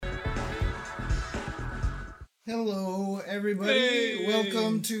Hello, everybody. Hey!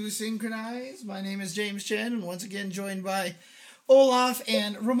 Welcome to Synchronize. My name is James Chen, and once again joined by Olaf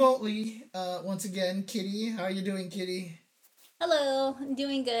and remotely, once again, Kitty. How are you doing, Kitty? Hello, I'm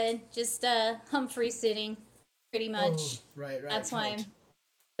doing good. Just Humphrey sitting, pretty Oh, much. right. That's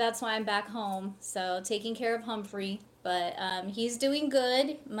why I'm back home. So taking care of Humphrey, but he's doing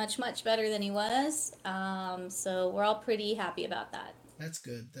good, much better than he was. So we're all pretty happy about that. That's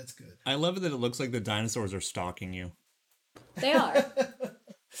good. That's good. I love it that it looks like the dinosaurs are stalking you. They are.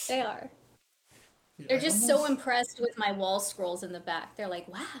 They are. Dude, They're I just so almost, impressed with my wall scrolls in the back. They're like,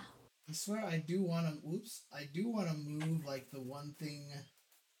 "Wow." I swear, I do want to. Oops, I do want to move like the one thing,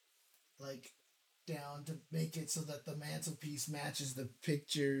 like down to make it so that the mantelpiece matches the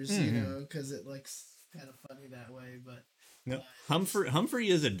pictures. Because it looks kind of funny that way. But No, it's Humphrey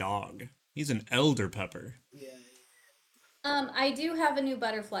is a dog. He's an elder pepper. yeah. I do have a new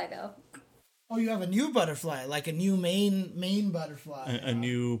butterfly though. Oh, you have a new butterfly, like a new main butterfly. A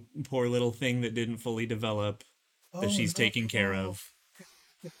new poor little thing that didn't fully develop that Oh she's taking care no! of.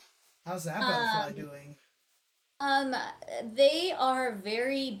 How's that butterfly Um, doing? Um, they are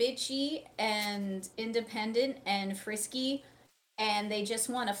very bitchy and independent and frisky, and they just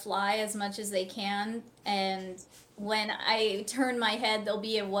want to fly as much as they can. And when I turn my head, they'll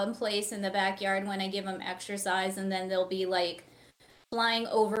be in one place in the backyard when I give them exercise, and then they'll be like flying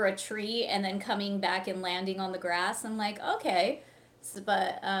over a tree and then coming back and landing on the grass. I'm like, okay,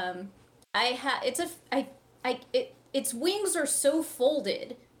 but it's a its wings are so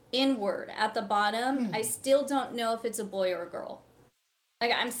folded inward at the bottom. I Hmm. still don't know if it's a boy or a girl.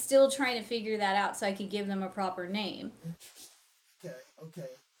 Like I'm still trying to figure that out so I could give them a proper name. Okay.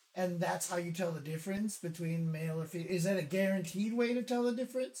 And that's how you tell the difference between male or female. Is that a guaranteed way to tell the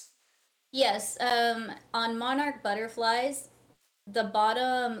difference? Yes, on monarch butterflies, the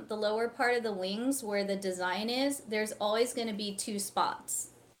lower part of the wings where the design is, there's always going to be two spots.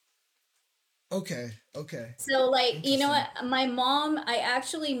 Okay. So like, you know Interesting. what? My mom, I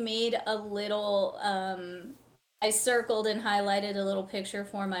actually made a little I circled and highlighted a little picture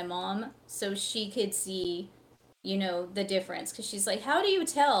for my mom so she could see, the difference cuz she's like, "How do you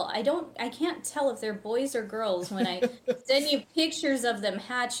tell? I can't tell if they're boys or girls when I send you pictures of them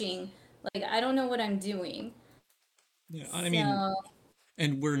hatching. Like, I don't know what I'm doing." Yeah, I mean, So,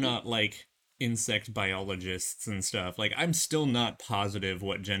 and we're not like insect biologists and stuff. Like, I'm still not positive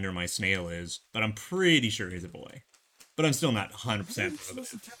what gender my snail is, but I'm pretty sure he's a boy. But I'm still not How are 100% you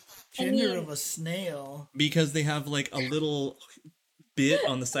supposed to positive. tell the I gender mean, of a snail? Because they have like a little bit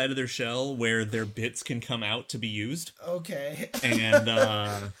on the side of their shell where their bits can come out to be used. Okay. And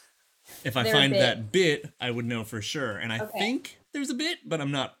if I they're a find bit. that bit, I would know for sure. And I Okay. think there's a bit, but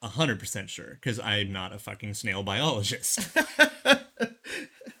I'm not 100% sure because I'm not a fucking snail biologist.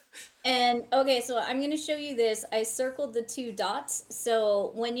 And okay, so I'm going to show you this. I circled the two dots.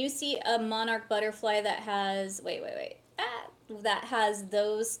 So when you see a monarch butterfly that has, wait, that has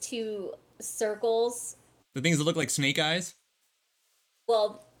those two circles, The things that look like snake eyes.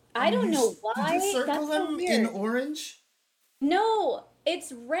 well, I And don't know did you why. circle That's so them in weird. orange? No,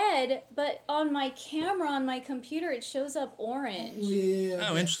 it's red, but on my camera on my computer it shows up Oh orange. yeah.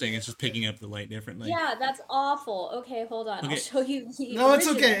 Oh, interesting. It's just Okay. picking up the light differently. Yeah, that's awful. Okay, hold on. I'll Okay. show you the No, it's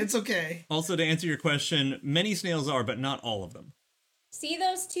okay. original. It's okay. Also, to answer your question, many snails are, but not all of them. See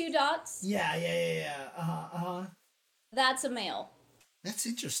those two dots? Yeah. Uh huh. That's a male. That's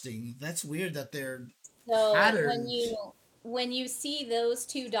interesting. That's weird that they're So patterned. when you see those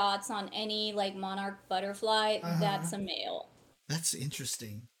two dots on any like monarch butterfly, Uh huh. that's a male. That's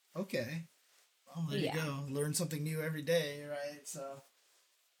interesting. Okay. Well, there you Yeah. go. Learn something new every day, right? So,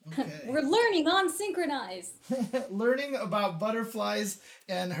 okay. We're learning on Synchronize. Learning about butterflies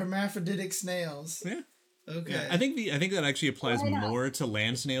and hermaphroditic snails. Yeah. Yeah, Okay. I think that actually applies Why not? more to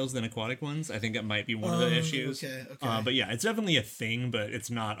land snails than aquatic ones. I think that might be one of the issues. Okay. But yeah, it's definitely a thing, but it's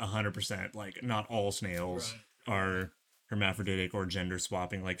not 100%. Like, not all snails Right. are hermaphroditic or gender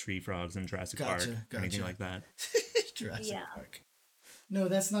swapping like tree frogs in Jurassic Park or anything Gotcha. like that. Jurassic Yeah. Park. No,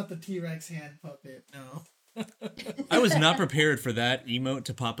 that's not the T Rex hand puppet. No. I was not prepared for that emote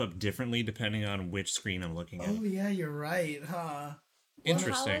to pop up differently depending on which screen I'm looking at. Oh yeah, you're right, huh? One How is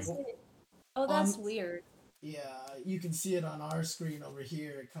Interesting. it? Oh, on that's weird. yeah, you can see it on our screen over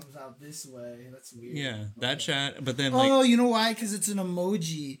here. It comes out this way. That's weird. Yeah, that Okay. chat, but then like, Oh, you know why? Because it's an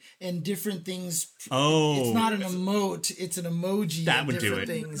emoji and different things. It's oh, not an emote. It's an emoji that and would do different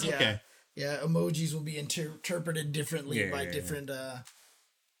it. things. Yeah, Okay. yeah. Emojis will be interpreted differently by Yeah. different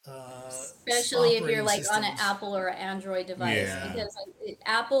Especially if you're operating like on an systems. Apple or Android device, Yeah. because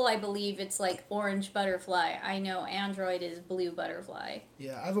Apple, I believe it's like orange butterfly. I know Android is blue butterfly.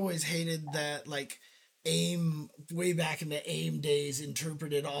 Yeah, I've always hated that. Like AIM, way back in the AIM days,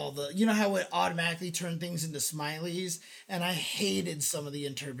 interpreted all the, you know how it automatically turned things into smileys, and I hated some of the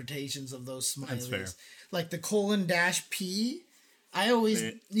interpretations of those smileys. That's fair. Like the :P, I always,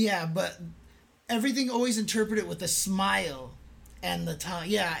 but everything always interpreted with a smile and the tongue.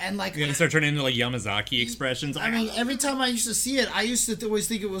 Yeah, and like You're gonna start turning into like Yamazaki expressions. I mean, every time I used to see it, I used to always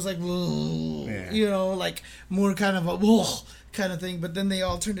think it was like, you know, like more kind of a kind of thing. But then they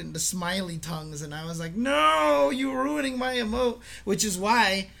all turned into smiley tongues, and I was like, no, you're ruining my emote. Which is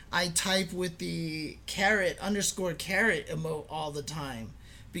why I type with the _carrot emote all the time,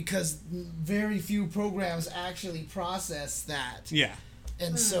 because very few programs actually process that. Yeah.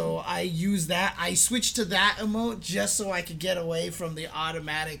 And so I use that. I switched to that emote just so I could get away from the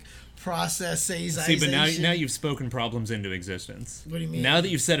automatic processing. See, but now you've spoken problems into existence. What do you mean? Now that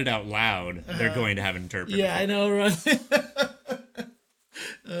you've said it out loud, they're going to have an interpreter. Yeah, I know, right?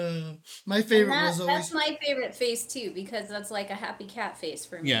 My favorite was always... That's my favorite face too, because that's like a happy cat face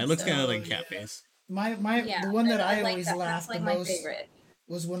for me. Yeah, it looks kind of like cat face. The one that I always like laughed like the my most favorite.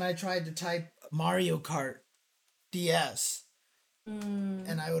 was when I tried to type Mario Kart DS.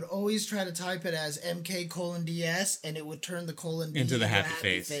 And I would always try to type it as MK:DS, and it would turn the :D into the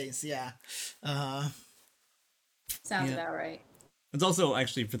happy face. Yeah. Sounds about right. It's also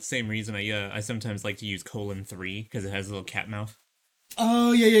actually for the same reason I sometimes like to use :3 because it has a little cat mouth.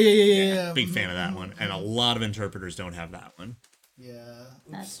 Oh, yeah. Big fan of that one. And a lot of interpreters don't have that one. Yeah.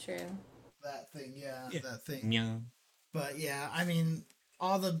 That's true. That thing, that thing. Yeah. But yeah, I mean,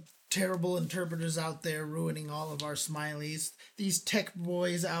 all the terrible interpreters out there ruining all of our smileys. These tech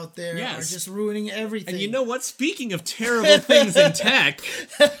boys out there are just ruining everything. And you know what? Speaking of terrible things in tech...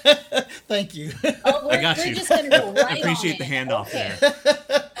 Thank you. Oh, I got you. Just gonna go right I appreciate the on handoff there.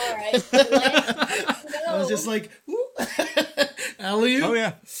 All right. I was just like, alley-oop. Oh,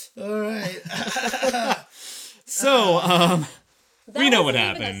 yeah. All right. So, we know what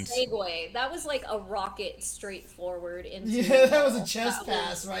wasn't happened. Even a segue. That was like a rocket straight forward into. Yeah, that was a chest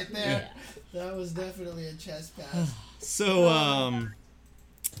pass right there. Yeah. That was definitely a chest pass. So,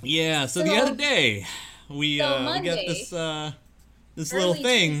 so the other day we got this little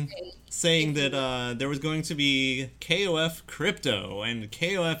thing Tuesday, saying that there was going to be KOF crypto and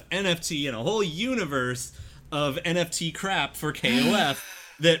KOF NFT and a whole universe of NFT crap for KOF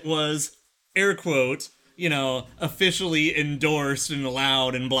that was, air quote, officially endorsed and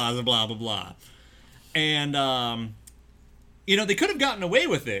allowed and blah, blah, blah, blah, blah. And, they could have gotten away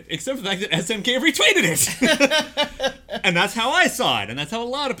with it, except for the fact that SNK retweeted it. And that's how I saw it, and that's how a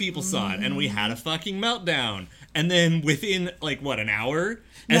lot of people saw it, and we had a fucking meltdown. And then within, an hour,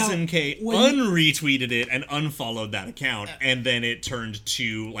 SNK unretweeted it and unfollowed that account, and then it turned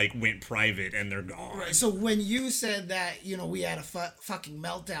to, went private, and they're gone. Right, so when you said that, we had a fucking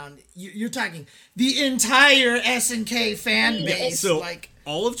meltdown, you're talking the entire SNK fan base. So,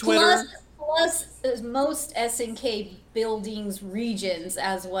 all of Twitter... Plus most SNK buildings regions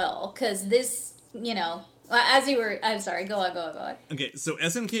as well, because this, as you were... I'm sorry, go on. Okay, so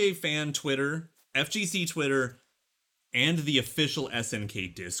SNK fan Twitter, FGC Twitter, and the official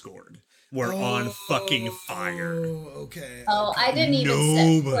SNK Discord were on fucking fire. Okay. Oh, I didn't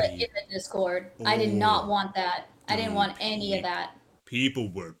even set foot in the Discord. I did not want that. I didn't want any of that. People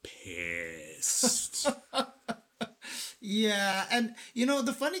were pissed. Yeah, and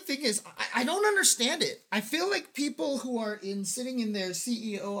the funny thing is, I don't understand it. I feel like people who are sitting in their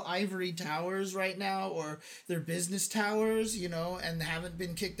CEO ivory towers right now, or their business towers, and haven't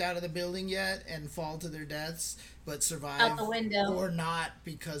been kicked out of the building yet and fall to their deaths, but survive out the window or not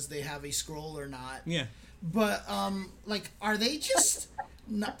because they have a scroll or not. Yeah. But are they just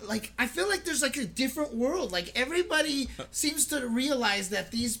not, I feel like there's a different world. Everybody seems to realize that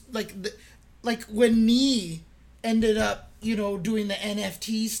these when Knee ended up, doing the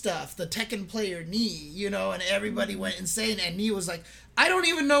NFT stuff, the Tekken player Knee, and everybody went insane, and Knee was like, I don't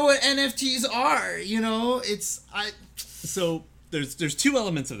even know what NFTs are, So there's two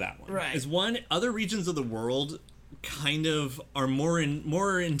elements of that one. Right. Is one, other regions of the world kind of are more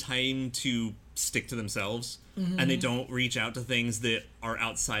in time to stick to themselves, and they don't reach out to things that are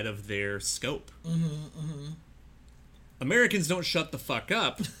outside of their scope. Americans don't shut the fuck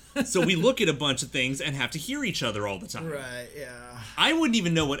up, so we look at a bunch of things and have to hear each other all the time. Right, yeah. I wouldn't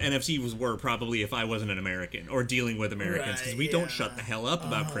even know what NFTs were probably if I wasn't an American or dealing with Americans, because we don't shut the hell up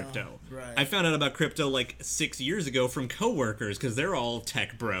about crypto. Right. I found out about crypto 6 years ago from coworkers, because they're all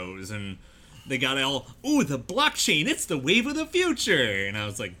tech bros, and they got all, ooh, the blockchain, it's the wave of the future, and I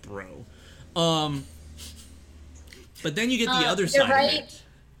was like, bro. But then you get the other side of it.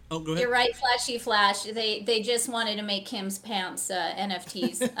 Oh, go ahead. You're right, Flashy Flash. They just wanted to make Kim's pants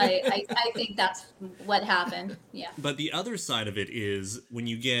NFTs. I think that's what happened. Yeah. But the other side of it is when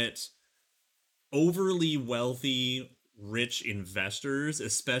you get overly wealthy, rich investors,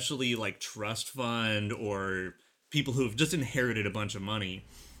 especially like trust fund or people who have just inherited a bunch of money,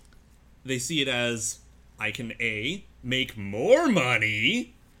 they see it as I can A, make more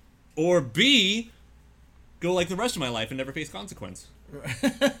money, or B, go like the rest of my life and never face consequence.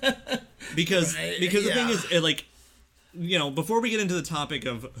 Because the thing is, like, you know, before we get into the topic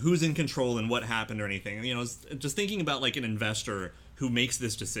of who's in control and what happened or anything, you know, just thinking about like an investor who makes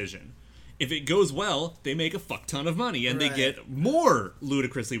this decision. If it goes well, they make a fuck ton of money and they get more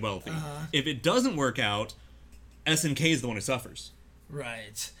ludicrously wealthy. If it doesn't work out, SNK is the one who suffers.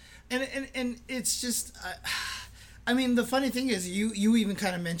 Right. And it's just, I mean, the funny thing is, you even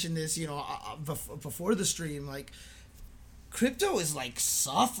kind of mentioned this, you know, before the stream, like, crypto is like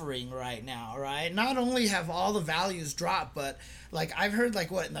suffering right now, right? Not only have all the values dropped, but like I've heard like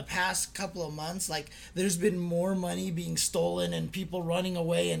what in the past couple of months, like there's been more money being stolen and people running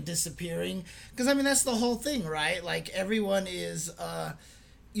away and disappearing. Because I mean that's the whole thing, right? Like everyone is,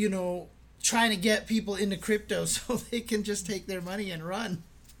 you know, trying to get people into crypto so they can just take their money and run.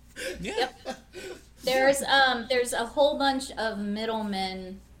 Yeah. Yep. There's a whole bunch of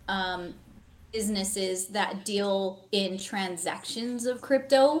middlemen. Businesses that deal in transactions of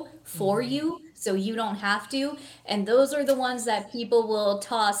crypto for you so you don't have to, and those are the ones that people will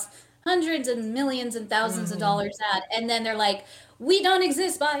toss hundreds and millions and thousands of dollars at, and then they're like, we don't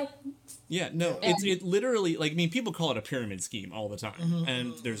exist, bye. Yeah, no, it literally, like, I mean, people call it a pyramid scheme all the time,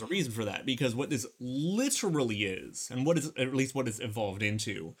 and there's a reason for that, because what this literally is, and what is, at least what it's evolved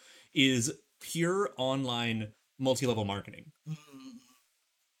into, is pure online multi-level marketing.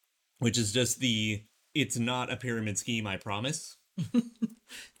 Which is just it's not a pyramid scheme, I promise.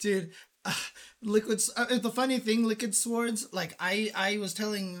 Dude, the funny thing, Liquid Swords, like I was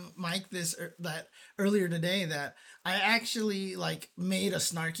telling Mike this that earlier today that I actually like made a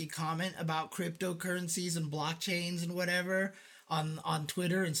snarky comment about cryptocurrencies and blockchains and whatever on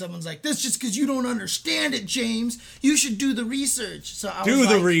Twitter, and someone's like, "That's just because you don't understand it, James. You should do the research." So I do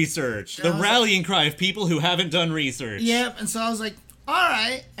the research. The rallying cry of people who haven't done research. Yep, and so I was like, all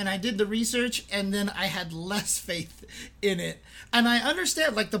right, and I did the research, and then I had less faith in it. And I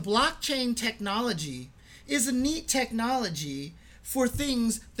understand, like, the blockchain technology is a neat technology for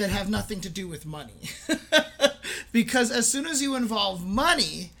things that have nothing to do with money. Because as soon as you involve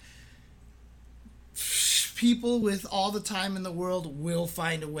money, people with all the time in the world will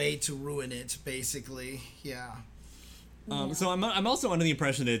find a way to ruin it, basically. Yeah. So I'm also under the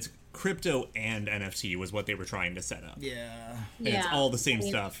impression that it's crypto and NFT was what they were trying to set up. Yeah. And it's all the same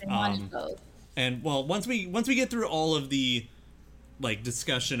stuff. And well, once we get through all of the like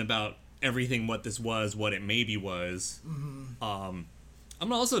discussion about everything, what this was, what it maybe was, I'm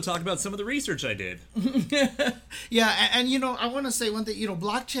gonna also talk about some of the research I did. Yeah, and you know, I want to say one thing. You know,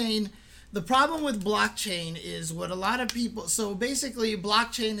 blockchain. The problem with blockchain is what a lot of people. So basically,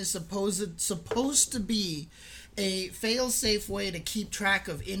 blockchain is supposed to be a fail-safe way to keep track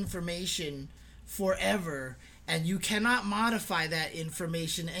of information forever, and you cannot modify that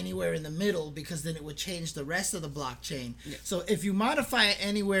information anywhere in the middle because then it would change the rest of the blockchain. Yeah. So if you modify it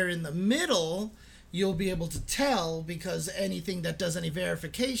anywhere in the middle, you'll be able to tell because anything that does any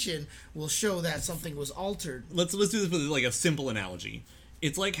verification will show that something was altered. Let's do this with like a simple analogy.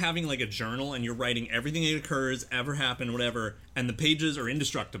 It's like having like a journal and you're writing everything that occurs, ever happened, whatever, and the pages are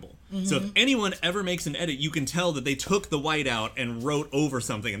indestructible. So if anyone ever makes an edit, you can tell that they took the white out and wrote over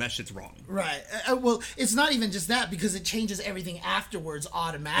something, and that shit's wrong. Right. Well, it's not even just that, because it changes everything afterwards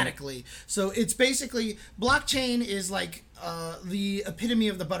automatically. So it's basically, blockchain is like the epitome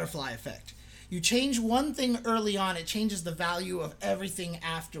of the butterfly effect. You change one thing early on, it changes the value of everything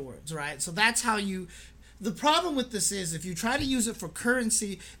afterwards, right? So that's how you... The problem with this is if you try to use it for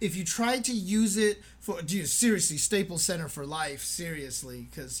currency, if you try to use it for, dude, seriously, Staples Center for life, seriously,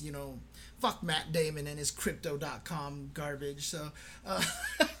 because, you know, fuck Matt Damon and his Crypto.com garbage. So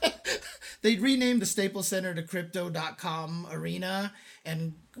they renamed the Staples Center to Crypto.com Arena,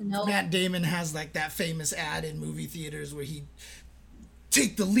 and Matt Damon has like that famous ad in movie theaters where he...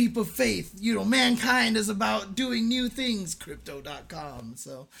 Take the leap of faith. You know, mankind is about doing new things. Crypto.com.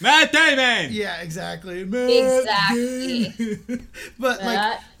 So Matt Damon. Yeah, exactly. Exactly. But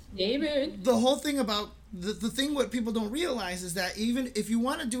Matt Damon. The whole thing about the thing what people don't realize is that even if you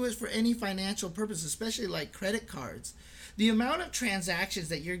want to do it for any financial purpose, especially like credit cards, the amount of transactions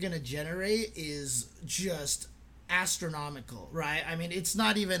that you're going to generate is just astronomical, right? I mean, it's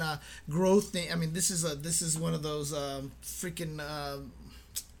not even a growth thing. I mean, this is one of those freaking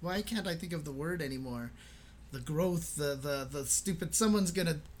why can't I think of the word anymore? The growth, the stupid, someone's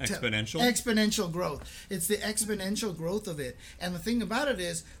gonna exponential growth. It's the exponential growth of it. And the thing about it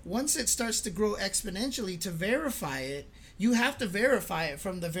is, once it starts to grow exponentially, to verify it, you have to verify it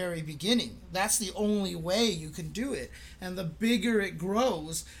from the very beginning. That's the only way you can do it. And the bigger it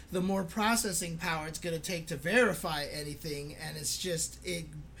grows, the more processing power it's gonna take to verify anything. And it's just, it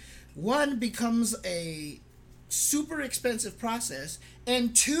one becomes a super expensive process,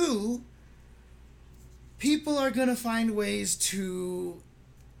 and two, people are going to find ways to,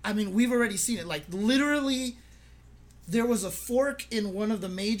 I mean, we've already seen it. Like, literally, there was a fork in one of the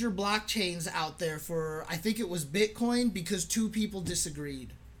major blockchains out there for, I think it was Bitcoin, because two people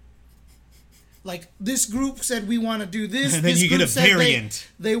disagreed. Like, this group said, we want to do this. And then this you get a variant.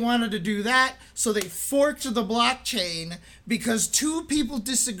 They wanted to do that, so they forked the blockchain because two people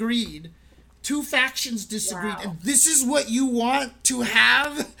disagreed. Two factions disagreed. Wow. And this is what you want to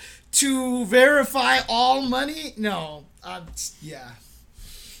have to verify all money? No. Yeah.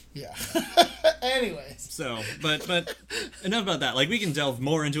 Anyways. So, but enough about that. Like, we can delve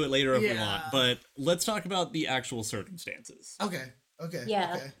more into it later if we want. But let's talk about the actual circumstances. Okay.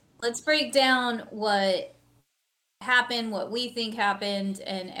 Yeah. Okay. Let's break down what happened, what we think happened,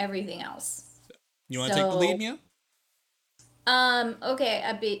 and everything else. You want to take the lead, Mia? Okay,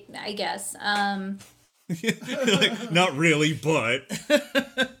 I guess. Like, not really, but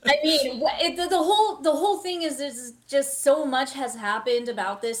I mean, the whole thing is there's just so much has happened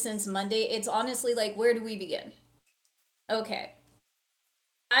about this since Monday. It's honestly like, where do we begin? Okay.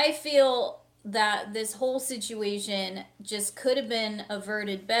 I feel that this whole situation just could have been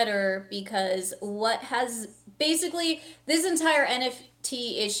averted better, because what has basically this entire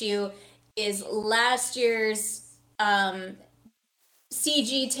NFT issue is last year's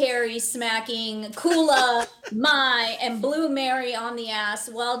CG Terry smacking Kula, Mai, and Blue Mary on the ass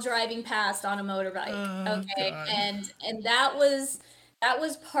while driving past on a motorbike. Okay, God. and that was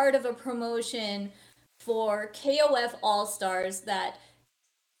part of a promotion for KOF All Stars that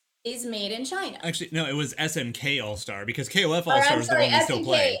is made in China. Actually, no, it was SNK All Star, because KOF All Star is the one we still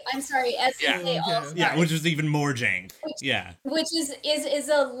play. I'm sorry, SNK All Stars. Yeah, which is even more jank. Which is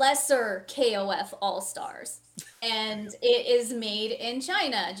a lesser KOF All Stars. And it is made in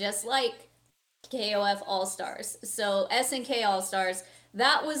China, just like KOF All Stars. So SNK All Stars,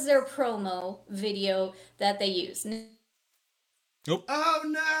 that was their promo video that they used. Nope. Oh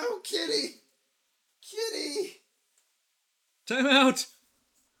no, Kitty! Time out.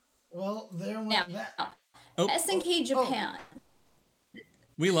 Well, there went Now, that. SNK Japan.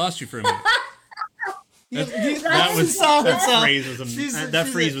 We lost you for a minute. That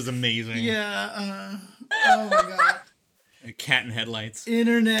freeze was amazing. Yeah. Oh my god. Cat in headlights.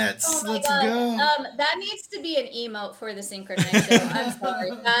 Internets. Oh my Let's God. go. That needs to be an emote for the synchronized show. I'm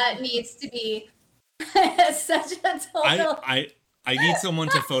sorry. That needs to be such a total. I need someone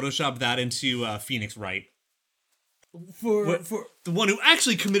to Photoshop that into Phoenix Wright. For The one who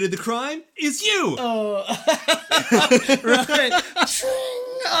actually committed the crime is you. Oh. Right.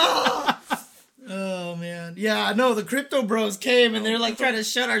 Oh man. Yeah, no, the crypto bros came and they're like trying to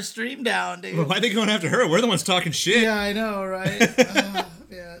shut our stream down, dude. Well, why are they going after her? We're the ones talking shit. Yeah, I know, right?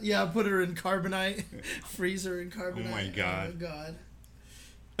 Yeah, put her in carbonite. Freeze her in carbonite. Oh my god. Oh god.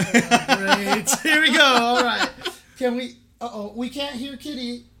 Great. Here we go. All right. Can we we can't hear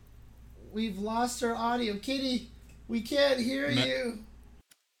Kitty. We've lost her audio. Kitty, we can't hear you.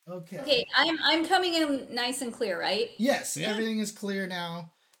 Okay, I'm coming in nice and clear, right? Yes, Yeah. Everything is clear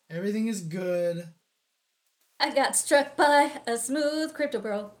now. Everything is good. I got struck by a smooth crypto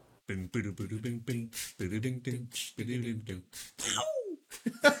bro.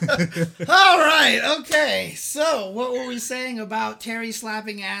 All right, okay. So, what were we saying about Terry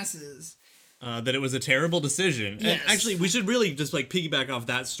slapping asses? That it was a terrible decision. Yes. And actually, we should really just like piggyback off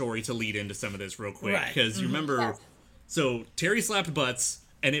that story to lead into some of this real quick. Right. Because you remember, Yes. so Terry slapped butts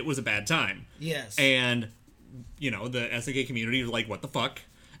and it was a bad time. Yes. And, you know, the SNK community was like, what the fuck?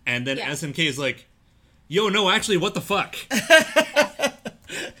 And then Yeah. SNK is like, yo, no, actually, what the fuck?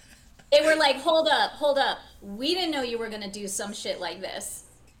 They were like, hold up. We didn't know you were going to do some shit like this.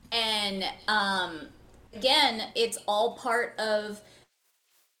 And again, it's all part of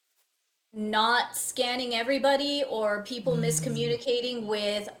not scanning everybody or people miscommunicating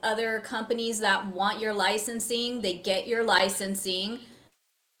with other companies that want your licensing. They get your licensing.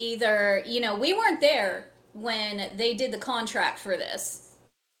 Either, you know, we weren't there when they did the contract for this.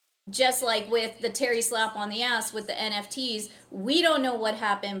 Just like with the Terry slap on the ass with the NFTs, we don't know what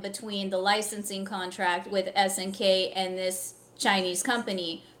happened between the licensing contract with SNK and this Chinese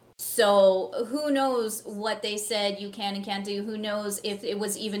company. So who knows what they said you can and can't do? Who knows if it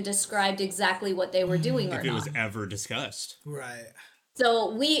was even described exactly what they were doing or If it not? was ever discussed. Right.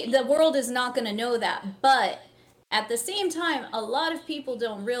 So the world is not going to know that. But at the same time, a lot of people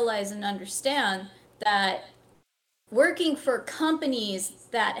don't realize and understand that working for companies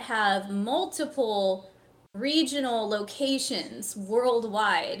that have multiple regional locations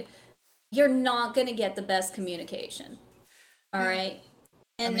worldwide, you're not going to get the best communication. All right.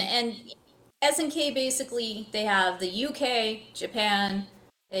 And SNK basically, they have the UK, Japan.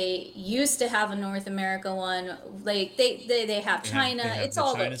 They used to have a North America one. Like they have China. They have It's the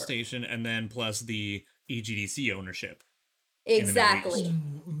all China over. station, and then plus the EGDC ownership. Exactly.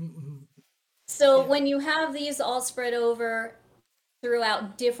 So when you have these all spread over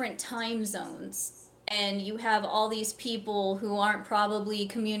throughout different time zones, and you have all these people who aren't probably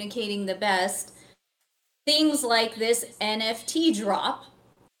communicating the best, things like this NFT drop,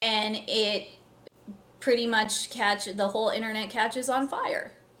 and it pretty much the whole internet catches on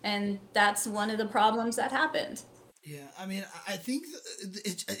fire. And that's one of the problems that happened. Yeah, I mean, I think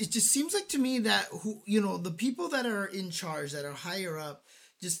it just seems like to me that the people that are in charge, that are higher up,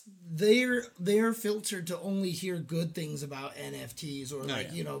 just they're filtered to only hear good things about NFTs,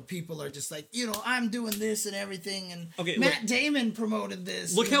 or people are just like, I'm doing this and everything, and Okay, Matt Damon promoted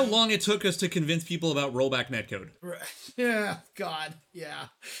this. Look how long it took us to convince people about rollback netcode. Right. Yeah, God, yeah.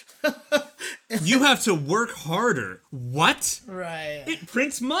 You have to work harder. What? Right. It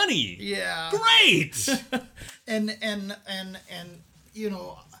prints money. Yeah. Great. and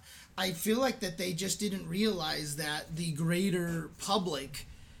I feel like that they just didn't realize that the greater public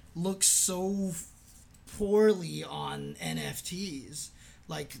looks so poorly on NFTs.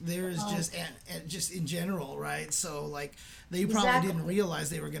 Like there's just in general, right? So like they probably didn't realize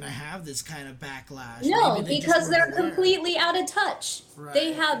they were going to have this kind of backlash. No, because they're completely out of touch. Right.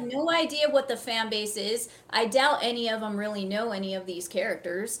 They have no idea what the fan base is. I doubt any of them really know any of these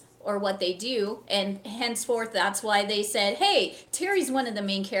characters or what they do, and henceforth that's why they said, hey, Terry's one of the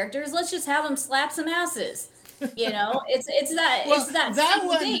main characters, let's just have him slap some asses. It's that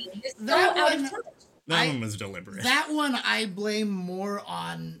one thing. It's that so out one of touch. That one was deliberate. That one I blame more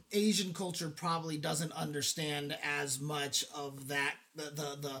on Asian culture probably doesn't understand as much of that,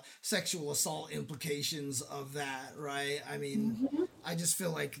 the sexual assault implications of that, right? I mean, I just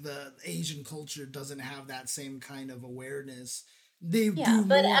feel like the Asian culture doesn't have that same kind of awareness. They do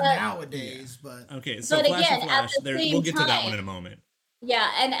more nowadays, but... Okay, so but Flash again, and Flash, we'll get to that one in a time, moment. Yeah,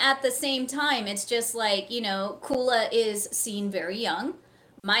 and at the same time, it's just like, Kula is seen very young.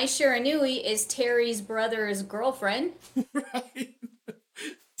 Mai Shiranui is Terry's brother's girlfriend. Right.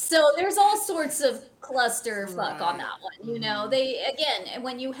 So there's all sorts of clusterfuck on that one. They, again,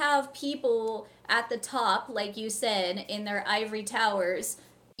 when you have people at the top, like you said, in their ivory towers,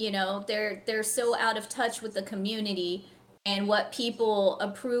 they're so out of touch with the community and what people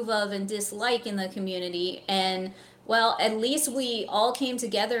approve of and dislike in the community. And, well, at least we all came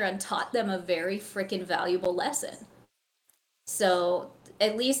together and taught them a very freaking valuable lesson. So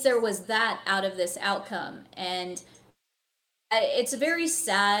at least there was that out of this outcome. And it's very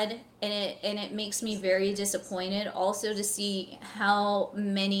sad, and it makes me very disappointed also to see how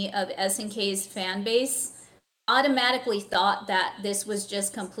many of SNK's fan base automatically thought that this was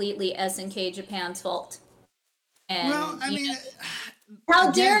just completely SNK Japan's fault. And, well, I mean...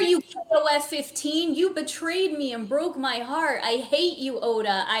 How dare you, KOF 15? You betrayed me and broke my heart. I hate you,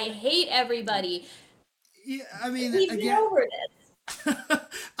 Oda. I hate everybody. Yeah, I mean, Leave me over this.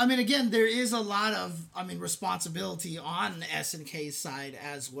 I mean, again, there is a lot of, responsibility on SNK's side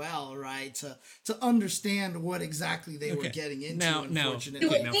as well, right? To understand what exactly they were getting into,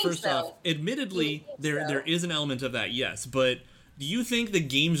 unfortunately. Now, first off, admittedly, there is an element of that, yes, but do you think the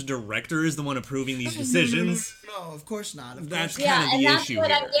game's director is the one approving these decisions? No, of course not. That's yeah, kind of the that's issue what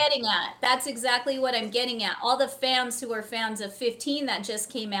here. I'm getting at. That's exactly what I'm getting at. All the fans who are fans of 15 that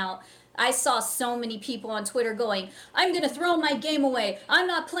just came out, I saw so many people on Twitter going, I'm going to throw my game away. I'm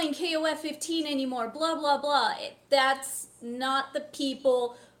not playing KOF 15 anymore, blah, blah, blah. That's not the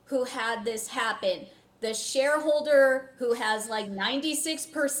people who had this happen. The shareholder who has like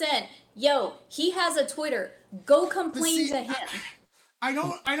 96%, he has a Twitter. Go complain to him. I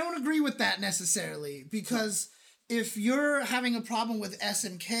don't agree with that necessarily, because if you're having a problem with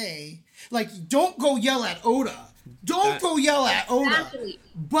SNK, don't go yell at Oda. Go yell at Oda. Exactly.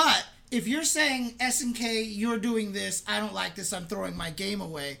 But if you're saying SNK, you're doing this, I don't like this, I'm throwing my game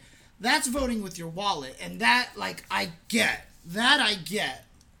away, that's voting with your wallet. And that, I get. That I get.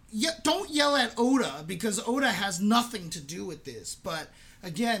 Don't yell at Oda, because Oda has nothing to do with this. But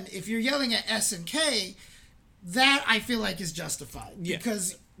again, if you're yelling at SNK, that I feel like is justified. Yeah.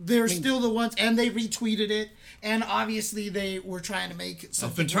 Because they're still the ones, and they retweeted it, and obviously they were trying to make something.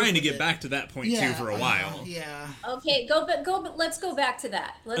 I've been trying to get back to that point too for a while. Yeah. Okay, let's go back to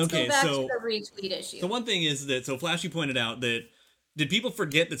that. Let's go back to the retweet issue. The one thing is that, so Flashy pointed out that, did people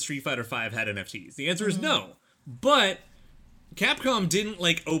forget that Street Fighter V had NFTs? The answer is no. But Capcom didn't,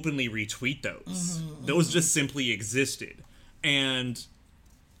 like, openly retweet those. Those just simply existed. And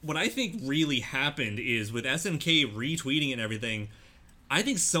what I think really happened is, with SNK retweeting and everything, I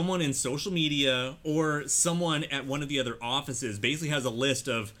think someone in social media or someone at one of the other offices basically has a list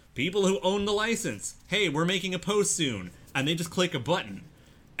of people who own the license. Hey, we're making a post soon. And they just click a button.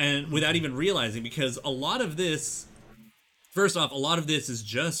 And without even realizing, because a lot of this, first off, a lot of this is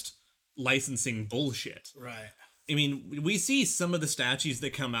just licensing bullshit. Right. I mean, we see some of the statues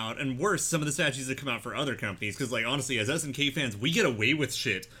that come out, and worse, some of the statues that come out for other companies, because, like, honestly, as SNK fans, we get away with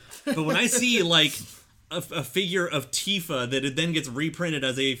shit. But when I see, like, a figure of Tifa that then gets reprinted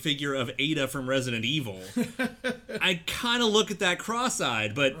as a figure of Ada from Resident Evil, I kind of look at that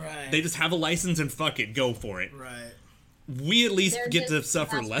cross-eyed, but they just have a license and fuck it, go for it. Right. We at least get to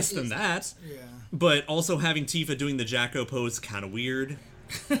suffer less than that. Yeah. But also having Tifa doing the Jacko pose kind of weird.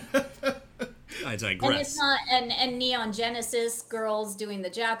 I digress. And it's not, and Neon Genesis girls doing the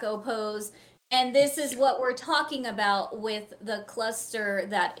Jacko pose. And this is what we're talking about with the cluster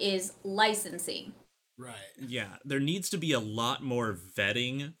that is licensing. Right. Yeah, there needs to be a lot more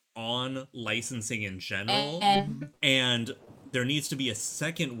vetting on licensing in general. And there needs to be a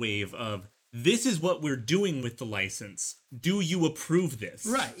second wave of, this is what we're doing with the license. Do you approve this?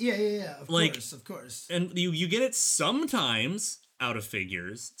 Right. Yeah. Of course. And you get it sometimes out of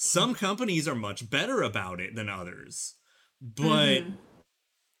figures. Some companies are much better about it than others. But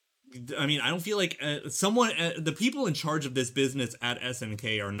I mean, I don't feel like the people in charge of this business at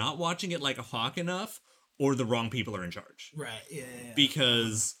SNK are not watching it like a hawk enough, or the wrong people are in charge. Right. Yeah.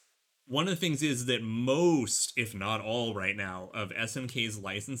 Because one of the things is that most, if not all right now, of SNK's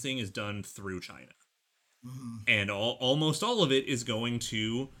licensing is done through China. And almost all of it is going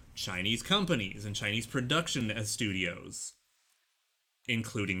to Chinese companies and Chinese production studios,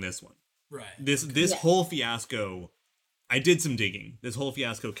 including this one. Right. This whole fiasco, I did some digging. This whole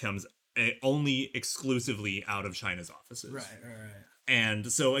fiasco comes only exclusively out of China's offices. Right.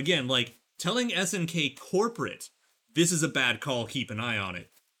 And so again, like, telling SNK corporate, this is a bad call, keep an eye on it.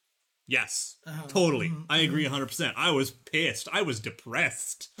 Yes, totally. I agree 100%. I was pissed. I was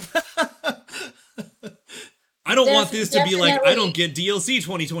depressed. I don't want this to be like, I don't get DLC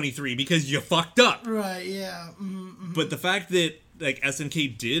 2023 because you fucked up. Right, yeah. But the fact that, like,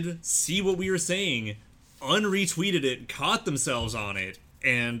 SNK did see what we were saying, unretweeted it, caught themselves on it,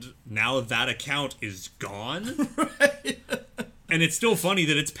 and now that account is gone. Right. And it's still funny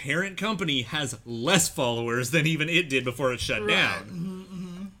that its parent company has less followers than even it did before it shut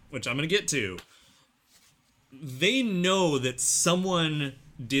down. Which I'm going to get to. They know that someone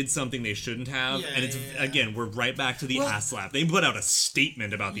did something they shouldn't have, and it's again, we're right back to the ass slap. They put out a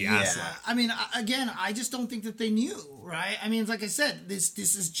statement about the ass slap. I mean, again, I just don't think that they knew, right? I mean, like I said, this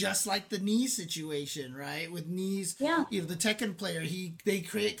is just like the knee situation, right? With knees, you know, the Tekken player, they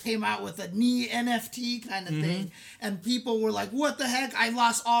came out with a knee NFT kind of thing, and people were like, "What the heck? I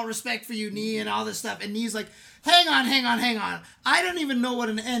lost all respect for you, knee," and all this stuff, and knee's like, hang on. I don't even know what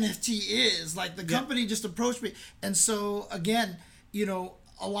an NFT is. Like, the company just approached me. And so, again, you know,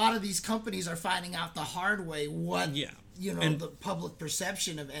 a lot of these companies are finding out the hard way what, you know, the public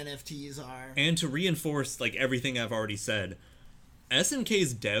perception of NFTs are. And to reinforce, like, everything I've already said,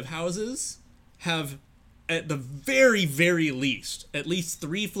 SNK's dev houses have, at the very, very least, at least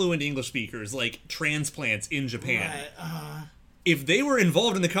 3 fluent English speakers, like, transplants in Japan. Right, If they were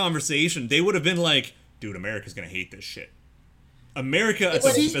involved in the conversation, they would have been like, dude, America's gonna hate this shit. America, at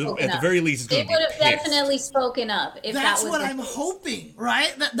the very least, is going to be pissed. They would have definitely spoken up. If that's that was what I'm hoping,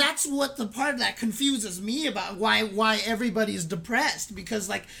 right? That's what the part that confuses me about why everybody's depressed. Because,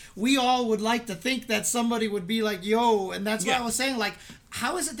 like, we all would like to think that somebody would be like, yo, and that's what I was saying, like,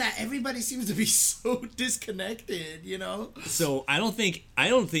 how is it that everybody seems to be so disconnected, you know? So I don't think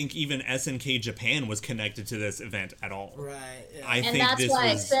even SNK Japan was connected to this event at all. Right. Yeah. I think that's why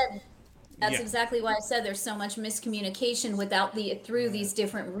I said. That's exactly why I said there's so much miscommunication through these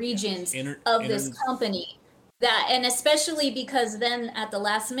different regions of this company. And especially because then at the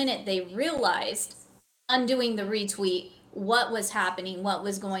last minute they realized, undoing the retweet, what was happening, what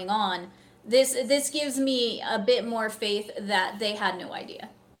was going on. This gives me a bit more faith that they had no idea.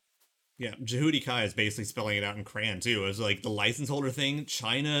 Yeah, Jehudi Kai is basically spelling it out in crayon too. It was like the license holder thing,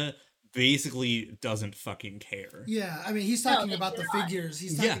 China basically doesn't fucking care. Yeah, I mean, he's talking about the figures.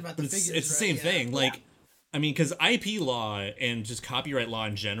 He's talking about the figures. It's the same thing. Like, I mean, because IP law and just copyright law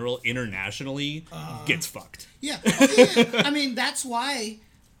in general, internationally, gets fucked. Yeah. Oh, yeah. I mean, that's why.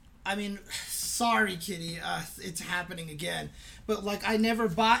 I mean, sorry, Kitty, it's happening again. But like, I never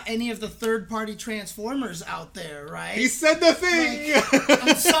bought any of the third-party Transformers out there, right? He said the thing. Like,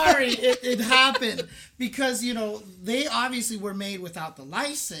 I'm sorry, it happened because they obviously were made without the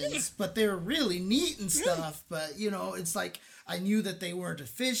license, but they're really neat and stuff. But it's like I knew that they weren't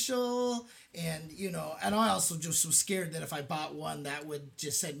official. And, and I also just was scared that if I bought one, that would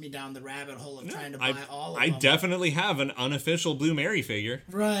just send me down the rabbit hole of trying to buy all of them. I definitely have an unofficial Blue Mary figure.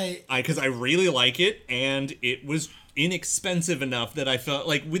 Right. Because I really like it, and it was inexpensive enough that I felt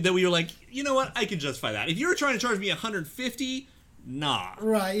like, that we were like, you know what, I can justify that. If you were trying to charge me $150, nah.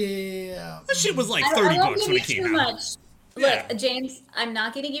 Right, yeah. That shit was like $30 when it came out. Much. Look, James, I'm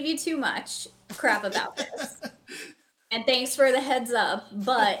not going to give you too much crap about this. And thanks for the heads up,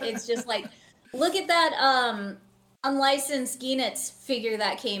 but it's just like, look at that unlicensed Genitz figure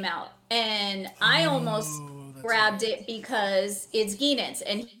that came out, and I almost grabbed it because it's Genitz,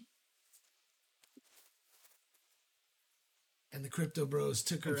 and the Crypto Bros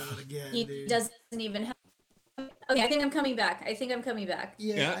took her out again. He dude. doesn't even have. Okay, I think I'm coming back.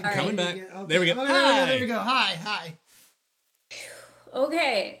 Yeah, I'm coming back. Okay. There we go. Okay, Hi. there we go. Hi.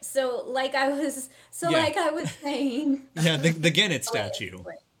 Okay, so like I was saying. Yeah, the Genitz statue.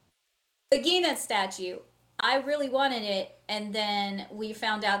 The Genitz statue. I really wanted it, and then we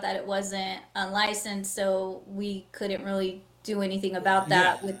found out that it wasn't unlicensed, so we couldn't really do anything about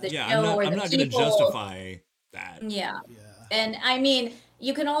that with the show or the I'm not going to justify that. Yeah. And I mean,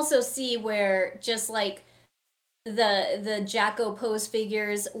 you can also see where just like the Jacko Pose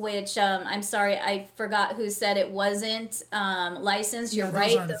figures, which I'm sorry, I forgot who said it wasn't licensed. You're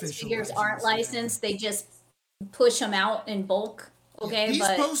right; those figures aren't licensed. They just push them out in bulk. Okay, these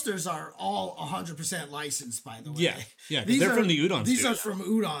posters are all 100% licensed, by the way. Yeah, because they're from the Udon These studio. are from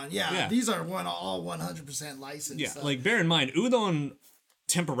Udon, yeah. These are all 100% licensed. Yeah, so. like bear in mind, Udon,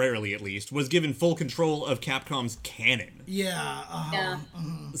 temporarily at least, was given full control of Capcom's canon. Yeah.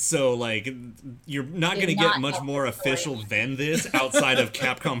 So, like, you're not going to get much more official than this outside of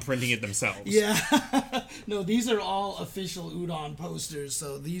Capcom printing it themselves. Yeah. No, these are all official Udon posters,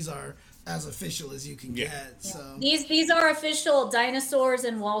 so these are as official as you can get. So these are official dinosaurs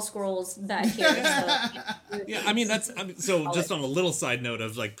and wall scrolls back here. So. Yeah, I mean so just on a little side note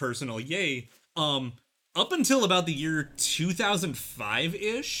of like personal yay, up until about the year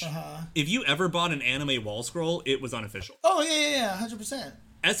 2005-ish, if you ever bought an anime wall scroll, it was unofficial. Oh yeah, 100%.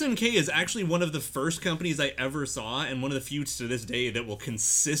 SNK is actually one of the first companies I ever saw, and one of the few to this day that will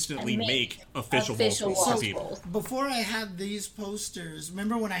consistently make official wall scrolls for people. Before I had these posters,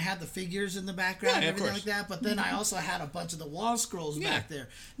 remember when I had the figures in the background and everything like that? But then I also had a bunch of the wall scrolls back there.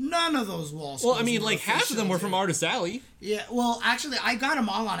 None of those wall scrolls. Well, I mean, like half of them were from Artist Alley. Yeah, well, actually, I got them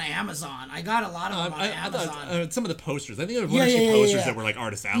all on Amazon. I got a lot of them on Amazon. I thought, some of the posters. I think there were one or two posters that were like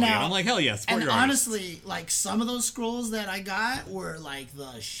Artist Alley. Now, and I'm like, hell yeah, support your artists. Honestly, like some of those scrolls that I got were like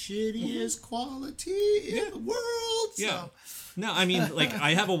the shittiest quality in the world. Yeah. So. No, I mean, like,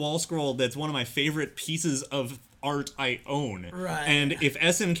 I have a wall scroll that's one of my favorite pieces of art I own. Right. And if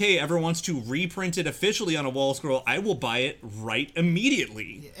SNK ever wants to reprint it officially on a wall scroll, I will buy it right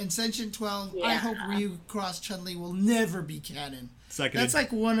immediately. And Senshin 12, I hope Ryu Cross Chun-Li will never be canon. Seconded. That's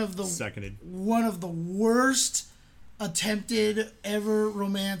like one of the worst attempted ever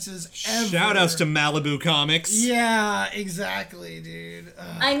romances ever. Shout outs to Malibu Comics. Yeah, exactly, dude.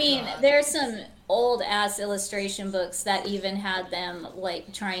 I mean, there's some old ass illustration books that even had them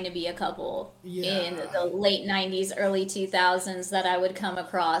like trying to be a couple in the late 90s, early 2000s that I would come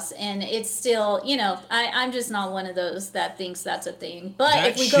across, and it's still, I'm just not one of those that thinks that's a thing. But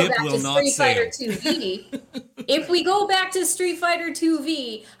that if we go back to Street Fighter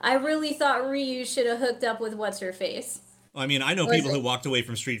 2V, I really thought Ryu should have hooked up with what's her face. I mean, I know people who walked away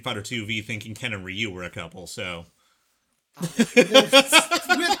from Street Fighter 2V thinking Ken and Ryu were a couple, so. With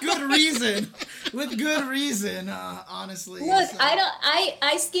good reason, honestly. Look, so.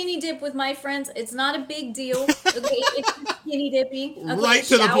 I skinny dip with my friends. It's not a big deal. Okay, it's skinny dipping. Okay, right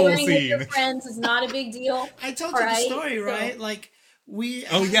to the pool scene. With your friends is not a big deal. I told you the story, right? Like we.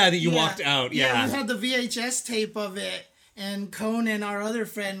 Oh yeah, that you walked out. Yeah, we had the VHS tape of it, and Conan, our other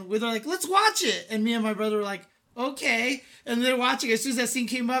friend, we were like, "Let's watch it," and me and my brother were like, okay. And they're watching. As soon as that scene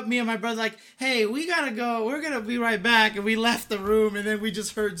came up, me and my brother like, hey, we gotta go. We're gonna be right back. And we left the room, and then we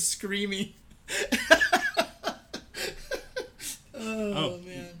just heard screaming. Oh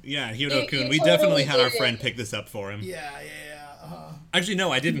man. Yeah, Hiro-kun. We definitely had our friend pick this up for him. Yeah. Actually,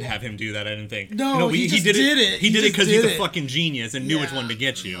 no, I didn't have him do that, I didn't think. No, he did it. He did it because he's a fucking genius and knew which one to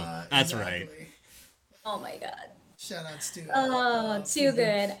get you. That's exactly. right. Oh my god. Shout outs to Oh, too Fubu.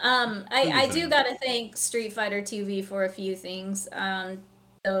 good. I do Fubu-san. gotta thank Street Fighter TV for a few things.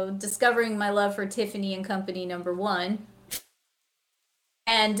 So discovering my love for Tiffany and Company #1.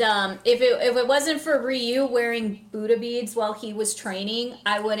 And if it wasn't for Ryu wearing Buddha beads while he was training,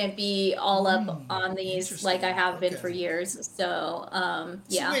 I wouldn't be all up on these like I have been for Okay. years. So So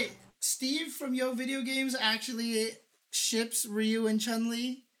yeah. wait, Steve from Yo Video Games actually ships Ryu and Chun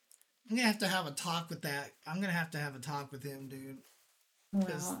Li. I'm gonna have to have a talk with that. I'm gonna have to have a talk with him, dude.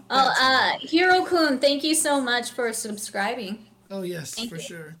 'Cause Wow. that's- Hiro-kun, thank you so much for subscribing. oh yes, Thank for you.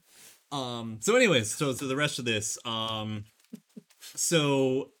 sure. So anyways, so the rest of this,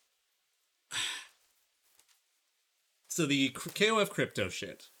 so the KOF crypto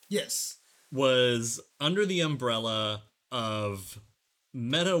shit Yes. was under the umbrella of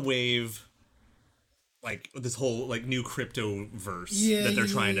MetaWave, like this whole like new crypto verse that they're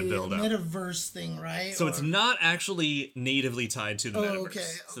trying to build up. Metaverse thing, right? So it's not actually natively tied to the Oh, metaverse. okay,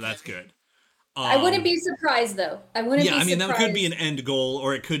 So that's okay. good. I wouldn't be surprised though. I wouldn't Yeah, be I mean surprised. that could be an end goal,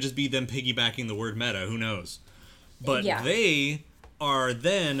 or it could just be them piggybacking the word meta. Who knows? But Yeah. they are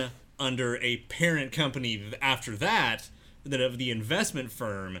then under a parent company after that of the investment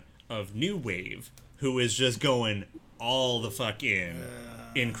firm of New Wave, who is just going all the fuck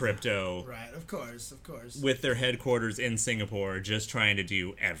in crypto right. Of course. with their headquarters in Singapore, just trying to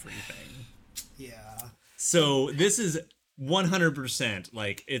do everything. Yeah. So this is 100%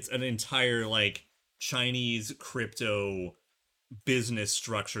 like it's an entire like Chinese crypto business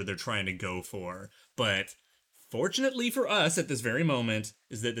structure they're trying to go for. But fortunately for us at this very moment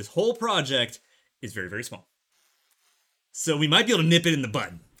is that this whole project is very, very small. So we might be able to nip it in the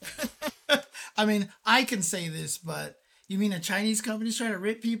bud. I mean, I can say this, but you mean a Chinese company's trying to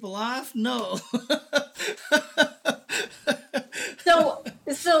rip people off? No.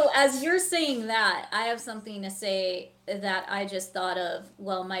 So as you're saying that, I have something to say that I just thought of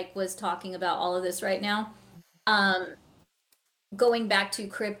while Mike was talking about all of this right now. Going back to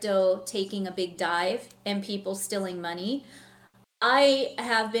crypto taking a big dive and people stealing money. I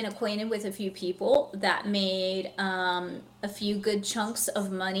have been acquainted with a few people that made a few good chunks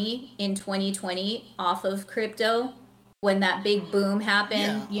of money in 2020 off of crypto when that big boom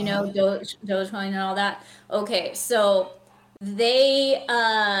happened, Yeah, Dogecoin and all that. Okay, so they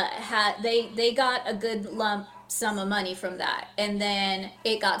they got a good lump sum of money from that, and then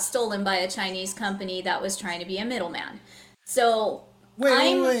it got stolen by a Chinese company that was trying to be a middleman. So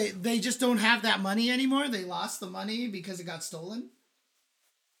Wait. They just don't have that money anymore? They lost the money because it got stolen?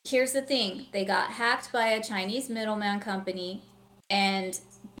 here's the thing, they got hacked by a Chinese middleman company, and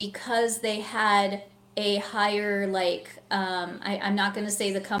because they had a higher I'm not going to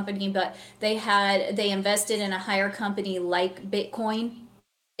say the company, but they invested in a higher company like Bitcoin,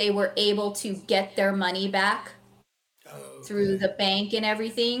 they were able to get their money back through the bank and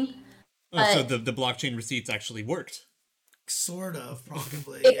everything. So the blockchain receipts actually worked. Sort of,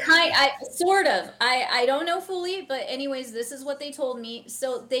 probably. Sort of. I don't know fully, but anyways, this is what they told me.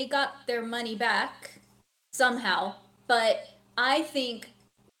 So they got their money back somehow, but I think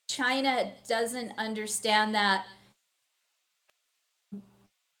China doesn't understand that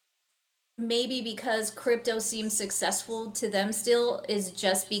maybe because crypto seems successful to them still is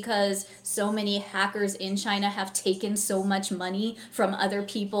just because so many hackers in China have taken so much money from other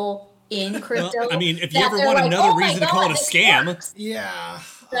people in crypto. Well, I mean, if you that ever they're want like, another "Oh my reason to call it God, a this scam, works." Yeah.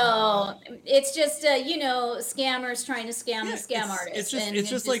 So it's just scammers trying to scam the scam artists. It's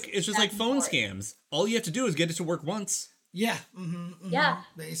just like back and phone forth. scams. All you have to do is get it to work once. Yeah. Yeah.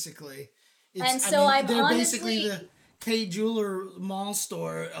 Basically. And so I'm they're honestly- basically the K Jeweler mall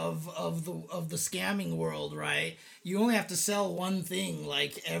store of the scamming world, right? You only have to sell one thing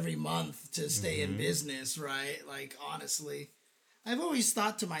like every month to stay in business, right? Like honestly. I've always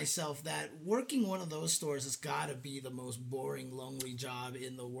thought to myself that working one of those stores has got to be the most boring, lonely job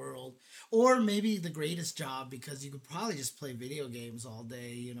in the world. Or maybe the greatest job because you could probably just play video games all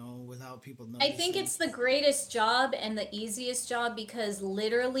day, without people noticing. I think it's the greatest job and the easiest job because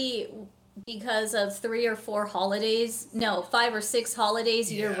literally because of 3 or 4 holidays, no, 5 or 6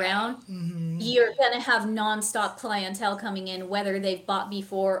 holidays year round, you're going to have nonstop clientele coming in, whether they've bought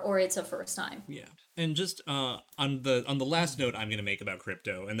before or it's a first time. Yeah. And just on the last note I'm going to make about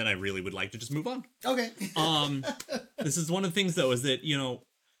crypto, and then I really would like to just move on. Okay. This is one of the things, though, is that,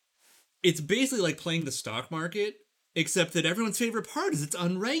 it's basically like playing the stock market, except that everyone's favorite part is it's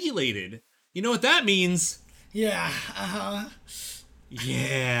unregulated. You know what that means? Yeah.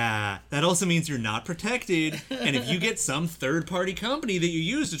 Yeah. That also means you're not protected, and if you get some third-party company that you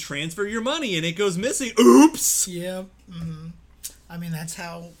use to transfer your money and it goes missing, oops! Yep. I mean, that's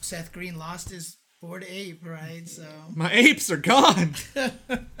how Seth Green lost his Bored ape, right? So My apes are gone.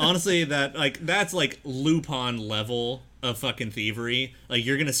 Honestly, that's like Lupin level of fucking thievery. Like,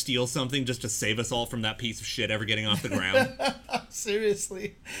 you're gonna steal something just to save us all from that piece of shit ever getting off the ground.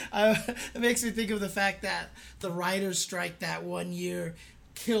 seriously, it makes me think of the fact that the writers' strike that one year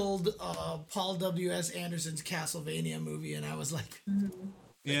killed Paul W.S. Anderson's Castlevania movie, and I was like,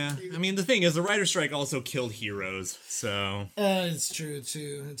 Yeah, I mean, the thing is, the writer's strike also killed Heroes, so... it's true,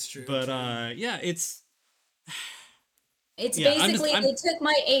 too. It's true. But, yeah, it's... It's Yeah, basically, they took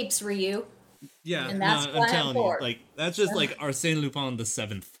my apes, Ryu. Yeah, And that's no, why I'm I'm telling you, bored. like, that's just like Arsène Lupin the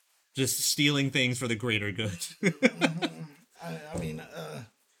 7th. Just stealing things for the greater good. I mean,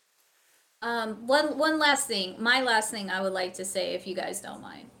 One last thing. My last thing I would like to say, if you guys don't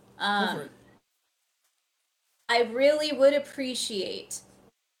mind. go for it. I really would appreciate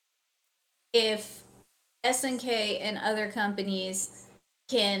if SNK and other companies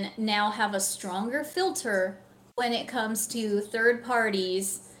can now have a stronger filter when it comes to third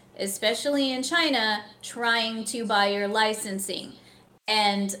parties, especially in China, trying to buy your licensing.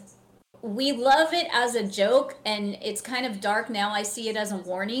 And we love it as a joke, and it's kind of dark now. I see it as a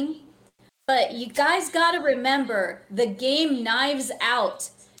warning. But you guys got to remember, the game Knives Out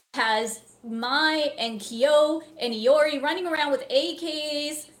has Mai and Kyo and Iori running around with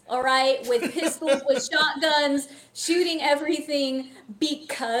AKs, all right, with pistols, with shotguns, shooting everything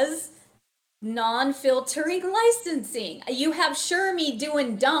because non-filtering licensing. You have Shermie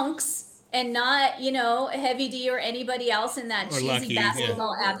doing dunks and not, Heavy D or anybody else in that Or cheesy Lucky,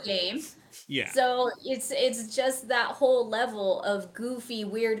 basketball app game. Yeah. So it's just that whole level of goofy,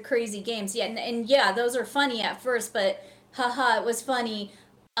 weird, crazy games. Yeah, and yeah, those are funny at first, but haha, it was funny.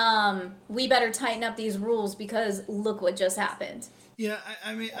 We better tighten up these rules because look what just happened. Yeah,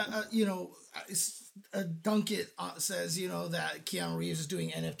 I mean, Dunkit says, that Keanu Reeves is doing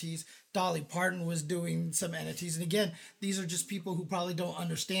NFTs. Dolly Parton was doing some NFTs. And again, these are just people who probably don't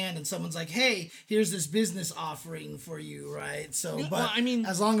understand. And someone's like, hey, here's this business offering for you, right? So, but well, I mean,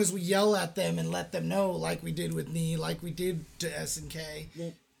 as long as we yell at them and let them know, like we did with Nee, like we did to SNK.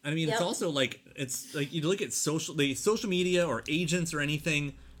 Well, I mean, Yep. it's also like, it's like you look at social media or agents or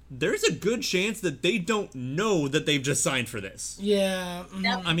anything, there's a good chance that they don't know that they've just signed for this. Yeah.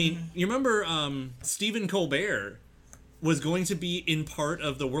 I mean, you remember Stephen Colbert was going to be in part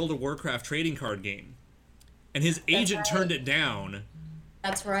of the World of Warcraft trading card game, and his agent right. turned it down,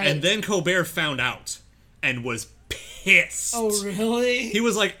 That's right. and then Colbert found out and was pissed. Oh, really? He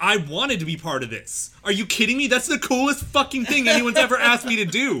was like, I wanted to be part of this. Are you kidding me? That's the coolest fucking thing anyone's ever asked me to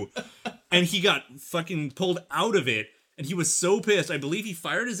do. And he got fucking pulled out of it. And he was so pissed. I believe he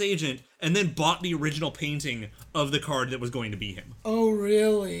fired his agent and then bought the original painting of the card that was going to be him. Oh,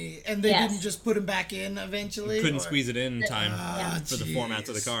 really? And they Yes. didn't just put him back in eventually? Couldn't squeeze it in time for the formats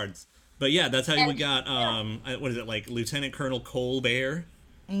of the cards. But yeah, that's how we got, what is it, like Lieutenant Colonel Colbert?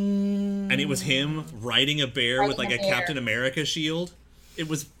 And it was him riding a bear with like Riding a a bear. Captain America shield. It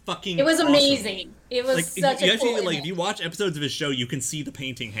was fucking It was awesome. amazing. It was Like, such you a cool actually, like, image. if you watch episodes of his show, you can see the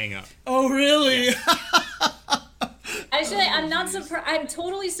painting hang up. Oh, really? Actually, I'm not surprised. I'm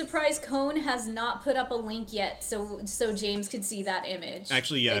totally surprised Cone has not put up a link yet, so James could see that image.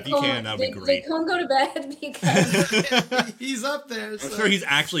 Actually, yeah, Did if you can, that would be did- great. Did Cone go to bed? Because He's up there. So. I'm sure he's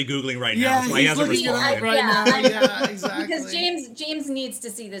actually Googling right Yeah, now. That's why he he's hasn't looking it responded. up right Yeah, now. I- Yeah, exactly. because James needs to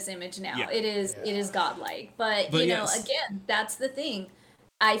see this image now. Yeah. It is godlike. But yes. again, that's the thing.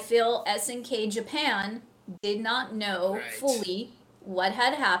 I feel SNK Japan did not know Right. fully what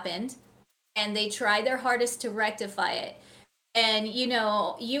had happened, and they tried their hardest to rectify it. And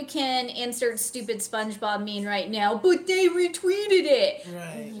you can insert stupid SpongeBob meme right now, but they retweeted it,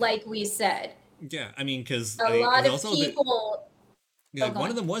 Right. like we said. Yeah, I mean, because A lot of also people. yeah, go one on.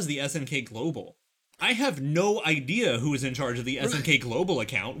 of them was the SNK Global. I have no idea who is in charge of the SNK Global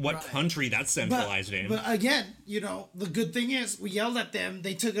account, what Right. country that's centralized in. But again, the good thing is we yelled at them,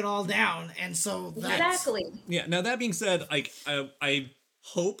 they took it all down, and so that's... Exactly. Yeah, now that being said, like, I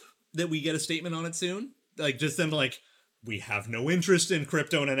hope that we get a statement on it soon. Like, just them like, we have no interest in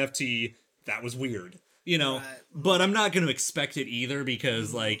crypto and NFT. That was weird. Right. But I'm not going to expect it either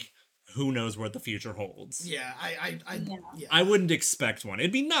because, like, who knows what the future holds. Yeah, yeah. I wouldn't expect one.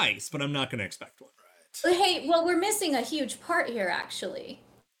 It'd be nice, but I'm not going to expect one. But hey, well, we're missing a huge part here, actually.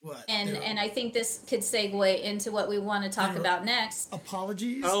 What? And I think this could segue into what we want to talk about next.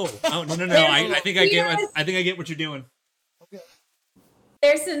 Apologies? Oh no! I think I get what you're doing. Okay.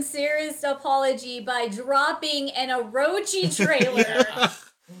 Their sincerest apology by dropping an Orochi trailer.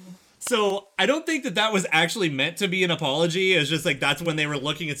 So I don't think that was actually meant to be an apology. It's just like that's when they were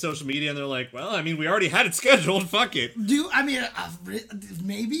looking at social media and they're like, well, I mean, we already had it scheduled. Fuck it. Maybe? I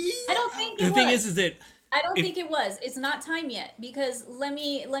don't think The thing is that I don't think it was. It's not time yet because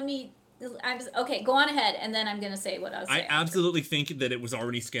okay, go on ahead and then I'm going to say what I was saying. I absolutely think that it was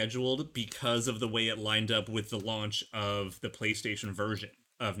already scheduled because of the way it lined up with the launch of the PlayStation version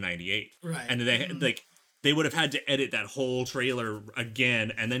of 98. Right. And they would have had to edit that whole trailer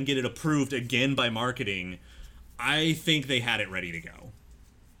again and then get it approved again by marketing. I think they had it ready to go.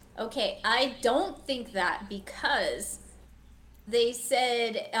 Okay, I don't think that because they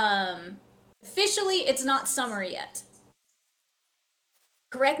said officially it's not summer yet.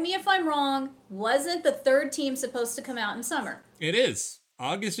 Correct me if I'm wrong, wasn't the third team supposed to come out in summer? It is.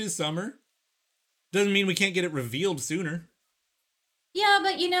 August is summer. Doesn't mean we can't get it revealed sooner. Yeah,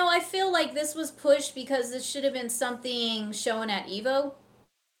 but I feel like this was pushed because this should have been something shown at EVO.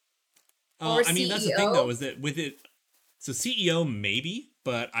 Or I mean, that's the thing, though, is that with it... So CEO, maybe,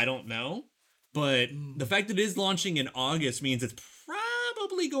 but I don't know. But the fact that it is launching in August means it's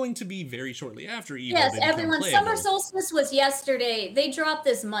probably going to be very shortly after EVO. Yes, everyone. Summer Solstice was yesterday. They dropped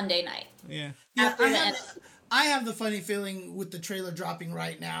this Monday night. Yeah. I have the funny feeling with the trailer dropping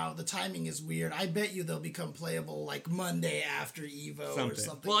right now, the timing is weird. I bet you they'll become playable like Monday after EVO or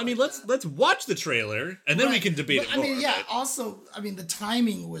something. Well, I mean, like let's watch the trailer and then we can debate it more. I mean, yeah. Also, I mean, the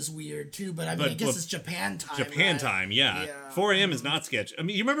timing was weird too. But I mean, I guess it's Japan time. Japan time, yeah. 4 a.m. is not sketch. I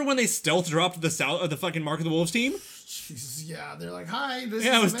mean, you remember when they stealth dropped the fucking Mark of the Wolves team? Jesus, yeah, they're like, hi. This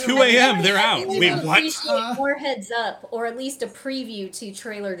it was available. 2 a.m. They're out. Wait, what? More heads up, or at least a preview to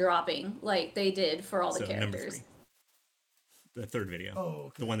trailer dropping, like they did for all the characters. Number 3. The third video. Oh,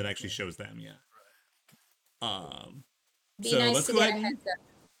 okay. The one that actually shows them, yeah. Let's go ahead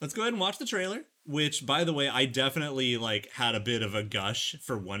and watch the trailer, which, by the way, I definitely had a bit of a gush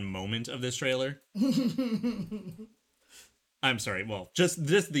for one moment of this trailer. I'm sorry, well, just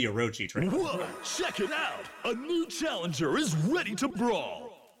the Orochi trailer. Whoa, check it out! A new challenger is ready to brawl!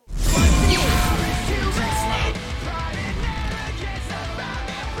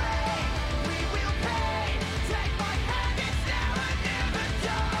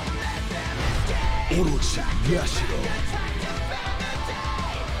 Orochi Yashiro.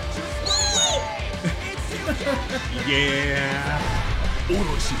 Yeah.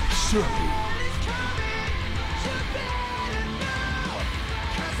 Orochi Shirley.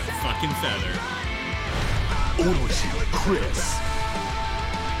 The fucking feather. Orochi Chris.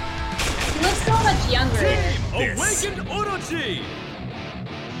 He looks so much younger. Awakened Orochi.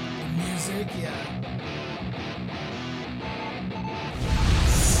 Music, yeah.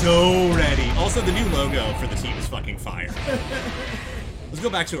 So ready. Also, the new logo for the team is fucking fire. Let's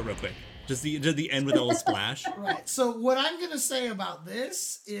go back to it real quick. Just the end with a little splash. Right. So what I'm gonna say about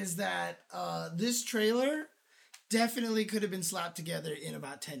this is that this trailer definitely could have been slapped together in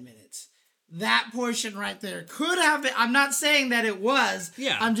about 10 minutes. That portion right there could have been. I'm not saying that it was.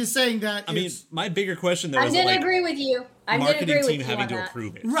 Yeah. I'm just saying that. I mean, my bigger question there I is didn't agree with you. I didn't agree marketing with team you having on to that.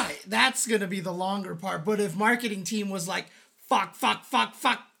 approve it. Right. That's gonna be the longer part. But if marketing team was like, fuck,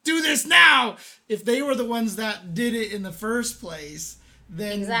 do this now. If they were the ones that did it in the first place,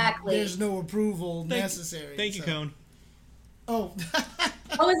 then there's no approval necessary. Thank you, Cone. Oh.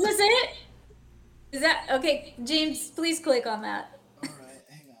 Oh, is this it? Is that okay? James, please click on that. All right,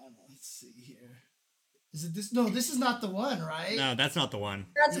 hang on. Let's see here. Is it this? No, this is not the one, right? No, that's not the one.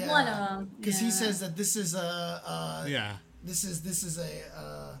 That's one of them. Because he says that this is a. Yeah. This is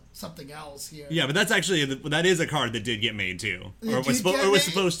a something else here. Yeah, but that's actually that is a card that did get made too, or was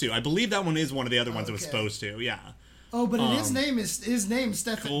supposed to. I believe that one is one of the other ones that was supposed to. Yeah. Oh, but his name is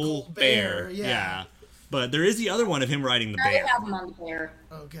Stefan Colbert. Yeah. But there is the other one of him riding the bear. I have him on the bear.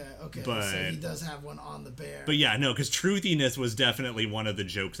 Okay. But, so he does have one on the bear. But yeah, no, because truthiness was definitely one of the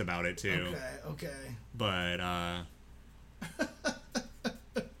jokes about it too. Okay. But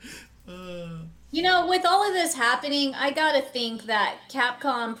with all of this happening, I gotta think that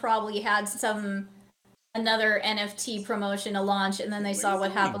Capcom probably had another NFT promotion to launch, and then they saw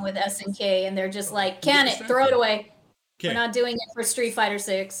what happened with SNK, and they're just like, can it, throw it away. We're not doing it for Street Fighter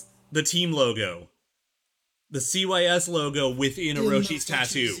 6. The team logo. The CYS logo within Oroshi's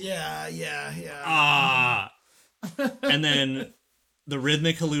tattoo. Yeah. And then the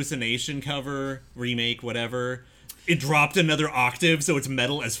Rhythmic Hallucination cover, remake, whatever. It dropped another octave, so it's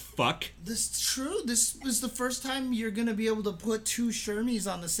metal as fuck. This is true. This was the first time you're going to be able to put two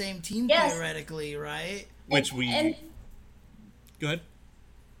Shermies on the same team, theoretically, right? Go ahead.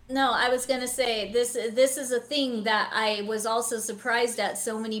 No, I was going to say, this is a thing that I was also surprised at.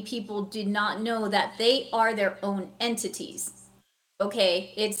 So many people did not know that they are their own entities.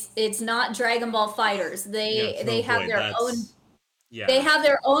 Okay, it's not Dragon Ball Fighters. They have their own. Yeah. They have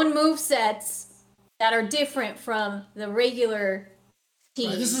their own movesets that are different from the regular team.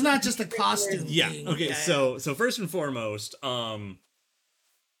 Right, this is not just a costume. Yeah. thing. Okay. Yeah. So first and foremost, the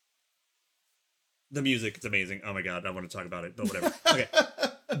music is amazing. Oh my god, I want to talk about it, but whatever. Okay.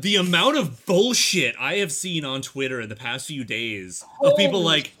 The amount of bullshit I have seen on Twitter in the past few days of people Holy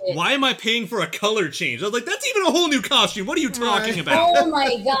like, shit. why am I paying for a color change? I was like, that's even a whole new costume. What are you talking about? Oh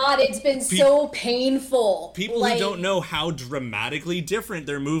my god, it's been so painful. People who don't know how dramatically different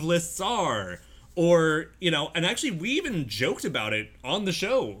their move lists are. Or, you know, and actually we even joked about it on the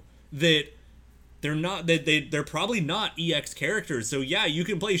show that they're not, they're probably not EX characters. So yeah, you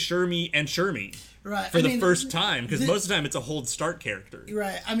can play Shermie and Shermie right. for the first time, because most of the time it's a hold start character.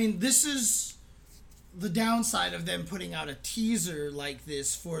 Right. I mean, this is the downside of them putting out a teaser like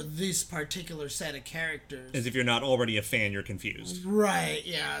this for this particular set of characters. As if you're not already a fan, you're confused. Right,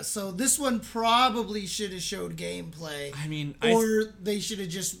 yeah. So this one probably should have showed gameplay. I mean, or they should have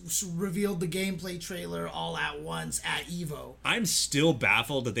just revealed the gameplay trailer all at once at EVO. I'm still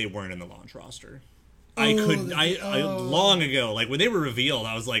baffled that they weren't in the launch roster. Oh, I long ago, like when they were revealed,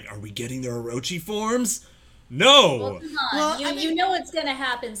 I was like, are we getting their Orochi forms? No! Well, come on. Well, you know it's gonna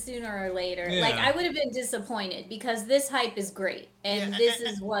happen sooner or later. Yeah. Like, I would have been disappointed because this hype is great. And Yeah, this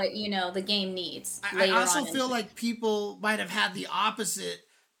is what, you know, the game needs. I later also on feel like people might have had the opposite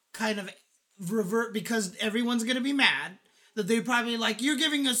kind of revert, because everyone's going to be mad that they probably like, you're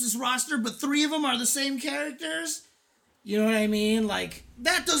giving us this roster, but 3 of them are the same characters. You know what I mean? Like,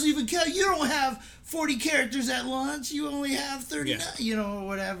 that doesn't even count. You don't have 40 characters at launch. You only have 39, you know,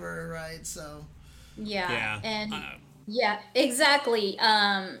 whatever, right? So... Yeah. And yeah, exactly.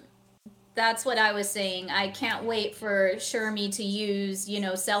 That's what I was saying. I can't wait for Shermie to use, you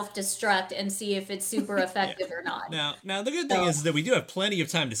know, self-destruct and see if it's super effective or not. Now the good thing is that we do have plenty of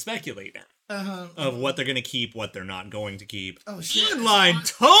time to speculate now. Of what they're going to keep, what they're not going to keep. Oh, shit. Online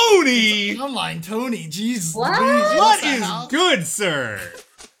Tony! Online Tony, Jesus. What? Louise, What the is hell? good, sir?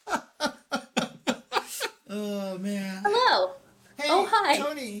 Oh, man. Hello. Hey, Oh, hi.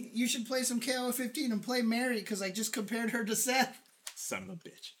 Tony, you should play some KO 15 and play Mary, because I just compared her to Seth. Son of a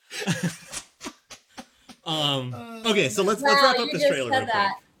bitch. Okay, so let's Wow, wrap up you this just trailer said real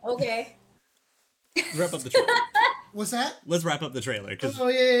that. Okay. quick. Wrap up the trailer. What's that? Let's wrap up the trailer Oh,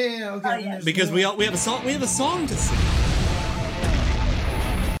 yeah. Okay. Oh, yeah. because we have a song to sing.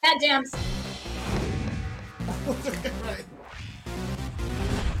 That jams. Right.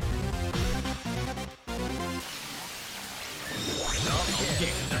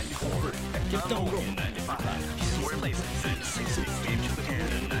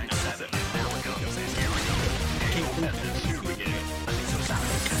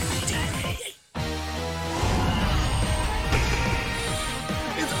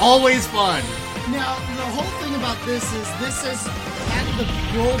 It's always fun. Now, the whole thing about this has had the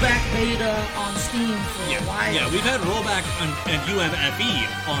rollback beta on Steam for a while. Yeah, we've had rollback and UMFE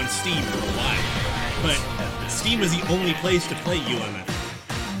on Steam for a while, but Steam is the only place to play UMFE.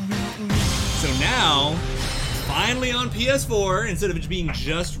 So now, finally on PS4, instead of it being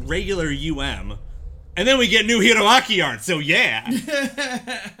just regular UM, and then we get new Hiroaki art. So yeah,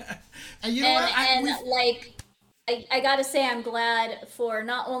 And you know what? I gotta say, I'm glad for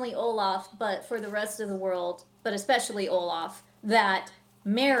not only Olaf, but for the rest of the world, but especially Olaf, that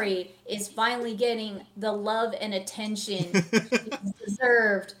Mary is finally getting the love and attention she's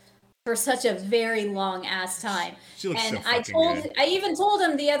deserved for such a very long ass time. She looks And so fucking good. I even told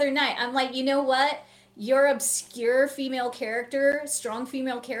him the other night, I'm like, you know what? Your obscure female character, strong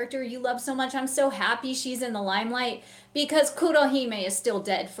female character you love so much, I'm so happy she's in the limelight, because Kurohime is still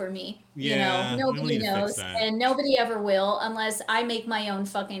dead for me. Yeah, You know, we nobody need to fix knows, that. and nobody ever will unless I make my own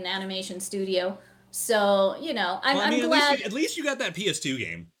fucking animation studio. So, you know, I'm, Well, I mean, I'm glad. at least you got that PS2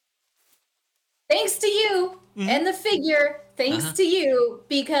 game. Thanks to you and the figure, thanks to you,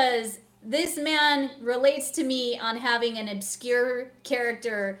 because this man relates to me on having an obscure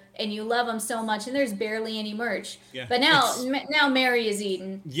character and you love him so much, and there's barely any merch. Yeah, But now, it's- now Mary is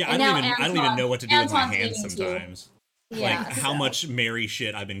eaten. Yeah, and I now don't even know what to do with my Anton's hands eating too. sometimes. Yeah, Like how so- much Mary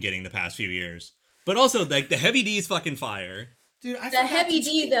shit I've been getting the past few years. But also, like the Heavy D is fucking fire. Dude, I The forgot Heavy to-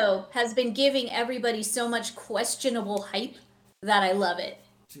 D, though, has been giving everybody so much questionable hype that I love it.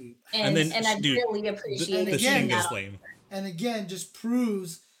 Dude. And, then, and I dude, really appreciate The it. again, Shingo that. Flame. And again, just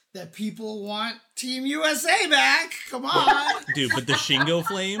proves that people want Team USA back. Come on. Dude, but the Shingo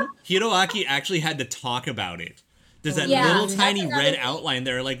Flame, Hiroaki actually had to talk about it. There's that Yeah, little that's tiny another red thing. outline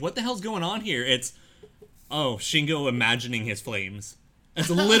there. Like, what the hell's going on here? It's, oh, Shingo imagining his flames. That's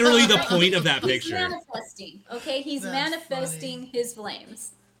literally the point of that He's picture. manifesting, okay? He's That's manifesting his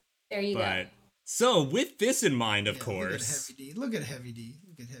flames. There you go. But so with this in mind, of Yeah, course. Look at Heavy D.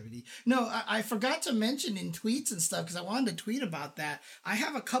 Look at Heavy D. No, I forgot to mention in tweets and stuff because I wanted to tweet about that. I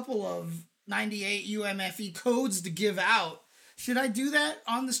have a couple of 98 UMFE codes to give out. Should I do that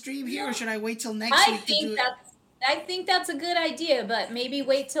on the stream here, or should I wait till next week to do it? I think that's a good idea, but maybe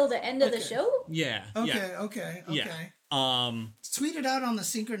wait till the end of the show. Yeah. Okay. Tweet it out on the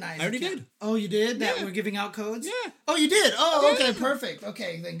Synchronized. I already account. did. Oh, you did? That Yeah. we're giving out codes? Yeah. Oh, you did? Oh, okay, perfect.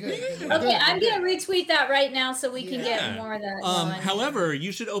 Okay, then good. Okay, I'm gonna retweet that right now so we can Yeah. get more of that. going. However,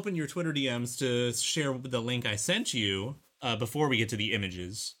 you should open your Twitter DMs to share the link I sent you before we get to the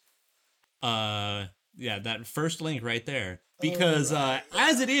images. Yeah, that first link right there. Because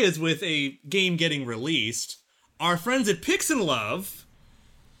as it is with a game getting released, our friends at Pix'n Love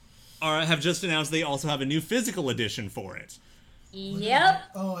have just announced they also have a new physical edition for it. Yep.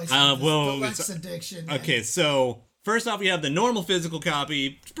 Oh, I see. Well, the Lex addiction. Okay, so first off, we have the normal physical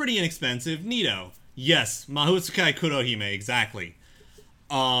copy. It's pretty inexpensive. Neato. Yes, Mahotsukai Kurohime, exactly.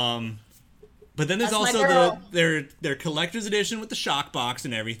 But then there's That's my also girl. their collector's edition with the shock box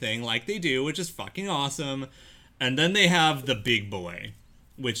and everything, like they do, which is fucking awesome. And then they have the big boy,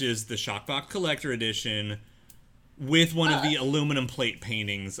 which is the shock box collector edition with one of the aluminum plate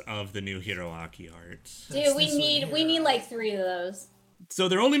paintings of the new Hiroaki art. Dude, we this one need like 3 of those. So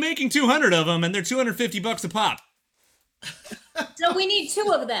they're only making 200 of them, and they're $250 a pop. So we need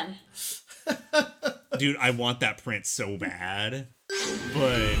 2 of them. Dude, I want that print so bad,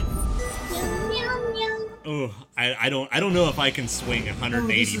 but oh, I don't know if I can swing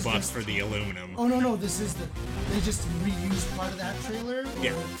 $180 for the aluminum. Oh, no, this is they just reused part of that trailer?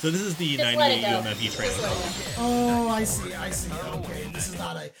 Yeah, so this is the Just let it 98 go. UMFE trailer. Oh, I see. Okay, this is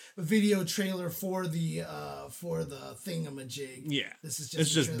not a video trailer for the thingamajig. Yeah, This is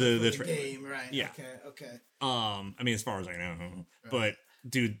it's just just a trailer the for trailer. game, right? Yeah. Okay. I mean, as far as I know, but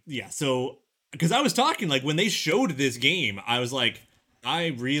dude, yeah. So, because I was talking like when they showed this game, I was like,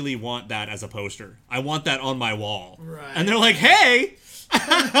 I really want that as a poster. I want that on my wall. Right. And they're like, hey.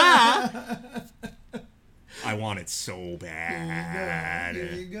 I want it so bad.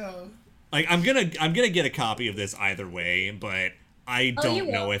 There you go. Like I'm gonna get a copy of this either way, but I you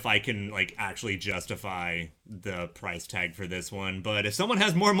don't know will. if I can like actually justify the price tag for this one. But if someone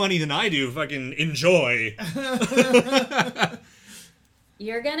has more money than I do, fucking enjoy.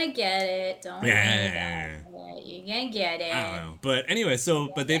 You're gonna get it. Don't worry Yeah. about it. You're gonna get it. I don't know. But anyway,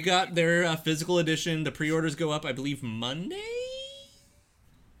 but they've got their physical edition. The pre-orders go up, I believe, Monday.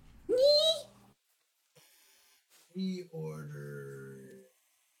 Pre-order.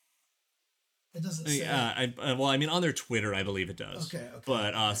 It doesn't say. Well, I mean, on their Twitter, I believe it does. Okay.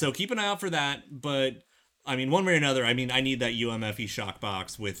 But so keep an eye out for that. But I mean, one way or another, I mean, I need that UMFE shock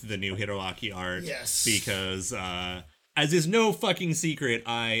box with the new Hiroaki art. Yes. Because as is no fucking secret,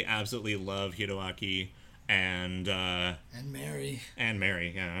 I absolutely love Hiroaki and Mary.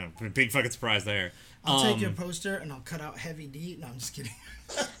 Mary. Yeah, big fucking surprise there. I'll take your poster and I'll cut out Heavy D. No, I'm just kidding.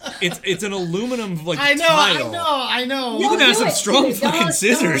 It's an aluminum like I know. tile. You can have some strong fucking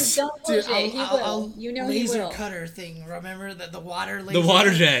scissors. Don't Dude, push it. He will. You know he laser will. cutter thing. Remember the water laser? The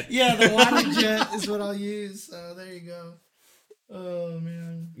water jet. Yeah, the water jet is what I'll use. So there you go. Oh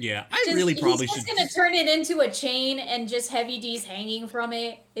man. Yeah, I really probably He's should. just gonna turn it into a chain and just Heavy D's hanging from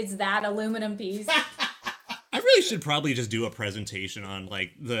it. It's that aluminum piece. I really should probably just do a presentation on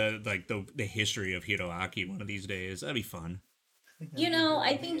like the history of Hiroaki one of these days. That'd be fun. You know,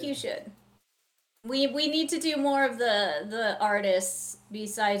 I think you should. We need to do more of the artists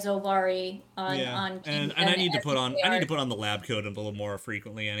besides Ovari on and King I need to SNK put on art. the lab coat a little more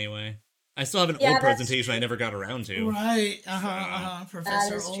frequently anyway. I still have an Yeah, old that's presentation I never got around to. Right.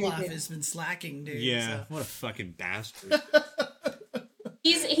 Professor is true, Olaf dude. has been slacking, dude. Yeah, so- what a fucking bastard.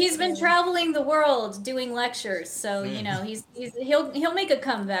 He's been traveling the world doing lectures, so you know he'll make a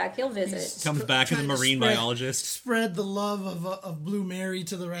comeback. He'll visit. He's Comes back as a trying to marine biologist. Spread the love of Blue Mary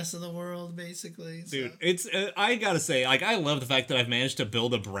to the rest of the world, basically. So. Dude, it's I gotta say, like, I love the fact that I've managed to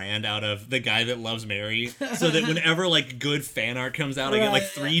build a brand out of the guy that loves Mary, so that whenever like good fan art comes out, I get like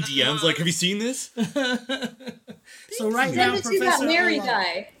 3 DMs. Like, have you seen this? So right now, Send it to that Professor Mary Olaf,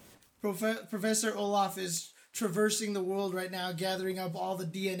 guy. Professor Olaf is traversing the world right now, gathering up all the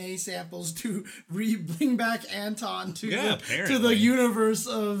DNA samples to bring back Anton to the apparently. universe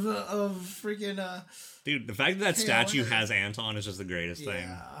of freaking Dude, the fact that Hey, I statue wonder- has Anton is just the greatest thing.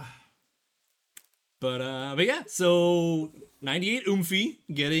 yeah. But yeah, so 98 Oomphy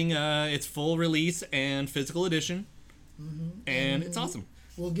getting its full release and physical edition, and it's awesome.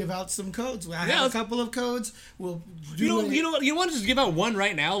 we'll give out some codes. I Yeah, have a couple of codes. We'll do You want to just give out one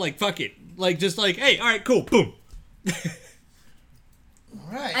right now? Like, fuck it. Like, just like, hey, all right, cool, boom.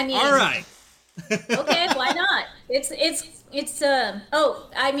 All right. I mean, All right. okay, why not?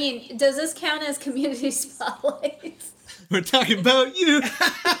 I mean, does this count as community spotlight? We're talking about you.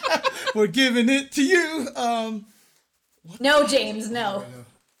 We're giving it to you. No, James, no.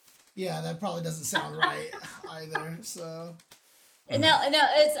 Yeah, that probably doesn't sound right either. So No,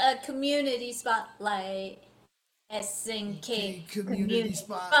 it's a community spotlight. SNK community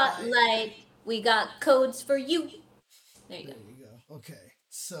spotlight. We got codes for you. There you go. there you go. Okay.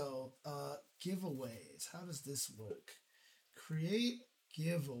 So giveaways. How does this work? Create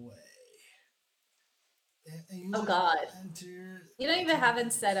giveaway. And Oh, God. Enter. You don't even have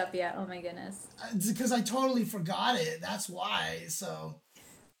it set up yet. Oh my goodness. It's because I totally forgot it. That's why. So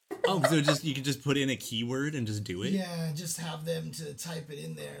Oh, so you can just put in a keyword and just do it? yeah, just have them to type it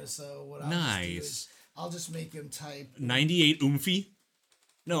in there. So what I'll just do Nice. is I'll just make him type. 98 oomphy?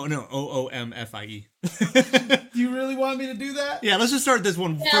 No, OOMFIE. Do you really want me to do that? Yeah, let's just start this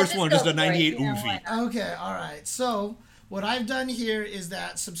one. Yeah, First just one, go just a for it, 98 you know, oomphy. why not? Okay, all right. So what I've done here is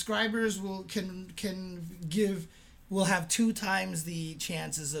that subscribers will have 2 times the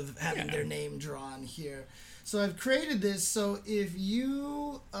chances of having their name drawn here. So I've created this. So if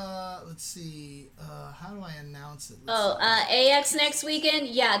you let's see, how do I announce it? AX next weekend?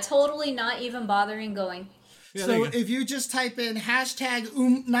 Yeah, totally not even bothering going. Yeah, there So you go. if you just type in hashtag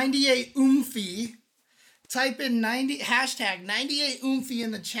 98 oomphy, type in hashtag 98 oomphy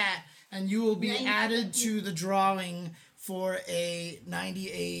in the chat, and you will be 98 added to the drawing for a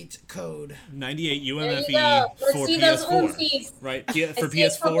 98 code 98 There you UMFE go. Let's for see those PS4. oomfies. Right? For Let's see a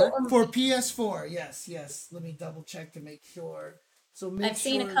couple PS4? oomphies. for PS4. Yes. Let me double check to make sure. So make I've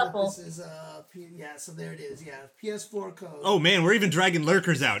seen a sure couple. That this is yeah. So there it is. Yeah, PS4 code. Oh man, we're even dragging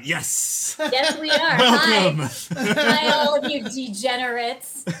lurkers out. Yes. Yes, we are. Welcome. Hi, all of you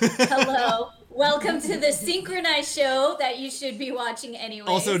degenerates. Hello. Welcome to the synchronized show that you should be watching anyway.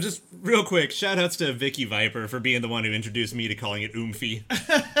 Also, just real quick, shout outs to Vicky Viper for being the one who introduced me to calling it oomphy.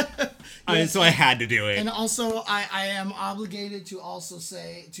 So I had to do it. And also, I am obligated to also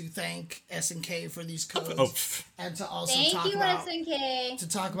thank SNK for these codes, Oh, pff. and to also thank talk you, about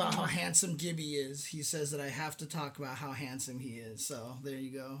SNK. how handsome Gibby is. He says that I have to talk about how handsome he is. So there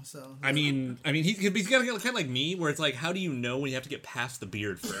you go. So I mean, he's got kind of like me, where it's like, how do you know when you have to get past the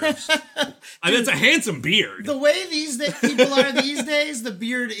beard first? I mean, it's a handsome beard. the way people are these days, the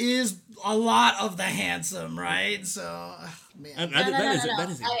beard is a lot of the handsome, right? So man. And No. that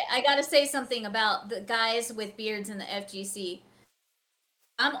is it. I gotta say something about the guys with beards in the FGC.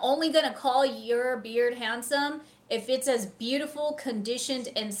 I'm only gonna call your beard handsome if it's as beautiful, conditioned,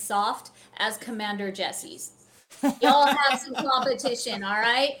 and soft as Commander Jesse's. Y'all have some competition, all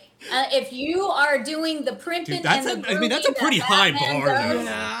right? If you are doing the primping Dude, that's and the that's a grooming pretty that high Batman bar, does, though.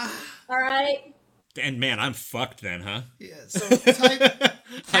 Yeah. all right? And man, I'm fucked then, huh? Yeah. So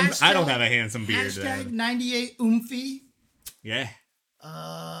type. I don't have a handsome beard. Hashtag 98 oomphy. Yeah.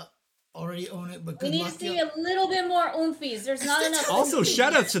 Already own it, but We good need luck. to see a little bit more oomfies. There's not enough. Also, oomfies.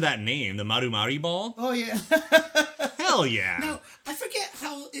 shout outs to that name, the Marumari ball. Oh yeah. Hell yeah. Now I forget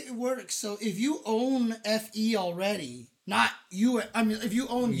how it works. So if you own FE already, not U. I mean, if you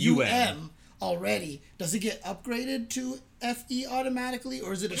own UM already, does it get upgraded to FE automatically,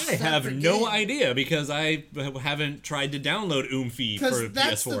 or is it a I have separate no game? idea because I haven't tried to download Oomphy for Because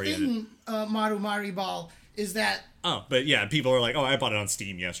that's the PS4 yet. thing, Marumari Ball, is that Oh, but yeah, people are like, "Oh, I bought it on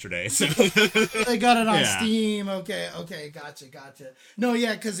Steam yesterday." So they got it on Yeah. Steam. Okay, gotcha. No,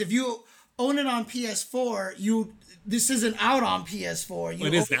 yeah, because if you own it on PS4, this isn't out on PS4.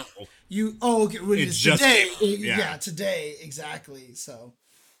 it is now. Okay, well, It's it's just- today. yeah. Today exactly. So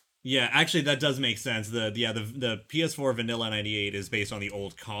Yeah, actually, that does make sense. The PS4 Vanilla 98 is based on the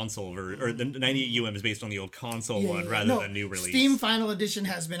old console or the 98 UM is based on the old console one rather than new release. Steam Final Edition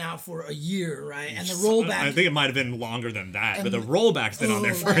has been out for a year, right? And the rollback. I think it might have been longer than that, but the rollback's been on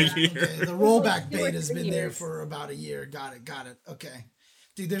there for a year. Okay. The rollback 2 or beta has 3 been there years. for about a year. Got it. Okay.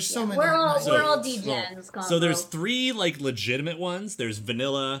 Dude, there's so many. We're all nice- degens. So there's 3 like legitimate ones. There's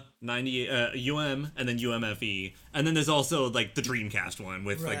Vanilla 98 UM and then UMFE, and then there's also like the Dreamcast one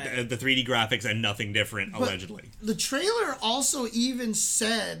with like Right. the 3D graphics and nothing different But allegedly. The trailer also even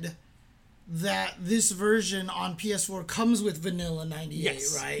said that this version on PS4 comes with Vanilla 98,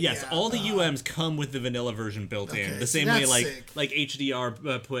 Yes, right? yes. Yeah. All the UMs come with the vanilla version built in. Okay, The so same way that's like sick. like HDR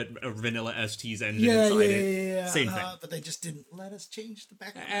put a vanilla ST's engine Yeah, inside yeah, it. yeah. Same thing. But they just didn't let us change the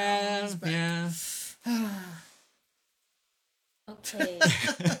background. Yeah. Okay.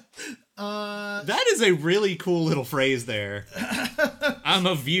 That is a really cool little phrase there. I'm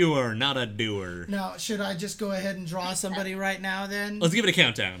a viewer, not a doer. Now, should I just go ahead and draw somebody right now then? Let's give it a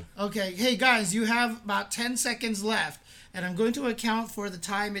countdown. Okay. Hey, guys, you have about 10 seconds left, and I'm going to account for the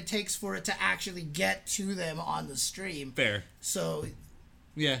time it takes for it to actually get to them on the stream. Fair. So,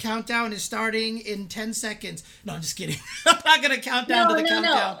 Yeah. countdown is starting in 10 seconds. No, I'm just kidding. I'm not going to count down to the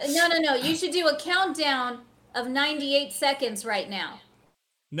countdown. No. You should do a countdown of 98 seconds right now.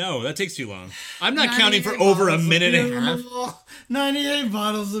 No, that takes too long. I'm not counting for over a minute and a half. 98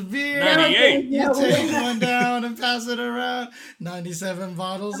 bottles of beer. 98. You take one down and pass it around. 97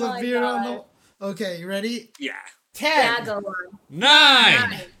 bottles Oh of my beer on God. the... Okay, you ready? Yeah. 10, Yeah, go on.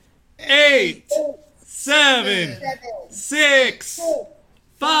 9, 8, 7, 6,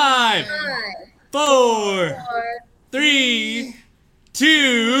 5, 4, 3,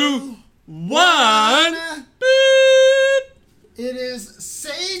 2, 1. Boop. It is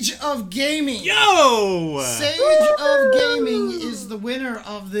Sage of Gaming. Yo! Sage of Gaming is the winner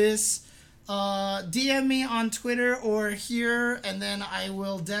of this. DM me on Twitter or here, and then I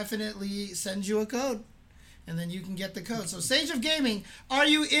will definitely send you a code. And then you can get the code. So, Sage of Gaming, are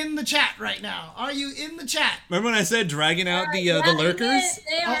you in the chat right now? Are you in the chat? Remember when I said dragging out the lurkers?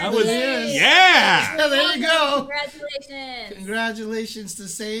 That was- Yes. Yeah! Yeah, there you go. Congratulations. Congratulations to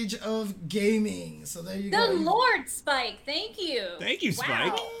Sage of Gaming. So there you Good go. Lord, Spike. Thank you. Thank you,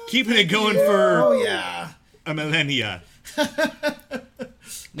 Spike. Wow. Keeping it going for Oh, yeah. a millennia.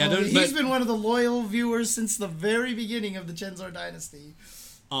 Now, He's been one of the loyal viewers since the very beginning of the Chenzor Dynasty.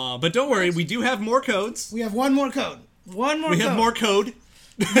 but don't worry, we do have more codes. We have one more code. One more We code. have more code.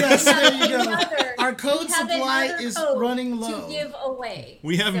 Yes, there you go. Another- Our code we have supply another is code running low. to give away.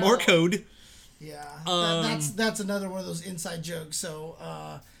 We have So- more code. Yeah, Um, that's another one of those inside jokes.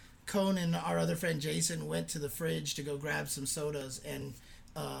 So Conan, our other friend Jason, went to the fridge to go grab some sodas, and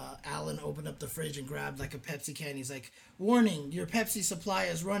Alan opened up the fridge and grabbed like a Pepsi can. He's like, "Warning, your Pepsi supply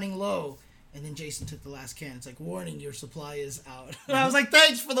is running low." And then Jason took the last can. It's like, "Warning, your supply is out." And I was like,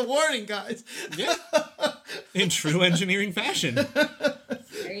 "Thanks for the warning, guys." Yeah. In true engineering fashion.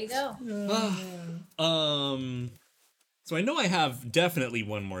 There you go. So I know I have definitely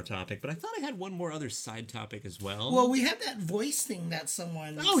one more topic, but I thought I had one more other side topic as well. Well, we had that voice thing that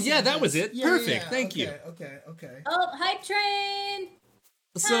someone. Oh, yeah, sent that us. was it. Perfect, thank you. Okay. Oh, hype train.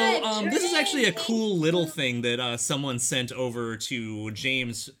 So, this is actually a Train. cool little thing that someone sent over to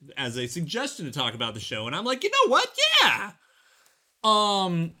James as a suggestion to talk about the show, and I'm like, you know what? Yeah.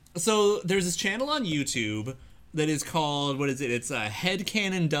 So there's this channel on YouTube that is called, what is it? It's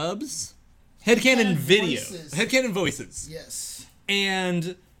Headcanon Dubs, Headcanon Video, Voices. Headcanon Voices. Yes.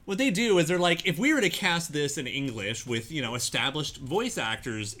 And what they do is they're like, if we were to cast this in English with, you know, established voice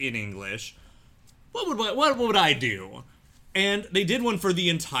actors in English, what would I do? And they did one for the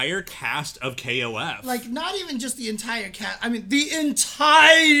entire cast of KOF. Like, not even just the entire cat. I mean, the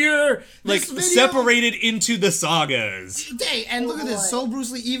entire. Like, this video, separated into the sagas. Day, and look at this. boy. So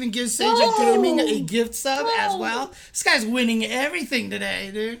Bruce Lee even gives Sage of Gaming a gift sub as well. This guy's winning everything today,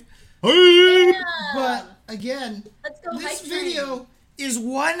 dude. But again, Let's go this hype train. video is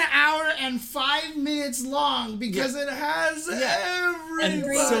 1 hour and 5 minutes long because it has And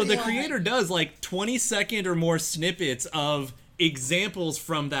everything. so the Yeah. creator does like 20-second or more snippets of examples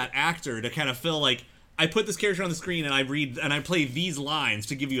from that actor to kind of feel like, I put this character on the screen and I read and I play these lines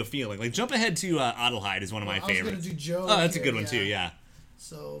to give you a feeling. Like, jump ahead to Adelheid is one of my I was gonna favorites. do Joe Oh, that's a here, good one too, yeah.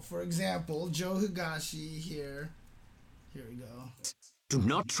 So, for example, Joe Higashi here. Here we go. Do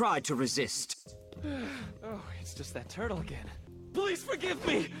not try to resist. Oh, it's just that turtle again. Please forgive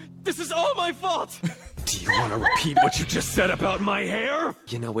me! This is all my fault! Do you want to repeat what you just said about my hair?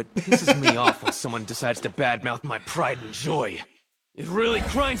 You know, it pisses me off when someone decides to badmouth my pride and joy. It really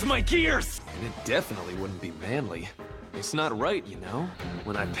grinds my gears! And it definitely wouldn't be manly. It's not right, you know?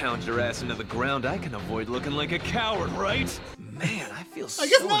 When I pound your ass into the ground, I can avoid looking like a coward, right? Man, I feel so I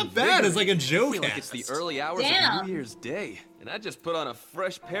guess not bad as like a I joke. feel like it's the early hours Damn. of New Year's Day, and I just put on a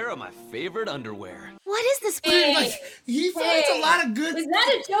fresh pair of my favorite underwear. What is this? Hey, Like, he finds a lot of good. Was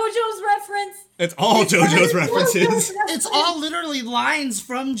that a JoJo's reference? It's all JoJo's references. It's all literally lines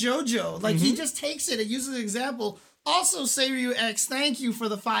from JoJo. Like, he just takes it and uses an example. Also, Seiryu X, thank you for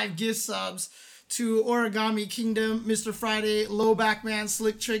the 5 gift subs to Origami Kingdom, Mr. Friday, Low Backman,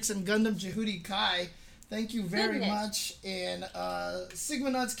 Slick Tricks, and Gundam Jehudi Kai. Thank you very Goodness. much. And Sigma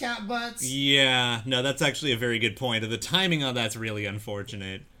Nuts Cat Butts. Yeah, no, that's actually a very good point. The timing on that's really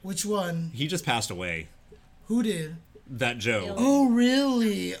unfortunate. Which one? He just passed away. Who did? That Joe. Oh,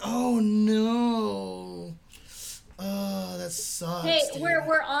 really? Oh, no. Oh, that sucks. Hey, dude.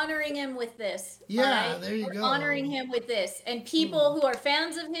 we're honoring him with this. Yeah, alright? there you we're go. Honoring him with this, and people who are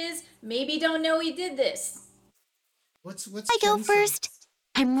fans of his maybe don't know he did this. What's I go Ken say? first.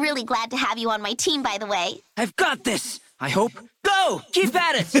 I'm really glad to have you on my team, by the way. I've got this, I hope. Go! Keep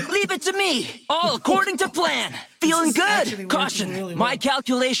at it! Leave it to me! All according to plan! Feeling is actually good! working Caution! really well. My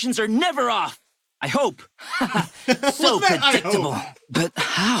calculations are never off! I hope. So What's that, I predictable. hope? But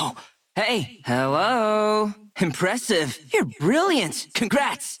how? Hey, hello. Impressive. You're brilliant.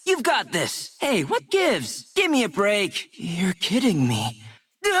 Congrats. You've got this. Hey, what gives? Give me a break. You're kidding me.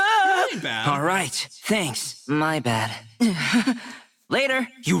 Ah! Really bad. All right. Thanks. My bad. Later.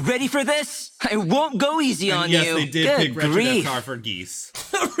 You ready for this? I won't go easy on And yes, you. they did Good pick Wretched grief. FTAR for geese.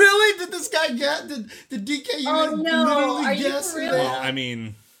 Really? Did this guy get? Did DK Oh, no. literally Are you guess for who real? they Well, are? I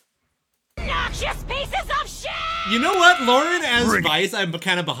mean, Noxious pieces of shit! you know what? Lauren as Bring it. Vice, I'm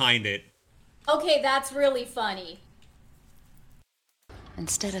kind of behind it. Okay, that's really funny.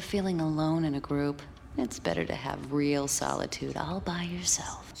 Instead of feeling alone in a group, it's better to have real solitude all by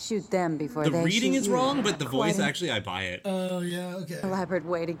yourself. Shoot them before The they reading shoot is you. wrong, but the voice, Quite an actually, I buy it. Oh yeah, okay. elaborate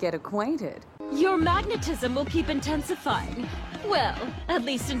way to get acquainted. Your magnetism will keep intensifying. Well, at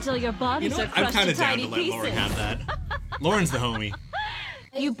least until your You bodies know are what? I'm crushed kind to of down tiny to let pieces. Lauren have that. Lauren's the homie.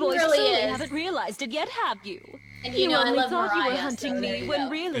 You It boys really surely is. haven't realized it yet, have you? And you know, I only love thought you Mariah, were hunting so there me you when go.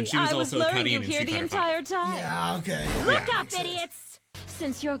 really And she was I was also luring Cuddy you in here Street the Fighter entire time. Yeah, okay. Look Yeah. up, idiots!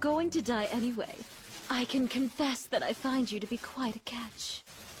 Since you're going to die anyway, I can confess that I find you to be quite a catch.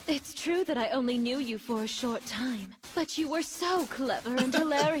 It's true that I only knew you for a short time, but you were so clever and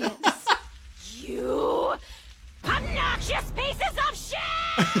hilarious. You Obnoxious pieces of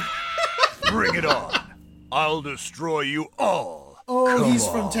shit! Bring it on. I'll destroy you all. Oh, Come he's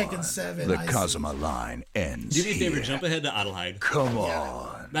from on. Tekken 7. The I see. Kazuma line ends Do me a favor, here. jump ahead to Adelheid. Come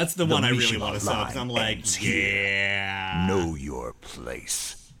on. That's the one I really Mishima want to sub, because I'm line like, ends here. yeah. Know your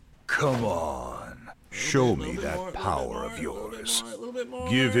place. Come on. Show me Little bit that more, power of little bit yours. more, a little bit more.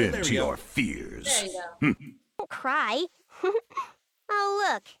 Give in There to we go. your fears. There you go. Don't cry.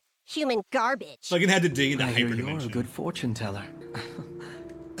 Oh, look. Human garbage. Fucking had to dig into I hear you're a hyperdimension. good fortune teller.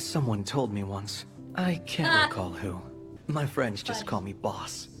 Someone told me once. I can't recall who. My friends just call me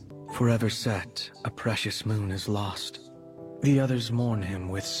boss. Forever set, a precious moon is lost. The others mourn him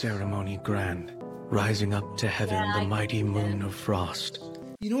with ceremony grand, rising up to heaven the mighty moon of frost.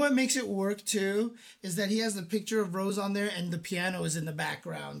 You know what makes it work too is that he has the picture of Rose on there and the piano is in the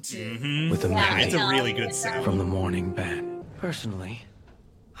background too. With a Yeah, melody it's a really good sound. from the morning band. Personally,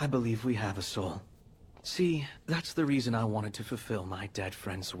 I believe we have a soul. See, that's the reason I wanted to fulfill my dead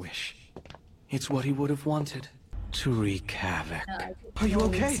friend's wish. It's what he would have wanted. To wreak havoc. Are you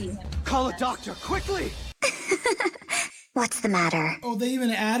okay? Call a doctor, quickly! What's the matter? Oh, they even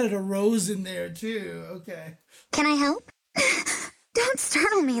added a Rose in there too. Okay. Can I help? Don't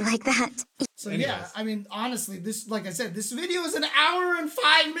startle me like that. So yeah, I mean, honestly, this, like I said, this video is an hour and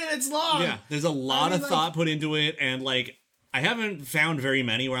 5 minutes long. Yeah, there's a lot mean, of like- thought put into it, and like, I haven't found very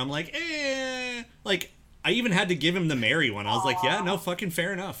many where I'm like, like, I even had to give him the Mary one. I was like, yeah, no, fucking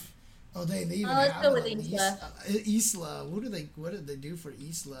fair enough. Oh, they even let's have go it with on Isla. Isla. What did they do for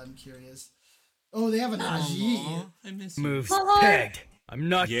Isla? I'm curious. Oh, they have an Aji. I miss Moves Well, pegged. I'm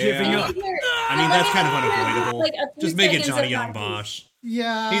not Yeah. giving up. I mean, that's kind of unavoidable. Like a few Just make it seconds Johnny of Young silence. Bosch.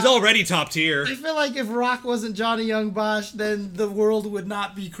 Yeah. He's already top tier. I feel like if Rock wasn't Johnny Young Bosch, then the world would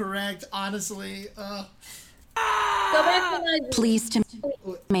not be correct. Honestly. Go back to the Pleased to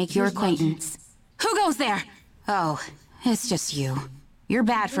make your acquaintance. Who goes there? Oh, it's just you. You're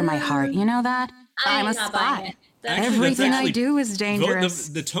bad for my heart, you know that? I'm a not buying spy. it. That's Actually, that's Everything I actually- do is dangerous.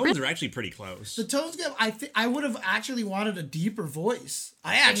 The tones are actually pretty close. The tones get. I would have actually wanted a deeper voice.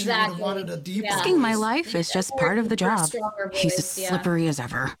 I actually would Exactly. have wanted a deeper. Yeah. Risking my voice. life is just part of the job. stronger He's as voice, yeah. slippery as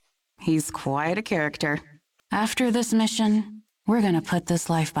ever. He's quite a character. After this mission, we're gonna put this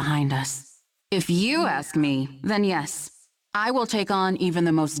life behind us. If you ask me, then yes, I will take on even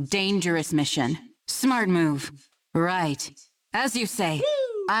the most dangerous mission. Smart move. Right. As you say,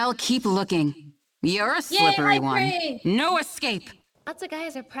 I'll keep looking. You're a slippery one. Frank! No escape. Lots of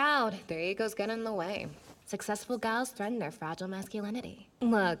guys are proud. Their egos get in the way. Successful gals threaten their fragile masculinity.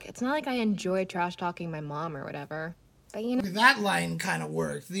 Look, it's not like I enjoy trash talking my mom or whatever. But you know, That line kind of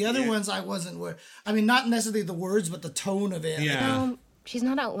worked. The other ones I wasn't. I mean, not necessarily the words, but the tone of it. Yeah. she's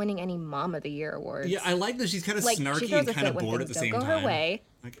not out winning any Mom of the Year awards. Yeah, I like that she's kind of Like, she snarky throws and a kind of fit when bored at the things same don't go time. her way.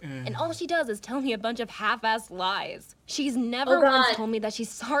 Like, And all she does is tell me a bunch of half-assed lies. She's never Oh, once God. told me that she's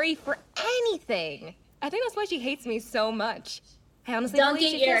sorry for anything. I think that's why she hates me so much. I honestly Donkey,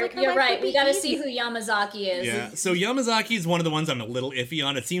 believe she feels like her you're life right. would We be gotta easy. see who Yamazaki is. Yeah, so Yamazaki is one of the ones I'm a little iffy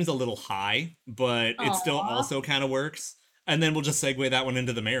on. It seems a little high, but it still Aw. also kind of works. And then we'll just segue that one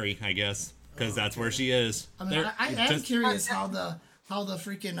into the Mary, I guess, because that's where she is. I mean, I am curious how the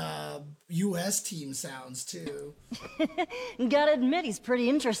freaking U.S. team sounds too. Gotta admit, he's pretty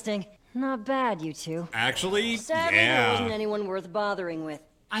interesting. Not bad, you two. Actually, Sadly, there wasn't yeah. anyone worth bothering with.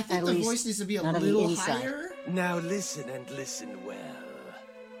 I think At the least, voice needs to be a not on the little inside. higher. Now listen and listen well.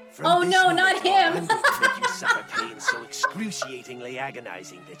 From Oh, this no, moment not on, him. I'm going to make you suffer pain so excruciatingly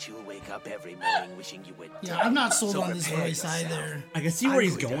agonizing that you'll wake up every morning wishing you were dead. Yeah, I'm not sold So on this prepare voice yourself. either. I can see where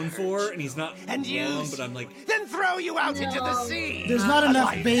he's going for, and he's not And wrong, use but I'm like, then throw you out into the sea. There's not A enough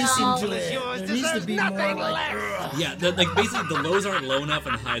life bass as into simple as it. yours There needs to deserves be more nothing like. less. yeah, like basically the lows aren't low enough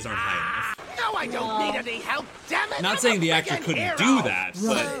and the highs aren't high enough. No, I don't need any help. Damn it! Not I'm saying a the actor friggin' couldn't hero. do that,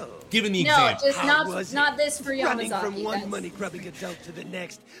 Right. but given the No, example. just How was not it? this for Running Yamazaki. from one That's- money-grubbing adult to the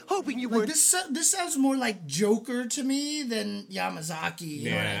next, hoping you Like weren't. this sounds more like Joker to me than Yamazaki. You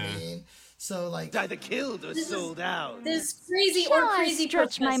know what Yeah. I mean? So like, Either killed or This is- sold out. This crazy Shall or I crazy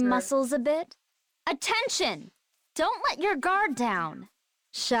stretch my professor. muscles a bit? Attention! Don't let your guard down.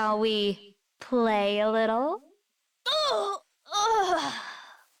 Shall we play a little?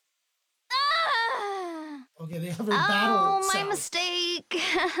 okay, they have a battle. Oh, my sound. mistake.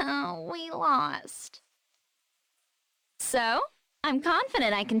 We lost. So, I'm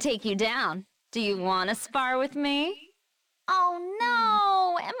confident I can take you down. Do you want to spar with me? Oh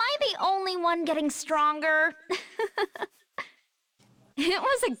no! Am I the only one getting stronger? It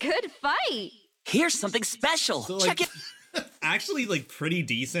was a good fight. Here's something special. So, Check like, it. actually, like, pretty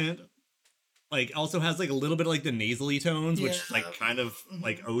decent. Like, also has, like, a little bit of, like, the nasally tones, which, Yeah. like, kind of,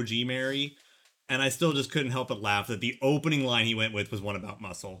 like, OG Mary. And I still just couldn't help but laugh that the opening line he went with was one about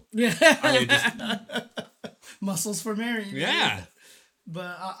muscle. Yeah. I just, Muscles for Mary. yeah.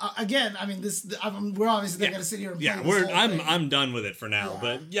 But again, I mean, we're obviously not gonna sit here and play Yeah, this whole thing. I'm done with it for now.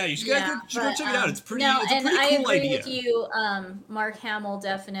 But yeah, you should go but, check it out. It's pretty. No, it's a and pretty I cool agree idea. with you. Mark Hamill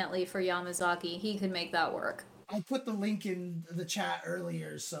definitely for Yamazaki. He could make that work. I put the link in the chat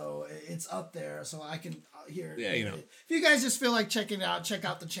earlier, so it's up there, so I can hear. Yeah, you know. If you guys just feel like checking it out, check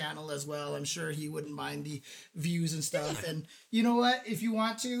out the channel as well. I'm sure he wouldn't mind the views and stuff. And you know what? If you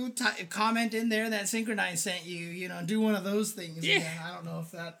want to comment in there that Synchronize sent you, you know, do one of those things. Yeah. Again. I don't know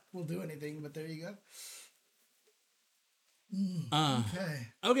if that will do anything, but there you go. Okay.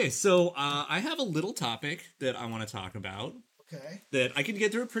 Okay, so I have a little topic that I want to talk about Okay. that I can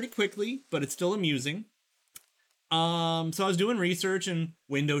get through it pretty quickly, but it's still amusing. So I was doing research and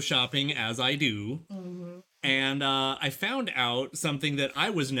window shopping as I do, and I found out something that I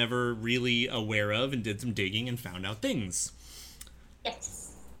was never really aware of, and did some digging and found out things. Yes.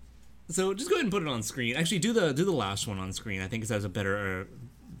 So just go ahead and put it on screen. Actually, do the last one on screen. I think it has a better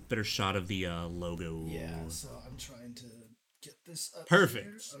shot of the logo. Yeah. So I'm trying to get this up. Perfect.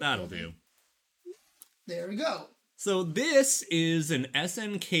 here. Okay. That'll do. There we go. So this is an So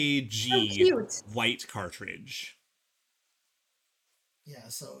SNKG cute. white cartridge. Yeah,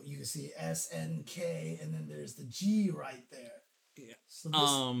 so you can see SNK, and then there's the G right there. Yeah. So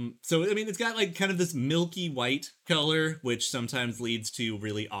this, So I mean, it's got like kind of this milky white color, which sometimes leads to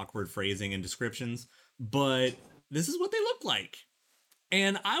really awkward phrasing and descriptions. But this is what they look like,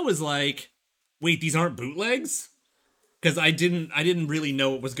 and I was like, "Wait, these aren't bootlegs?" Because I didn't really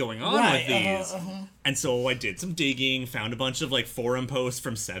know what was going on with these, and so I did some digging, found a bunch of like forum posts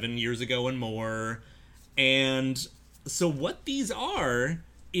from 7 years ago and more, and so what these are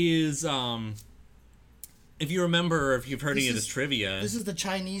is if you remember, or if you've heard any of this trivia, This is the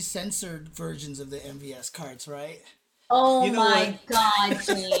Chinese censored versions of the MVS carts, right? Oh You know my God,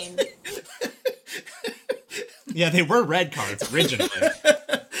 Gene. yeah, they were red cards originally.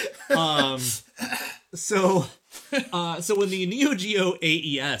 So when the Neo Geo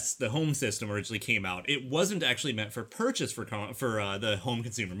AES, the home system, originally came out, it wasn't actually meant for purchase for the home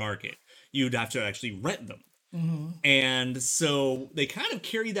consumer market. You'd have to actually rent them. And so they kind of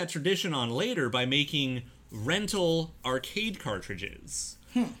carried that tradition on later by making rental arcade cartridges.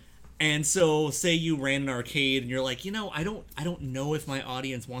 And so say you ran an arcade and you're like, you know, I don't know if my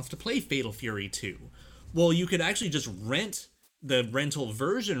audience wants to play Fatal Fury 2. Well, you could actually just rent the rental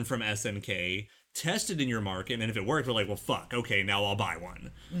version from SNK, test it in your market, and if it worked, we're like, well, fuck, okay, now I'll buy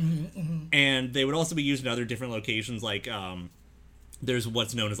one. And they would also be used in other different locations, like there's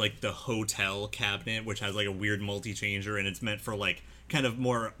what's known as like the hotel cabinet, which has like a weird multi-changer, and it's meant for like kind of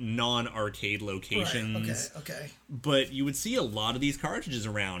more non-arcade locations. Right. Okay. But you would see a lot of these cartridges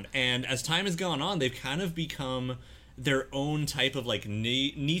around, and as time has gone on, they've kind of become their own type of like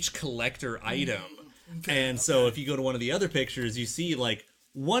niche collector item And so if you go to one of the other pictures, you see like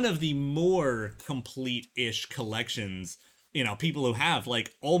one of the more complete-ish collections, you know, people who have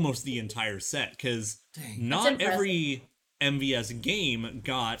like almost the entire set, because not every MVS game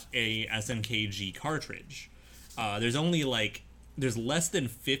got a SNKG cartridge. There's only like, there's less than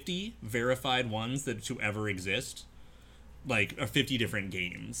 50 verified ones that to ever exist, like 50 different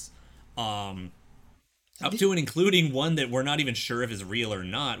games. Up to and including one that we're not even sure if is real or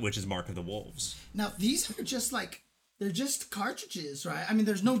not, which is Mark of the Wolves. Now, these are just like, they're just cartridges, right? I mean,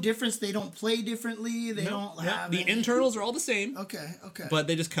 there's no difference. They don't play differently. They don't have the internals are all the same. Okay. But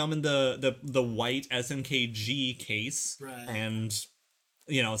they just come in the white SNKG case. Right. And,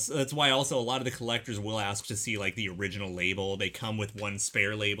 you know, so that's why also a lot of the collectors will ask to see, like, the original label. They come with one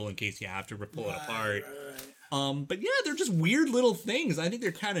spare label in case you have to pull it apart. Right. But yeah, they're just weird little things. I think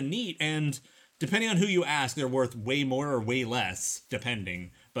they're kind of neat, and depending on who you ask, they're worth way more or way less,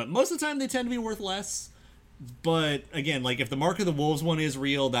 depending. But most of the time, they tend to be worth less. But, again, like, if the Mark of the Wolves one is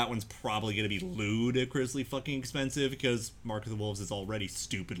real, that one's probably going to be ludicrously fucking expensive, because Mark of the Wolves is already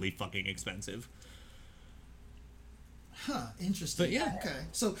stupidly fucking expensive. Huh, interesting. But yeah. Okay.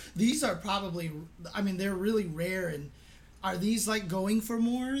 So these are probably, I mean, they're really rare, and are these, like, going for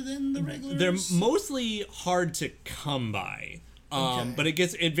more than the regulars? They're mostly hard to come by. But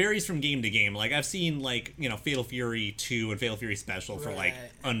it varies from game to game. Like, I've seen, like, you know, Fatal Fury 2 and Fatal Fury Special for, like,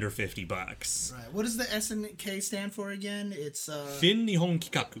 under $50. Right. What does the SNK stand for again? It's, Shin Nihon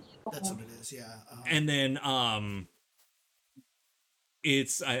Kikaku. That's what it is, yeah. And then,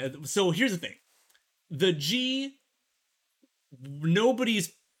 it's, so here's the thing. The G,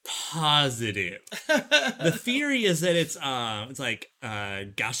 nobody's positive. The theory is that it's like,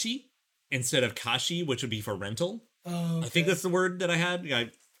 gashi instead of kashi, which would be for rental. Oh, okay. I think that's the word that I had.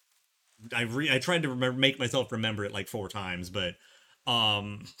 I tried to make myself remember it like 4 times, but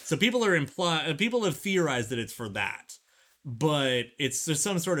so people have theorized that it's for that, but it's just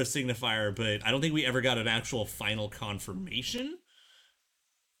some sort of signifier. But I don't think we ever got an actual final confirmation.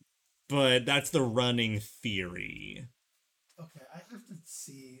 But that's the running theory. Okay, I have to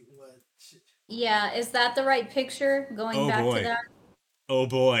see what. Yeah, is that the right picture? Going back to that. Oh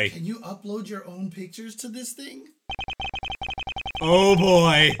boy! Can you upload your own pictures to this thing? Oh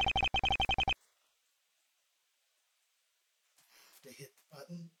boy! To hit the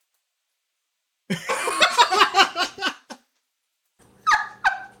button.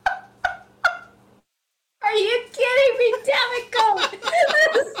 Are you kidding me? Damn it, Cole! That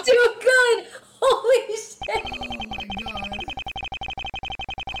was too good! Holy shit! Oh my god!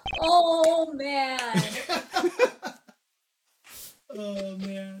 Oh man! Oh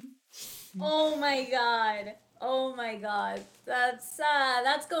man! Oh my god! Oh my god! That's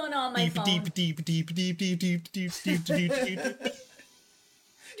going on my phone.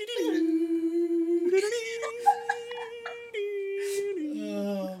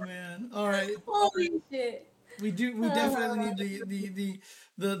 Oh man! All right. Holy shit! We definitely need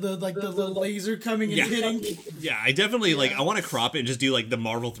the laser coming and hitting. Yeah, I definitely I want to crop it and just do like the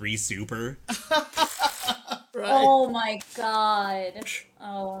Marvel 3 Super. Right. Oh my god!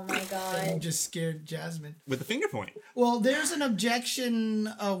 Oh my god! You just scared Jasmine with the finger point. Well, there's an objection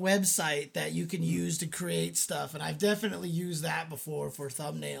website that you can use to create stuff, and I've definitely used that before for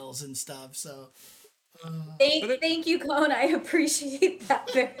thumbnails and stuff. So. Thank you, Cone. I appreciate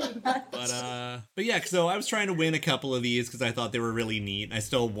that very much. But yeah, so I was trying to win a couple of these because I thought they were really neat. I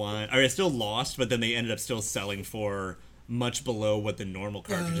still lost, but then they ended up still selling for much below what the normal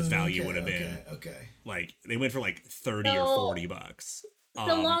cartridge's value would have been. Okay. Like they went for like $30 or $40.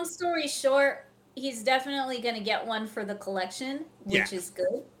 So long story short, he's definitely gonna get one for the collection, which is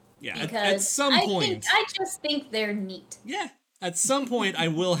good. Yeah, because at some point, I just think they're neat. Yeah. At some point, I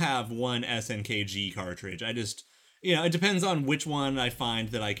will have one SNKG cartridge. I just, it depends on which one I find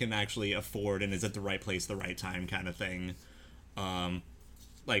that I can actually afford and is at the right place, the right time kind of thing.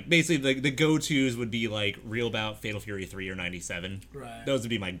 Like, basically, the go-tos would be, like, Real Bout, Fatal Fury 3, or 97. Right. Those would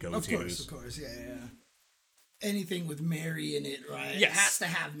be my go-tos. Of course, yeah. Anything with Mary in it, right? Yes. It has to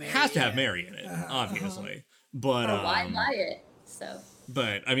have Mary. Has to have Mary in it, obviously. But, why buy it? So.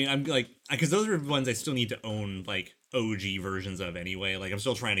 But, I mean, I'm, like, because those are ones I still need to own, like, OG versions of anyway. Like, I'm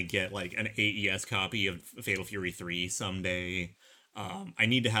still trying to get, like, an AES copy of Fatal Fury 3 someday. I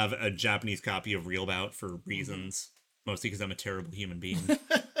need to have a Japanese copy of Real Bout for reasons, mostly because I'm a terrible human being. And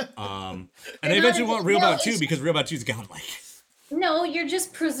I eventually want Real Bout 2 because Real Bout 2's godlike. No, you're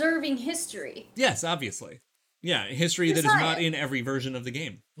just preserving history. Yes, obviously. Yeah, history that is not in every version of the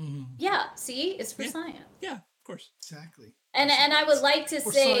game. Mm-hmm. Yeah, see? It's for science. Yeah, of course. Exactly. And I would like to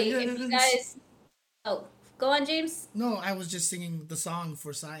say, if you guys... Oh, go on, James. No, I was just singing the song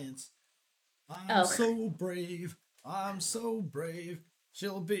for science. I'm so brave. I'm so brave.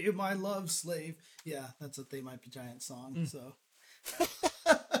 She'll be my love slave. Yeah, that's a They Might Be Giant song. So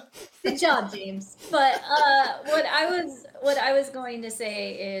good job, James. But what I was going to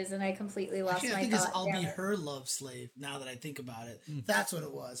say is, and I completely lost Actually, I my think thought. it's I'll be her love slave. Now that I think about it, that's what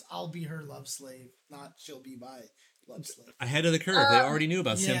it was. I'll be her love slave, not she'll be my love slave. Ahead of the curve. They already knew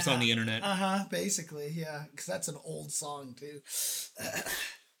about simps on the internet. Basically, yeah, because that's an old song too.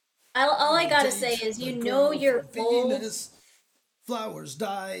 All I gotta say is, you know, you're old. Venus, flowers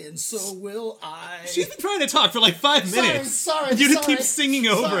die, and so will I. She's been trying to talk for like 5 minutes. Sorry, you just keep singing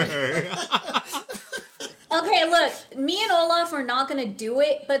over her. Okay, look, me and Olaf are not gonna do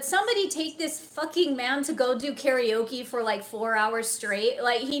it, but somebody take this fucking man to go do karaoke for like 4 hours straight.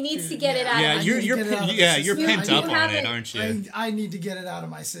 Like, he needs to get it out. Yeah, of you're pent up on it, aren't you? I need to get it out of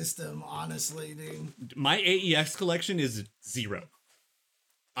my system, honestly, dude. My AEX collection is 0.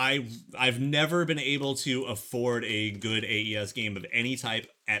 I've never been able to afford a good AES game of any type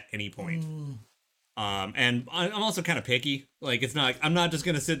at any point. And I'm also kind of picky. Like, I'm not just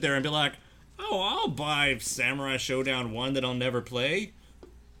gonna sit there and be like, oh, I'll buy Samurai Showdown 1 that I'll never play,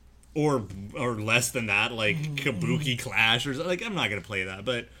 or less than that, like Kabuki Clash or like, I'm not gonna play that.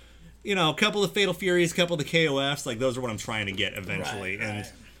 But you know, a couple of Fatal Furies, a couple of the KOFs, like those are what I'm trying to get eventually. Right.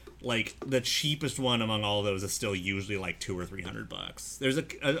 And like the cheapest one among all of those is still usually like $200 or $300. There's a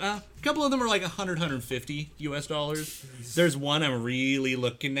couple of them are like $150 US. There's one I'm really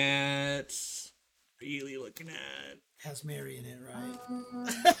looking at. Has Mary in it, right?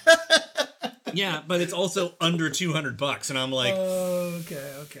 Yeah, but it's also under $200, and I'm like,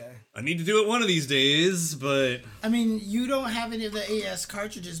 okay. I need to do it one of these days, but I mean, you don't have any of the AS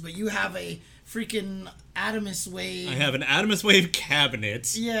cartridges, but you have a freaking Adamus Wave. I have an Adamus Wave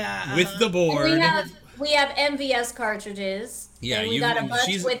cabinet. Yeah, with the board. We have MVS cartridges. Yeah, we got a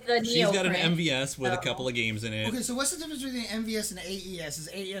bunch with the She's got an Neoprint. MVS with a couple of games in it. Okay, so what's the difference between MVS and AES? Is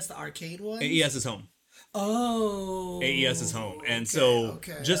AES the arcade one? AES is home. Oh. AES is home. And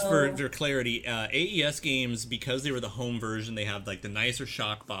just for clarity, AES games, because they were the home version, they have like the nicer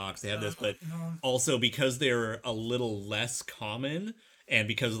shock box, they have this, but also because they're a little less common, and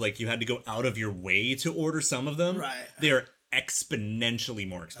because like you had to go out of your way to order some of them, they're exponentially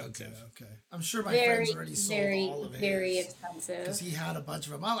more expensive. Okay. I'm sure my friend's already sold all of his. Very expensive. Because he had a bunch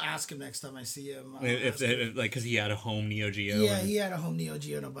of them. I'll ask him next time I see him. Because he had a home Neo Geo. Yeah, he had a home Neo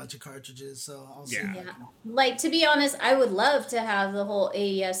Geo and a bunch of cartridges, so I'll see. Yeah. Like, to be honest, I would love to have the whole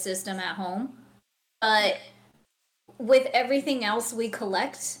AES system at home, but with everything else we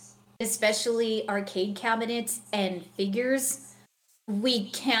collect, especially arcade cabinets and figures, we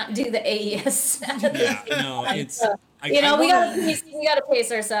can't do the AES. We gotta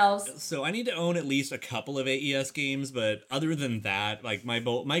pace ourselves. So I need to own at least a couple of AES games, but other than that, like my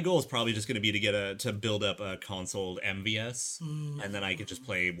goal is probably just going to be to build up a console MVS, and then I could just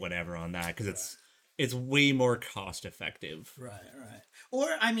play whatever on that because it's way more cost effective. Right. Or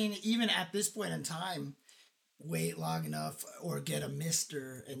I mean, even at this point in time, wait long enough or get a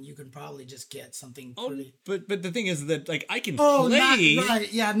Mister, and you can probably just get something pretty. But the thing is that like I can play.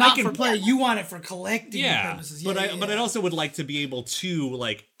 Not for play. You want it for collecting purposes. But I also would like to be able to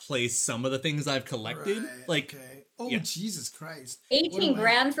like play some of the things I've collected. Jesus Christ! 18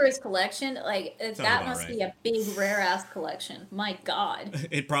 grand for his collection, like that must be a big rare ass collection. My God.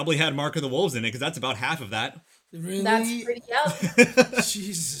 It probably had Mark of the Wolves in it because that's about half of that. Really? That's pretty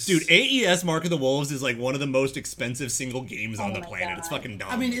Jesus. Dude, AES Mark of the Wolves is like one of the most expensive single games on the planet. God. It's fucking dumb.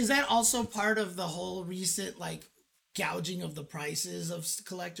 I mean, is that also part of the whole recent like gouging of the prices of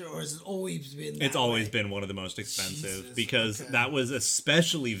collector, or has it always been that It's always been one of the most expensive because that was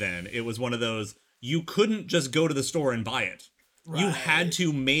especially then. It was one of those, you couldn't just go to the store and buy it. Right. You had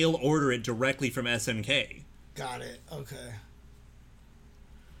to mail order it directly from SNK. Got it. Okay.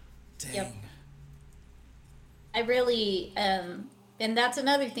 Dang. Yep. I really, and that's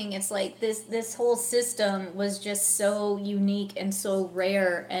another thing. It's like this whole system was just so unique and so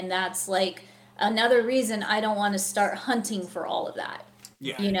rare, and that's like another reason I don't want to start hunting for all of that.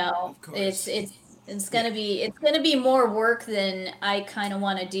 Yeah, you know, it's gonna be more work than I kind of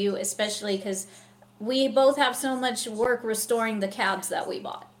want to do, especially because we both have so much work restoring the cabs that we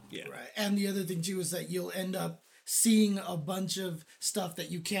bought. Yeah, right. And the other thing too is that you'll end up seeing a bunch of stuff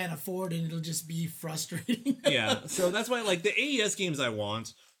that you can't afford, and it'll just be frustrating. Yeah, so that's why, like, the AES games I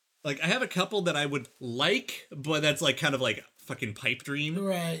want, like, I have a couple that I would like, but that's, like, kind of like fucking pipe dream.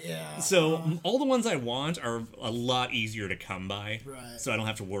 Right, yeah. So all the ones I want are a lot easier to come by. Right. So I don't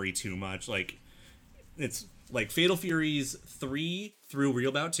have to worry too much. Like, it's, like, Fatal Furies 3 through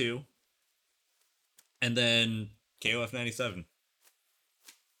Real Bout 2, and then KOF 97.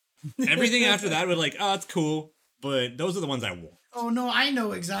 Everything after that was like, oh, it's cool, but those are the ones I wore. Oh no, I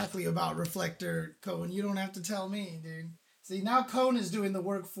know exactly about Reflector, Cone. You don't have to tell me, dude. See, now Cone is doing the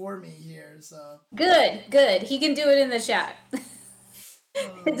work for me here, so. Good. He can do it in the chat.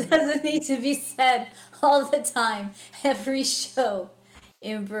 It doesn't need to be said all the time, every show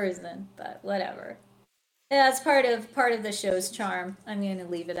in person, but whatever. Yeah, that's part of the show's charm. I'm gonna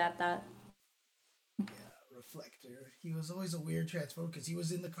leave it at that. Yeah, Reflector. He was always a weird transformer because he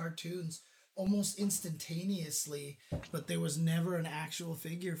was in the cartoons almost instantaneously, but there was never an actual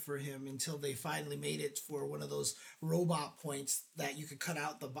figure for him until they finally made it for one of those robot points that you could cut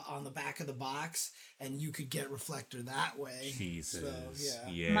out on the back of the box, and you could get Reflector that way. Jesus. So,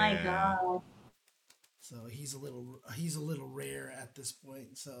 yeah. My God. So he's a little rare at this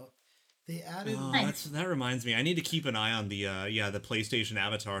point. So they added. Oh, that reminds me. I need to keep an eye on the PlayStation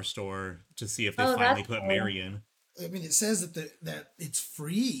Avatar store to see if they finally put Mary in. I mean, it says that it's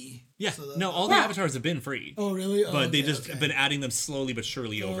free. Yeah, so the avatars have been free. Oh, really? Oh, but they just been adding them slowly but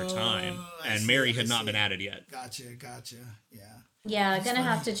surely over time, and Mary had not been added yet. Gotcha. Yeah. Yeah, gonna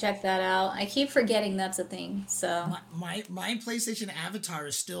have to check that out. I keep forgetting that's a thing. So my PlayStation Avatar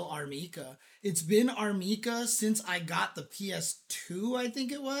is still Armika. It's been Armika since I got the PS2, I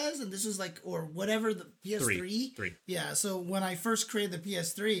think it was, and this is or whatever, the PS3. Three. Yeah. So when I first created the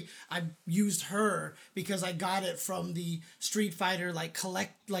PS3, I used her because I got it from the Street Fighter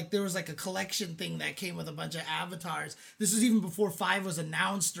there was a collection thing that came with a bunch of avatars. This was even before 5 was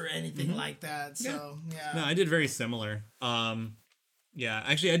announced or anything like that. So yeah. No, I did very similar. Yeah,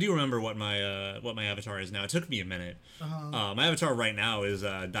 actually, I do remember what my avatar is now. It took me a minute. My avatar right now is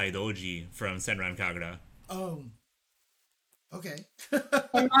Daidoji from Senran Kagura. Oh. Okay.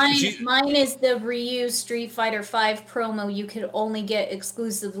 And mine is the Ryu Street Fighter 5 promo you could only get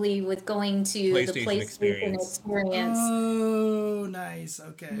exclusively with going to the PlayStation Experience. Oh, nice.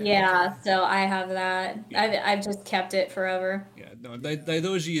 Okay. Yeah, so I have that. Yeah. I've just kept it forever. Yeah, no,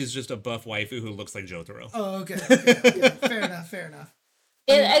 Daidoji is just a buff waifu who looks like Jotaro. Oh, okay. Yeah, fair enough.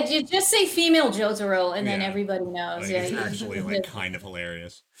 You just say female Jotaro, and then everybody knows. It's actually kind of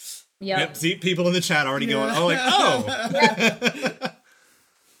hilarious. Yep. See, people in the chat already going, oh.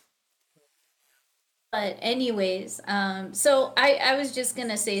 But anyways, so I was just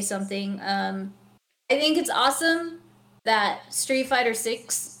gonna say something. I think it's awesome that Street Fighter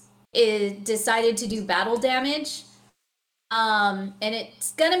 6 decided to do battle damage, and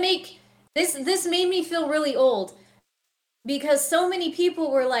it's gonna make this made me feel really old. Because so many people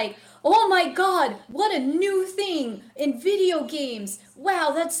were like, oh my God, what a new thing in video games.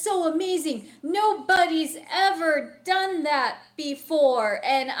 Wow, that's so amazing. Nobody's ever done that before.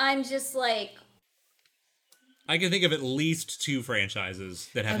 And I'm just like... I can think of at least 2 franchises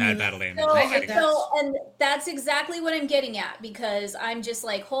that have had battle damage. And that's exactly what I'm getting at. Because I'm just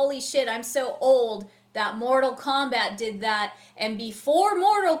like, holy shit, I'm so old that Mortal Kombat did that, and before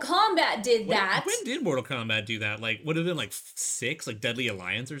Mortal Kombat did that... When did Mortal Kombat do that? Would it have been 6, Deadly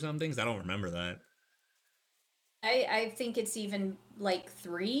Alliance or something? 'Cause I don't remember that. I think it's even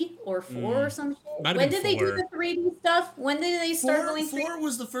 3 or 4 or some shit. When did they do the 3D stuff? When did they start going 3D? 4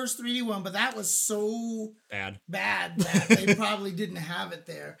 was the first 3D one, but that was so bad that they probably didn't have it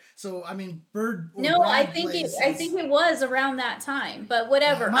there. So I mean, I think it was around that time. But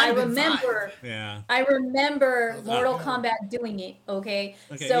whatever. I remember. Yeah. I remember Mortal Kombat doing it. Okay.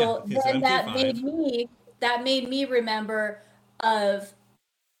 So then that made me remember of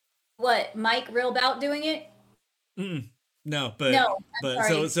what, Mike Realbout doing it. No,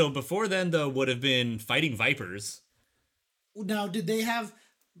 so before then though would have been Fighting Vipers. Now, did they have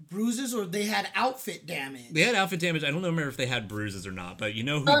bruises or they had outfit damage? They had outfit damage. I don't remember if they had bruises or not, but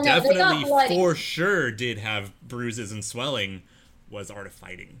who definitely for sure did have bruises and swelling was Art of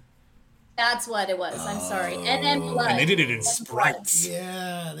Fighting. That's what it was. I'm sorry. And then blood. And they did it in sprites.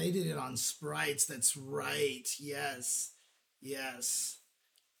 Yeah, they did it on sprites. That's right. Yes.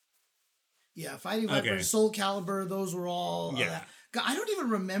 Yeah, Fighting Vipers, Soul Calibur, those were all... God, I don't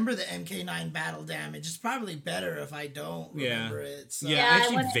even remember the MK9 battle damage. It's probably better if I don't remember it. So. Yeah, I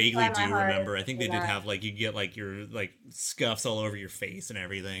actually vaguely do remember. I think they did have, you get, your, scuffs all over your face and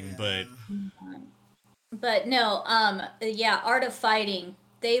everything, but... But no, Art of Fighting,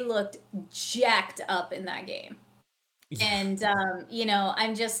 they looked jacked up in that game. Yeah. And,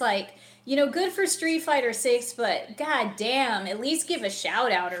 I'm just like... good for Street Fighter 6, but god damn, at least give a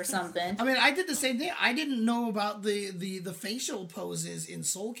shout out or something. I mean, I did the same thing. I didn't know about the facial poses in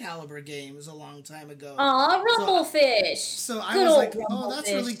Soul Calibur games a long time ago. Aw, Rumblefish. So I was like, oh,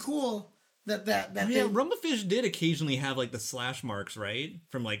 that's really cool. Rumblefish did occasionally have the slash marks, right?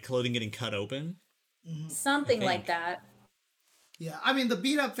 From clothing getting cut open. Something like that. Yeah, I mean the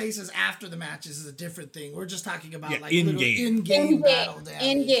beat up faces after the matches is a different thing. We're just talking about like in-game battle damage.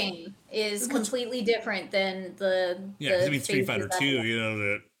 In game is completely different than the. Yeah, because I mean Street Fighter 2, you know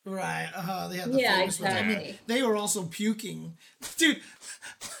that. Right. They had the famous ones. I mean, they were also puking, dude.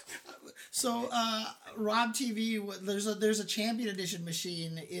 So Rob TV, there's a Champion Edition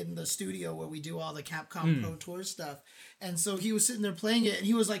machine in the studio where we do all the Capcom Pro Tour stuff, and so he was sitting there playing it, and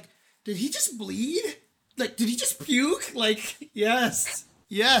he was like, "Did he just bleed? Like, did he just puke? Like, yes."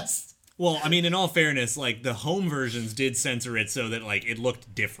 Well, I mean, in all fairness, like the home versions did censor it so that like it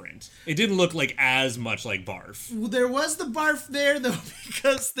looked different. It didn't look like as much like barf. Well, there was the barf there though,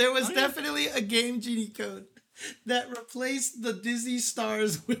 because there was definitely a Game Genie code that replaced the dizzy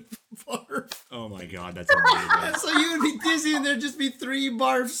stars with barf. Oh my god, that's amazing. And so you would be dizzy and there'd just be 3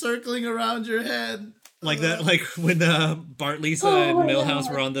 barf circling around your head. Like that, like when Bart, Lisa, and Milhouse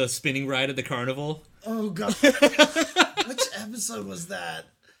were on the spinning ride at the carnival. Oh god. Which episode was that?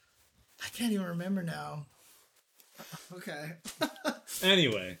 I can't even remember now. Okay.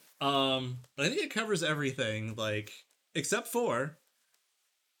 Anyway, I think it covers everything, like, except for...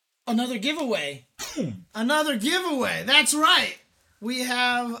 Another giveaway. Another giveaway. That's right. We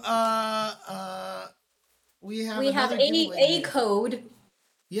have a code.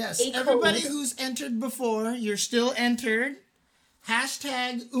 Yes. Everybody who's entered before, you're still entered.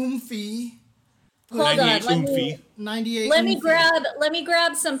 Hashtag Oomphy. Hold on, 98. Let me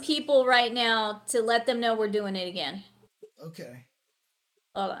grab some people right now to let them know we're doing it again. Okay.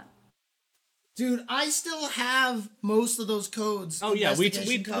 Hold on. Dude, I still have most of those codes. Oh yeah, we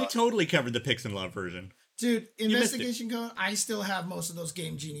totally covered the Pix and Love version. Dude, Investigation Code, I still have most of those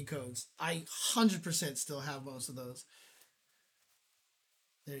Game Genie codes. I 100% still have most of those.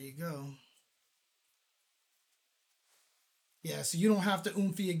 There you go. Yeah, so you don't have to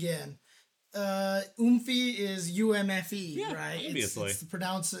Oomphy again. Oomphy is UMFE, right? Obviously. It's the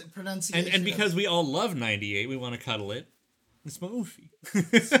pronunciation. And because we all love 98, we want to cuddle it. It's my Oomphy.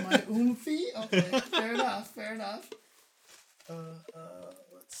 It's my Oomphy? Okay, fair enough.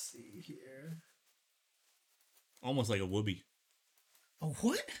 Let's see here. Almost like a whoopee. A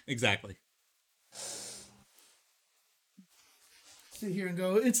what? Exactly. Sit here and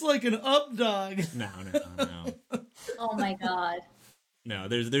go, it's like an up dog. No. Oh my god. No,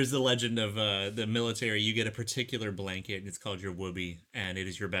 there's the legend of the military. You get a particular blanket, and it's called your whoopee, and it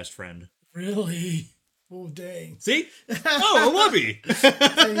is your best friend. Really? Oh, dang. See? Oh, a whoopee!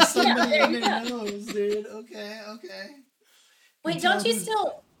 Somebody knows, dude. Okay. Wait, don't you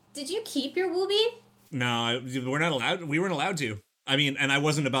still... Did you keep your whoopee? No, we're not allowed. We weren't allowed to. I mean, and I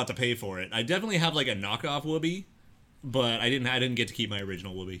wasn't about to pay for it. I definitely have like a knockoff whoopee, but I didn't get to keep my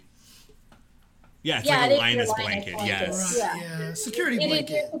original whoopee. Yeah, it's like a Linus blanket. Yes. Yeah. Security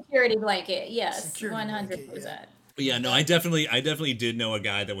blanket. It is a security blanket. Yes, Security 100%. blanket, Yeah, no, I definitely did know a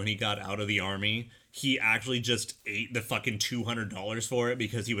guy that when he got out of the army, he actually just ate the fucking $200 for it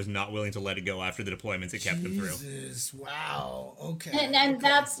because he was not willing to let it go after the deployments it kept him through. Jesus, wow. Okay. And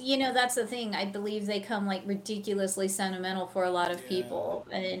that's the thing. I believe they come like ridiculously sentimental for a lot of people.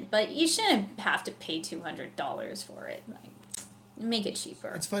 But you shouldn't have to pay $200 for it. Like, make it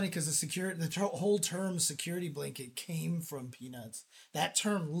cheaper. It's funny because the whole term security blanket came from Peanuts. That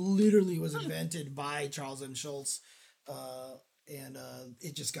term literally was invented by Charles M. Schultz, and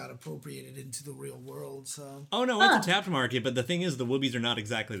it just got appropriated into the real world. So. Oh no, it's a tapped market, but the thing is, the whoobies are not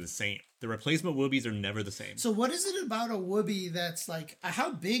exactly the same. The replacement whoobies are never the same. So what is it about a whoopie that's like?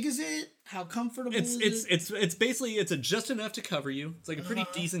 How big is it? How comfortable is it? It's basically just enough to cover you. It's like a pretty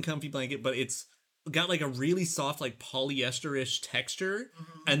decent, comfy blanket, but it's got like a really soft, like polyester-ish texture,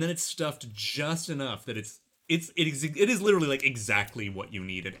 and then it's stuffed just enough that it is literally like exactly what you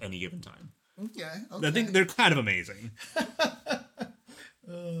need at any given time. Okay. I think they're kind of amazing.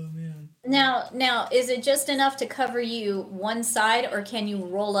 Oh man. Now, is it just enough to cover you one side, or can you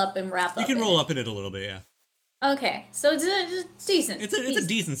roll up and wrap up? You can roll up in it a little bit, yeah. Okay, so it's decent. It's a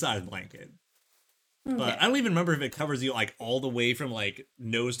decent sized blanket. Okay. But I don't even remember if it covers you like all the way from like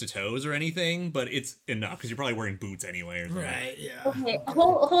nose to toes or anything, but it's enough because you're probably wearing boots anyway. Or something. Right, yeah. Okay,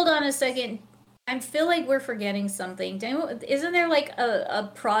 hold on a second. I feel like we're forgetting something. Isn't there like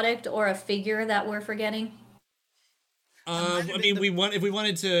a product or a figure that we're forgetting? I mean, if we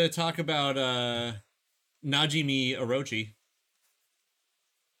wanted to talk about Najimi Orochi.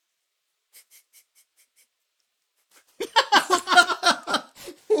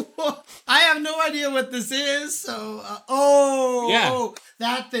 I have no idea what this is, so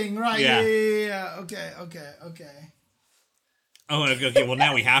that thing, right? Yeah. Okay. Oh, okay. Well,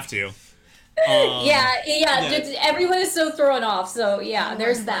 now we have to. Yeah. Everyone is so thrown off. So yeah,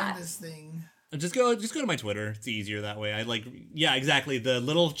 there's that. This thing. Just go to my Twitter. It's easier that way. Yeah, exactly. The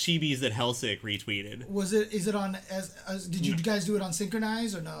little chibis that Hellsick retweeted. Is it on did you guys do it on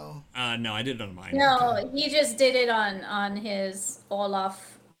Synchronize or no? No, I did it on mine. No, he just did it on his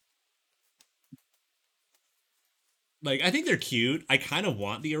Olaf. Like, I think they're cute. I kind of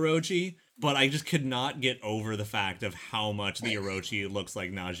want the Orochi, but I just could not get over the fact of how much the Orochi looks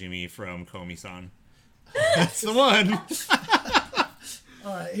like Najimi from Komi-san. That's the one.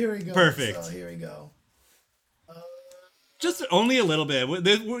 All right, here we go. Perfect. So here we go. Just only a little bit.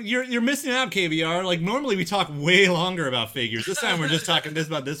 You're missing out, KVR. Like, normally we talk way longer about figures. This time we're just talking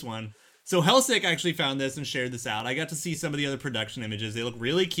about this one. So Hellsick actually found this and shared this out. I got to see some of the other production images. They look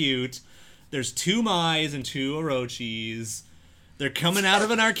really cute. There's 2 Mai's and 2 Orochis. They're coming out of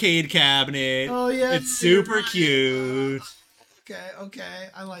an arcade cabinet. Oh, yeah. It's super cute. Okay.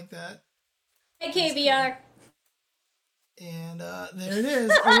 I like that. Hey, KVR. And there it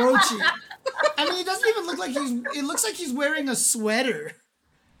is, Orochi. I mean, it doesn't even look like it looks like he's wearing a sweater.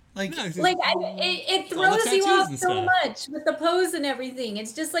 It throws you off so much with the pose and everything.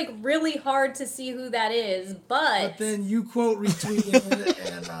 It's just like really hard to see who that is. But then you quote retweeted it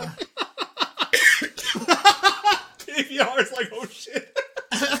and KVR is like, oh shit.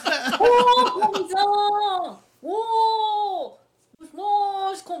 Oh, whoa,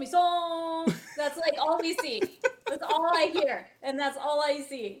 it's Komi-san. That's like all we see. That's all I hear, and that's all I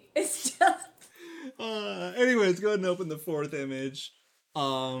see. It's just. Anyways, go ahead and open the 4th image.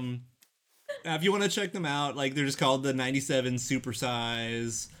 If you want to check them out, like, they're just called the 97 Super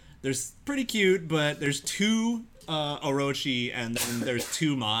Size. They're pretty cute, but there's 2 Orochi and then there's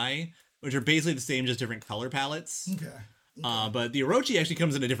 2 Mai, which are basically the same, just different color palettes. Okay. But the Orochi actually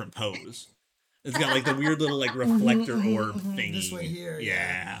comes in a different pose. It's got like the weird little like reflector orb thingy. This way here.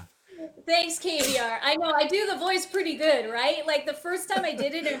 Yeah. Thanks, KVR. I know I do the voice pretty good, right? Like the first time I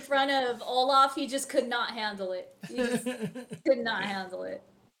did it in front of Olaf, he just could not handle it. He just could not handle it.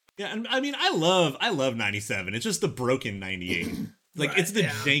 Yeah, and I mean, I love 97. It's just the broken 98. Like, Right, it's the yeah.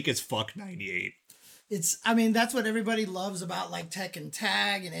 jank as fuck 98. I mean, that's what everybody loves about like Tekken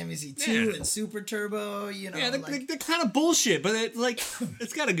Tag and MVC2 and Super Turbo, you know. Yeah, they're kind of bullshit, but it's like,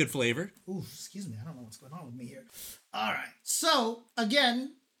 it's got a good flavor. Ooh, excuse me. I don't know what's going on with me here. All right. So,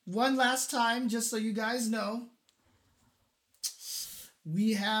 again, one last time, just so you guys know,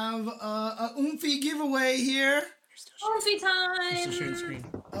 we have a Oomphy giveaway here. Oomphy time! Share the screen.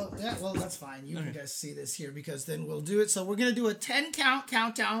 Oh, yeah, well, that's fine. You can guys see this here because then we'll do it. So we're going to do a 10 count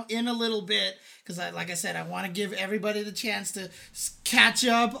countdown in a little bit because, like I said, I want to give everybody the chance to catch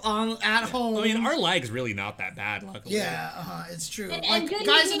up at home. I mean, our lag's really not that bad, luckily. Yeah, it's true. And good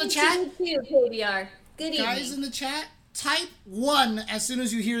guys in evening the chat, to you too, KVR. Good evening. guys in the chat, type 1 as soon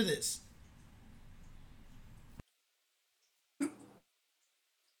as you hear this.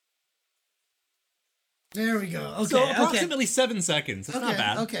 There we go. Okay. So approximately 7 seconds. It's not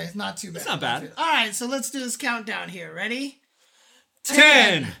bad. Okay, not too bad. It's not bad. All right, so let's do this countdown here. Ready?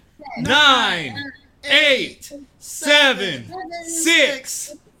 10, 9, 8, 7,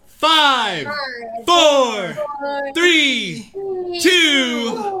 6, 5, 4, 3,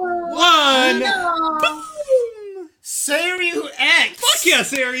 2, 1. Boom! Seiryu X. Fuck yeah,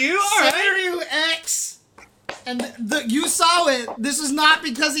 Seiryu. All right. Seiryu X. And you saw it. This is not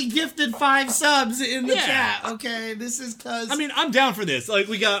because he gifted 5 subs in the chat. Okay, this is because. I mean, I'm down for this. Like,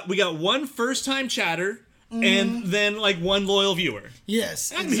 we got one first time chatter, and then like 1 loyal viewer.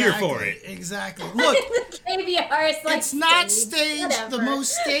 Yes, I'm here for it. Exactly. Look, KVR is like it's not staged. whatever. The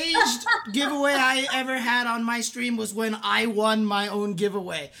most staged giveaway I ever had on my stream was when I won my own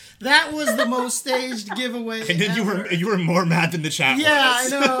giveaway. That was the most staged giveaway. And then ever. you were more mad than the chat was. Yeah, I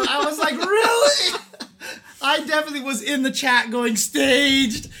know. I was like, really? I definitely was in the chat going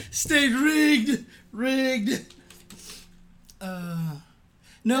staged, rigged.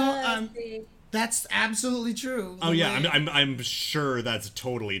 No, that's absolutely true. Oh yeah, I'm sure that's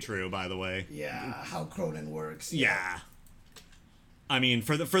totally true. By the way. Yeah, how Cronin works. Yeah. I mean,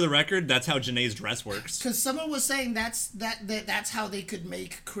 for the record, that's how Janae's dress works. Because someone was saying that's how they could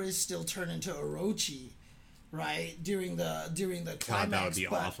make Chris still turn into Orochi. Right during the climax. God, that would be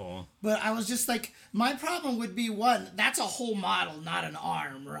awful. But I was just like, my problem would be, one, that's a whole model, not an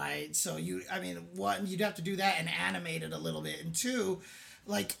arm, right? So one, you'd have to do that and animate it a little bit, and 2,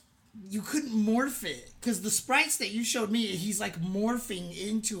 like, you couldn't morph it because the sprites that you showed me, he's like morphing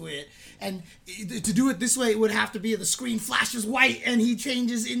into it, and to do it this way, it would have to be the screen flashes white and he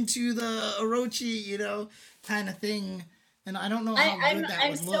changes into the Orochi, kind of thing. And I don't know how good that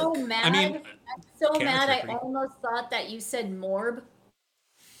would look. I'm so mad. I'm so mad. I almost thought that you said Morb.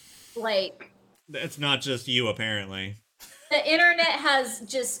 Like. It's not just you, apparently. The internet has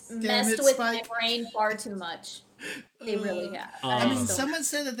just messed it, with Spike. my brain far too much. They really have. I mean, someone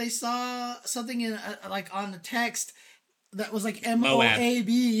said that they saw something in like on the text that was like MOAB.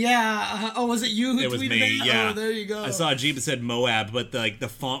 Yeah. Oh, was it you who It was tweeted me, that? yeah. Oh, there you go. I saw a Jeep that said Moab, but the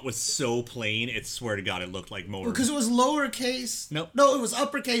font was so plain, it swear to God, it looked like Moab. Because it was lowercase. Nope. No, it was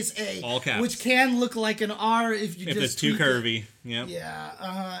uppercase A. All caps. Which can look like an R if you If just it's too tweak it. curvy. Yep.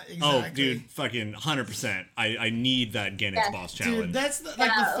 Yeah, exactly. Oh, dude, fucking 100%. I need that Gennett's boss challenge. Dude, that's the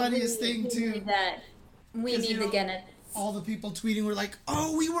funniest thing, too. We need the Gennett. All the people tweeting were like,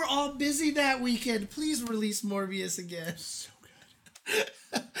 oh, we were all busy that weekend. Please release Morbius again. So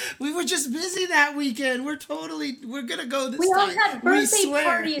good. We were just busy that weekend. We're gonna go this time. We all had birthday swear.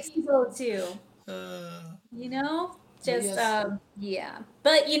 parties to go to. You know? Just, yes. yeah.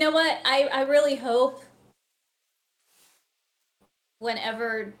 But you know what? I really hope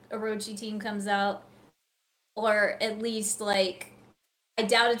whenever Orochi Team comes out, or at least, like, I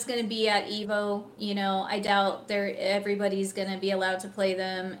doubt it's going to be at EVO, you know, I doubt everybody's going to be allowed to play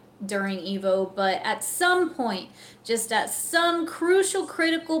them during EVO, but at some point, just at some crucial,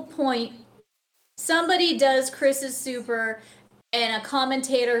 critical point, somebody does Chris's super, and a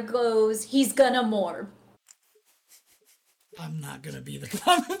commentator goes, he's gonna morb. I'm not gonna be the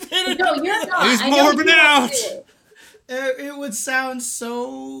commentator. No, you're not. He's I know morbing you out! do. It would sound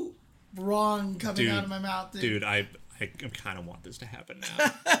so wrong coming out of my mouth, dude. Dude, I kind of want this to happen now.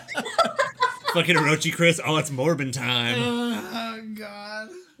 Fucking Orochi Chris, oh, it's Morbin time. Oh, God.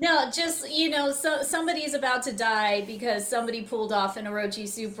 No, just, you know, somebody's about to die because somebody pulled off an Orochi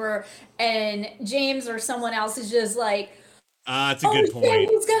super, and James or someone else is just like, That's a good point. Shit,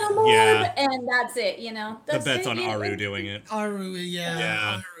 he's gonna morb, Yeah. and that's it, you know. That's The bet's on it. Aru doing it. Aru,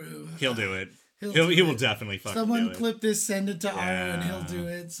 yeah. He will do it. He'll He do will it. definitely fucking Someone do it. clip this, send it to Aru, and he'll do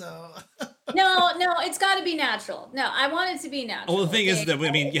it, so. No, it's got to be natural. No, I want it to be natural. Well, the thing is okay? that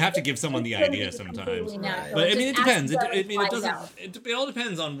I mean, you have to give someone the idea sometimes. natural. But I mean, it Just depends. ask It what doesn't. flies out. It all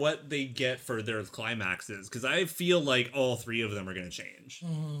depends on what they get for their climaxes. Because I feel like all three of them are going to change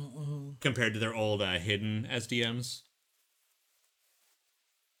compared to their old hidden SDMs.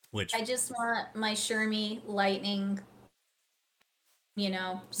 Which I just want my Shermie lightning, you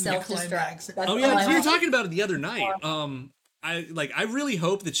know, self-destruct. That's Oh all yeah, I we were want. talking about it the other night. I really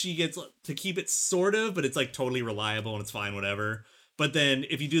hope that she gets to keep it sort of, but it's like totally reliable and it's fine, whatever. But then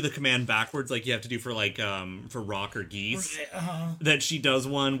if you do the command backwards, like you have to do for like for Rock or Geese, that she does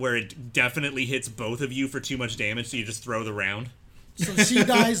one where it definitely hits both of you for too much damage, so you just throw the round. So she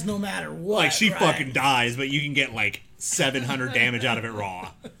dies no matter what. Like she right? fucking dies, but you can get like 700 damage out of it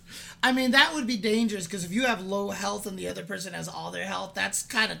raw. I mean, that would be dangerous because if you have low health and the other person has all their health, that's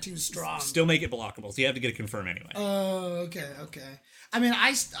kind of too strong. Still make it blockable, so you have to get a confirm anyway. Oh, okay. I mean,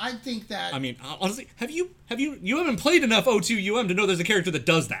 I think that. I mean, honestly, you haven't played enough O2 to know there's a character that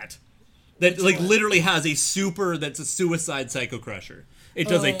does that. That like literally has a super that's a suicide Psycho Crusher. It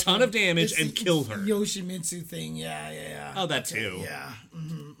does a ton of damage and kills her. Yoshimitsu thing, yeah. Oh, that too. Yeah.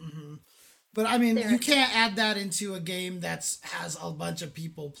 But I mean, you can't add that into a game that has a bunch of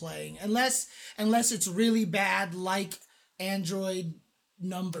people playing, unless it's really bad, like Android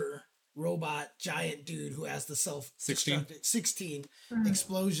Number robot giant dude who has the self 16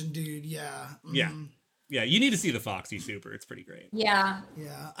 explosion dude. Yeah. Yeah, you need to see the Foxy Super. It's pretty great. Yeah.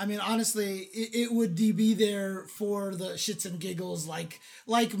 I mean, honestly, it would be there for the shits and giggles, like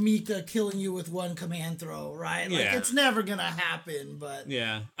Mika killing you with one command throw, right? Like it's never gonna happen, but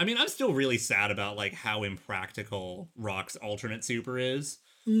yeah. I mean, I'm still really sad about like how impractical Rock's alternate super is.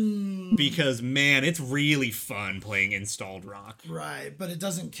 Because man, it's really fun playing installed Rock. Right, but it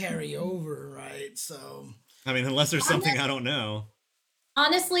doesn't carry over, right? So I mean, unless there's something I don't know.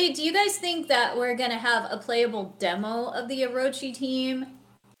 Honestly, do you guys think that we're gonna have a playable demo of the Orochi team?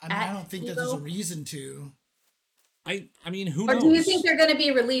 I mean, I don't think that there's a reason to. I mean, who Or knows? do you think they're gonna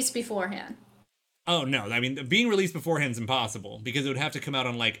be released beforehand? Oh no, I mean, being released beforehand is impossible because it would have to come out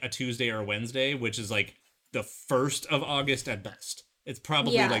on like a Tuesday or a Wednesday, which is like the 1st of August at best. It's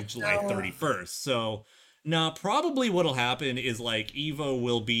probably like July 31st. So, probably what'll happen is like Evo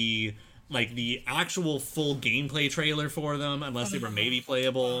will be like the actual full gameplay trailer for them, unless they were maybe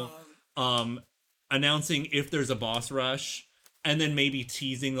playable, announcing if there's a boss rush, and then maybe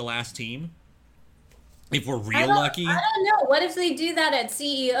teasing the last team. If we're lucky. I don't know. What if they do that at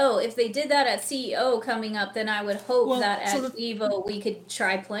CEO? If they did that at CEO coming up, then I would hope that at EVO we could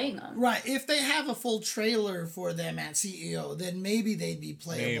try playing them. Right. If they have a full trailer for them at CEO, then maybe they'd be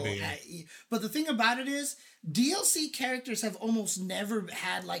playable at But the thing about it is, DLC characters have almost never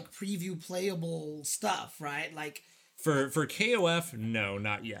had like preview playable stuff, right? Like For KOF, no,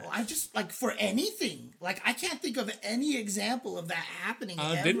 not yet. I just like for anything. Like I can't think of any example of that happening.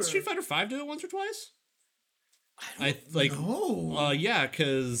 Ever. Didn't Street Fighter V do it once or twice? I know. Yeah,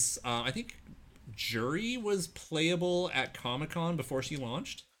 because I think Jury was playable at Comic-Con before she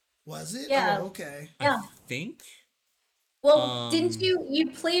launched. Was it? Yeah. Oh, okay. Yeah. I think. Well, didn't you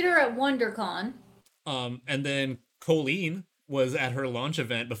played her at WonderCon? And then Colleen was at her launch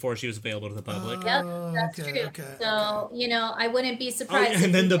event before she was available to the public. Yep, that's true. So, you know, I wouldn't be surprised.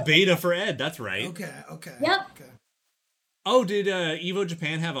 And then the beta for Ed, that's right. Okay. Yep. Okay. Oh, did Evo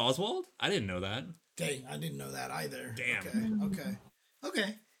Japan have Oswald? I didn't know that. Dang, I didn't know that either. Damn.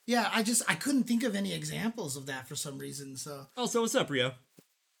 Okay. Yeah, I couldn't think of any examples of that for some reason, so. Oh, so what's up, Rio?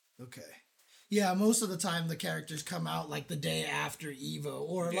 Okay. Yeah, most of the time the characters come out like the day after Evo,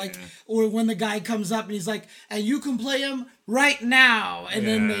 or when the guy comes up and he's like, and you can play him right now, and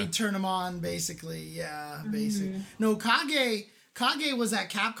then they turn him on, basically. Yeah, basically. No, Kage was at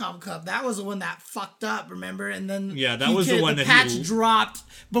Capcom Cup. That was the one that fucked up, remember? And then that was the one that patch dropped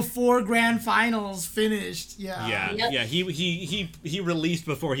before Grand Finals finished. Yeah. Yeah. He released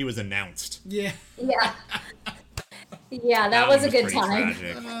before he was announced. Yeah. Yeah. Yeah, that was a good pretty time.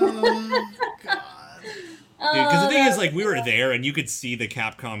 Tragic. Oh, God. Dude, because the thing is, like, we were there and you could see the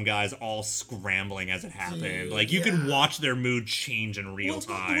Capcom guys all scrambling as it happened. Dude, like, you could watch their mood change in real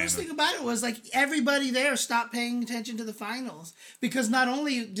time. The worst thing about it was, like, everybody there stopped paying attention to the finals. Because not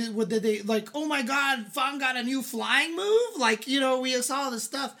only did they, like, oh my God, Fang got a new flying move? Like, you know, we saw this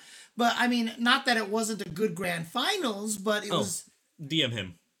stuff. But, I mean, not that it wasn't a good grand finals, but it was... DM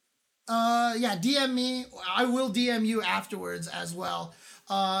him. Yeah, DM me. I will DM you afterwards as well.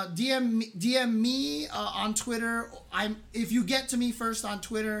 DM me on Twitter. If you get to me first on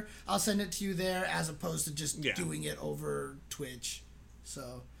Twitter, I'll send it to you there as opposed to just doing it over Twitch.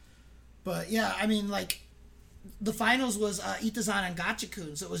 So, but yeah, I mean, like, the finals was Itazan and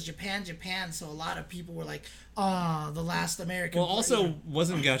Gachikun, so it was Japan. So a lot of people were like, the last American Well, also,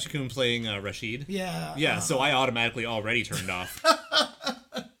 wasn't Gachikun playing Rashid? Yeah. Yeah, so I automatically already turned off.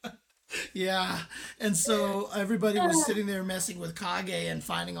 Yeah, and so everybody was sitting there messing with Kage and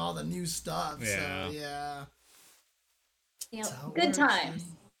finding all the new stuff. Yeah. So, yeah. You know, good times.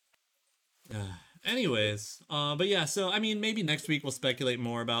 Anyways, but yeah, so, I mean, maybe next week we'll speculate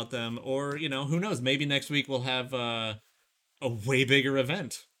more about them, or, you know, who knows, maybe next week we'll have a way bigger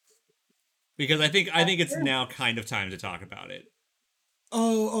event. Because I think it's now kind of time to talk about it.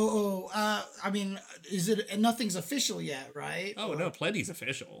 I mean, is it? Nothing's official yet, right? Oh, no, plenty's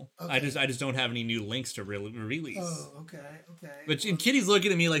official. Okay. I just don't have any new links to release. Oh, okay. But and Kitty's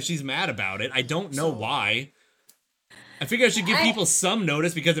looking at me like she's mad about it. I don't know why. I figure I should give people some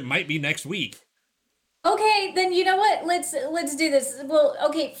notice because it might be next week. Okay, then you know what? Let's do this. Well,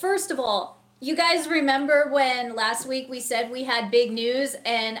 okay, first of all, you guys remember when last week we said we had big news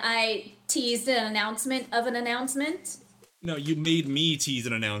and I teased an announcement of an announcement? No, you made me tease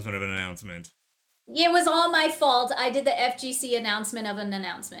an announcement of an announcement. It was all my fault. I did the FGC announcement of an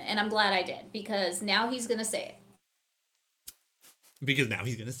announcement, and I'm glad I did, because now he's going to say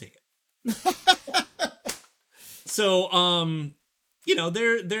it. So, you know,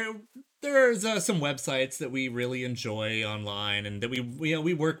 there's some websites that we really enjoy online, and that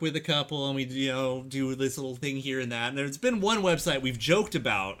we work with a couple, and we do this little thing here and that. And there's been one website we've joked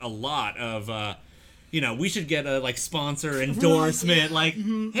about a lot of, we should get a like sponsor endorsement,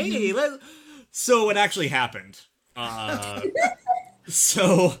 hey, so it actually happened.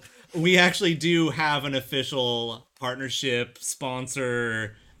 So we actually do have an official partnership,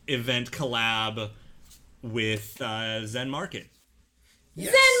 sponsor, event collab with Zen Market.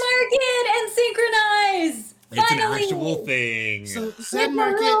 Yes. Zen Market and Synchronize! It's Finally! an actual thing. So It's Zen a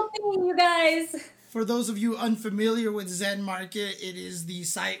Market, real thing, you guys. for those of you unfamiliar with Zen Market, it is the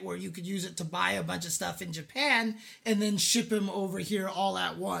site where you could use it to buy a bunch of stuff in Japan and then ship them over here all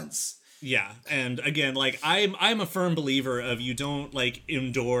at once. Yeah, and again, like I'm a firm believer of you don't like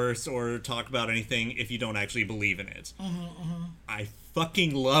endorse or talk about anything if you don't actually believe in it. I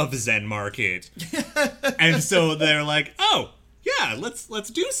fucking love Zen Market, and so they're like, oh yeah, let's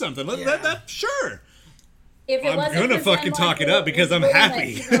do something. Sure. If it I'm wasn't gonna for fucking Zen talk it Market, up because we I'm wouldn't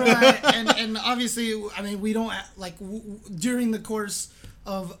happy. have- And obviously, I mean, we don't like during the course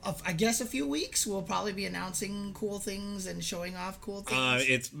of I guess a few weeks, we'll probably be announcing cool things and showing off cool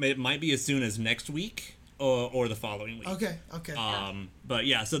things. It might be as soon as next week or the following week. Okay. But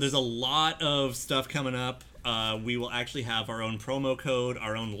yeah, so there's a lot of stuff coming up. We will actually have our own promo code,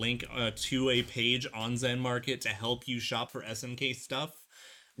 our own link to a page on Zen Market to help you shop for SNK stuff.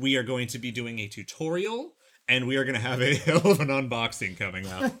 We are going to be doing a tutorial and we are going to have a hell of an unboxing coming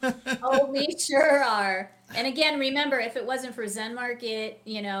up. Oh, we sure are. And again, remember, if it wasn't for Zen Market,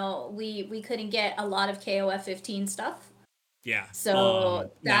 we couldn't get a lot of KOF 15 stuff. Yeah.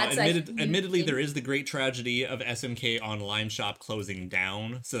 So now, that's admittedly, there is the great tragedy of SMK Online Shop closing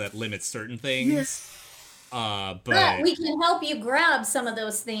down, so that limits certain things. Yes. But we can help you grab some of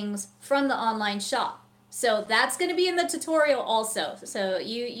those things from the online shop. So that's going to be in the tutorial also. So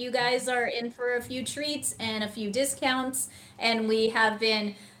you guys are in for a few treats and a few discounts, and we have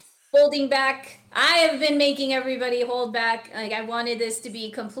been holding back. I have been making everybody hold back. Like, I wanted this to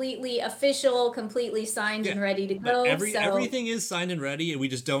be completely official, completely signed and ready to go. Everything is signed and ready, and we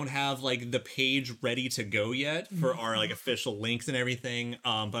just don't have like the page ready to go yet for our like official links and everything.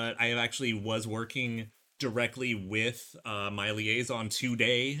 But I actually was working directly with my liaison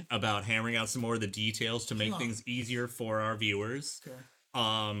today about hammering out some more of the details to make things easier for our viewers. Okay.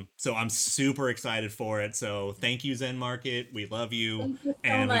 So I'm super excited for it. So thank you, Zen Market. We love you, Thank you so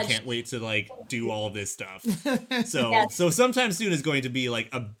and much. we can't wait to like do all of this stuff. So sometime soon is going to be like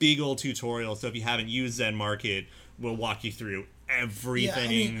a big old tutorial. So if you haven't used Zen Market, we'll walk you through everything. Yeah, I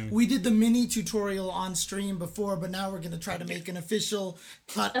mean, we did the mini tutorial on stream before, but now we're going to try to make an official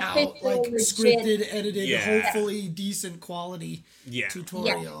cut out, like legit. scripted, edited, Yeah. hopefully decent quality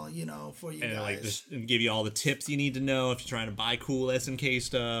tutorial, for you and guys. like just give you all the tips you need to know if you're trying to buy cool SNK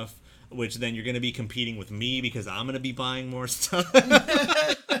stuff, which then you're going to be competing with me because I'm going to be buying more stuff.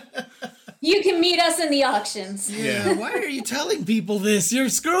 You can meet us in the auctions. Yeah, why are you telling people this? You're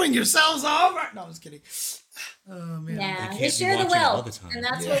screwing yourselves over. No, I was kidding. Oh, man. Yeah, we share the wealth, and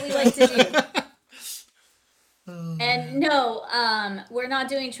that's what we like to do. And no, we're not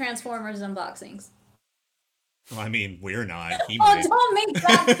doing Transformers unboxings. Well, I mean, we're not. He Oh, might. don't make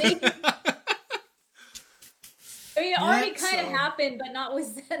that face. I mean, it already kind of happened, but not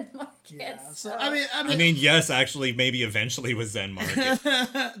with Zen Market. Yeah, so I mean, yes, actually, maybe eventually with Zen Market.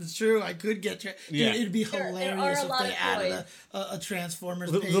 It's true. I could get. Yeah. It'd be There hilarious are a if lot they of added a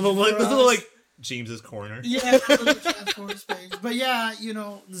Transformers page. Little for us. like James's corner. Yeah, little Transformers page. But yeah,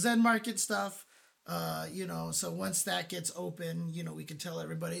 the Zen Market stuff. So once that gets open, we can tell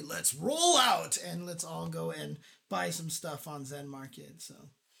everybody, let's roll out and let's all go and buy some stuff on Zen Market. So.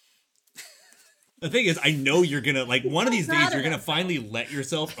 The thing is, I know you're gonna like one of these days you're gonna finally let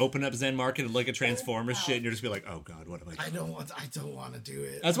yourself open up Zen Market and look at Transformers shit, and you're just be like, oh god, what am I doing? I don't want to do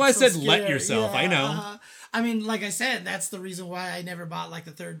it. That's why I said let yourself. I know. I mean, like I said, that's the reason why I never bought like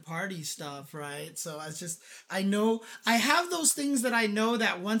the third party stuff, right? So I know I have those things that I know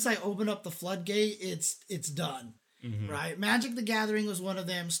that once I open up the floodgate, it's done. Mm-hmm. Right, Magic the Gathering was one of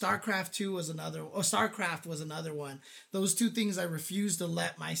them. StarCraft 2 was another. Or StarCraft was another one. Those two things I refused to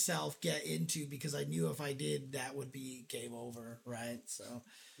let myself get into because I knew if I did, that would be game over. Right, so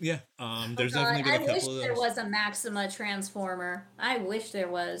yeah. There's definitely been a couple of those. I wish there was a Maxima Transformer. I wish there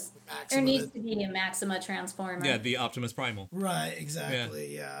was. There needs to be a Maxima Transformer. Yeah, the Optimus Primal. Right,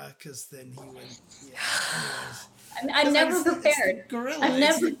 exactly. Yeah, because then he would. Yeah. Anyways. I'm never prepared. I'm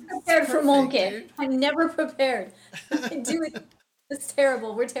never prepared for Molkit. I'm never prepared. It's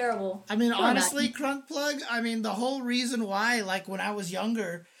terrible. We're terrible. I mean, honestly, Crunk Plug, the whole reason why, like when I was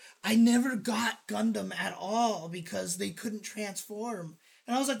younger, I never got Gundam at all because they couldn't transform.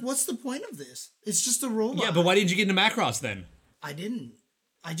 And I was like, what's the point of this? It's just a robot. Yeah, but why didn't you get into Macross then? I didn't.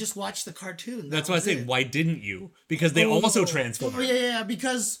 I just watched the cartoon. That's why I said, why didn't you? Because they also transform. Oh, yeah,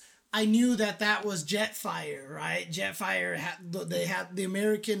 because I knew that was Jetfire, right? Jetfire the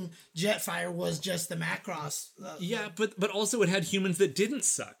American Jetfire was just the Macross. Yeah, but also it had humans that didn't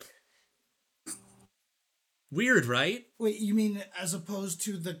suck. Weird, right? Wait, you mean as opposed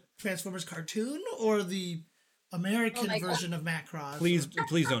to the Transformers cartoon or the American version of Macross?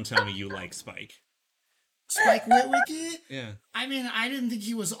 Please don't tell me you like Spike. Spike Witwicky? Yeah. I didn't think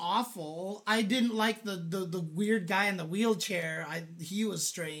he was awful. I didn't like the weird guy in the wheelchair. He was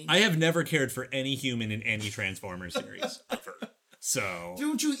strange. I have never cared for any human in any Transformers series ever. So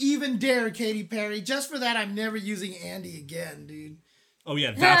don't you even dare, Katy Perry. Just for that, I'm never using Andy again, dude. Oh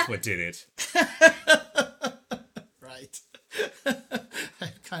yeah, that's what did it. Right.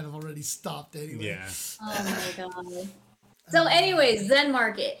 I've kind of already stopped anyway. Yeah. Oh my god. So anyways, Zen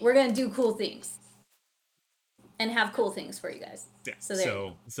Market. We're gonna do cool things. And have cool things for you guys. Yeah.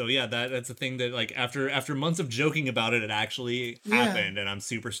 So yeah, that's a thing that like after months of joking about it, it actually happened, and I'm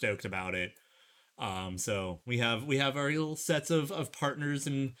super stoked about it. So we have our little sets of partners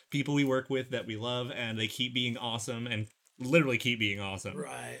and people we work with that we love, and they keep being awesome and literally keep being awesome.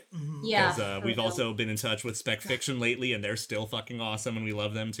 Right. Mm-hmm. Yeah. Because we've also been in touch with Spec Fiction lately, and they're still fucking awesome, and we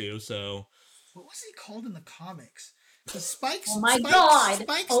love them too. So what was he called in the comics? Spike's, Oh my God.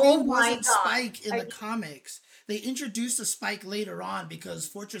 Spike's Oh name my wasn't God. Spike in the comics. They introduced a Spike later on because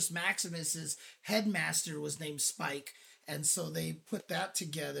Fortress Maximus's headmaster was named Spike, and so they put that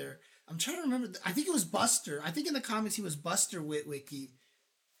together. I'm trying to remember. I think it was Buster. I think in the comics he was Buster Witwicky.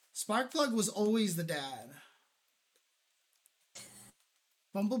 Sparkplug was always the dad.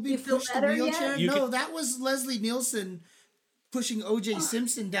 Bumblebee pushed the wheelchair? No, that was Leslie Nielsen pushing O.J.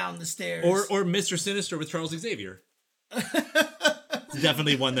 Simpson down the stairs. Or Mr. Sinister with Charles Xavier. It's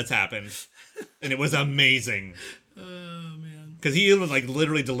definitely one that's happened. And it was amazing. Oh, man. Because he like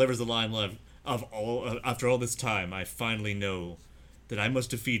literally delivers the line after all this time, I finally know that I must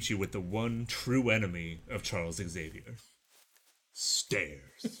defeat you with the one true enemy of Charles Xavier.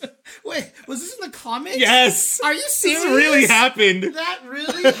 Stairs. Wait, was this in the comics? Yes! Are you serious? This really happened. That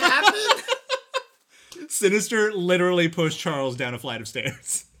really happened? Sinister literally pushed Charles down a flight of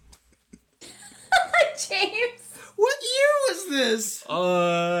stairs. James. What year was this?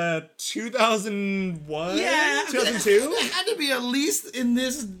 2001? Yeah. 2002? It had to be at least in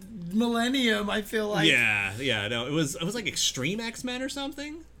this millennium, I feel like. Yeah, no, it was like Extreme X-Men or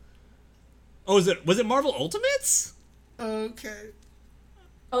something? Oh, was it Marvel Ultimates? Okay.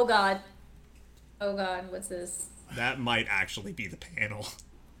 Oh God, what's this? That might actually be the panel.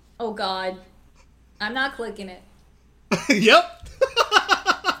 Oh God, I'm not clicking it. Yep.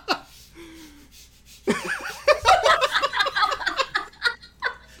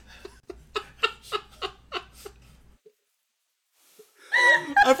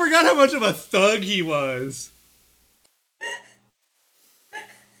 I forgot how much of a thug he was.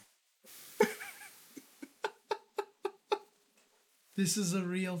 This is a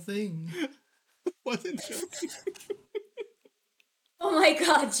real thing. Wasn't joking. Oh my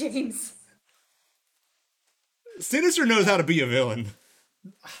God, James. Sinister knows how to be a villain.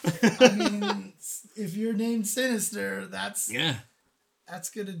 I mean, if you're named Sinister, that's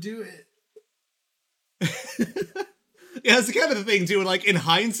gonna do it. Yeah, it's kind of the thing too. Like in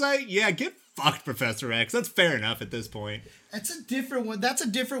hindsight, yeah, get fucked, Professor X. That's fair enough at this point. That's a different one. That's a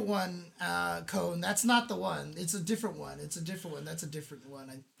different one, Cone. That's not the one. It's a different one. That's a different one.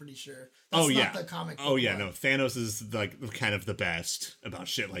 I'm pretty sure. That's not the comic book one. No. Thanos is like kind of the best about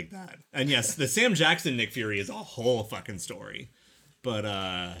shit like that. And yes, the Sam Jackson Nick Fury is a whole fucking story. But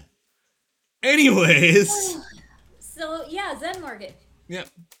anyways. So yeah, Zen Market. Yep.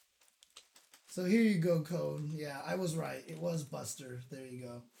 So here you go, Cone. Yeah, I was right. It was Buster. There you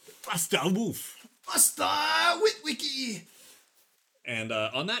go. Buster Wolf. Buster Witwicky. And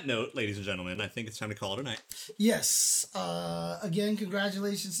on that note, ladies and gentlemen, I think it's time to call it a night. Yes. Again,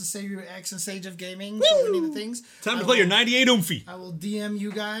 congratulations to Savior X and Sage of Gaming for winning the things. Time to play your 98 Oomphy. I will DM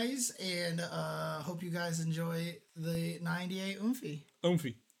you guys and hope you guys enjoy the 98 Oomphy.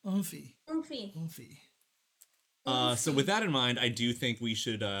 So with that in mind, I do think we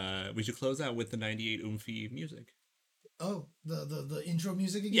should close out with the 98 Oomphy music. Oh, the intro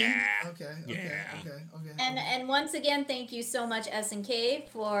music again? Yeah. Okay. And once again, thank you so much, SNK,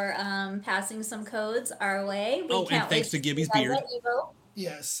 for passing some codes our way. And thanks to Gibby's beard.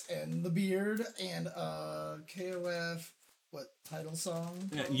 Yes, and the beard and KOF. What title song?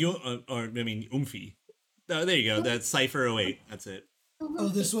 Oomphy. There you go. That's Cypher 08. That's it. Oh,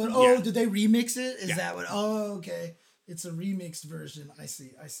 this one? Oh, did they remix it? Is that what? Oh, okay. It's a remixed version. I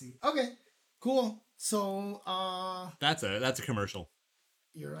see. Okay, cool. So, That's a commercial.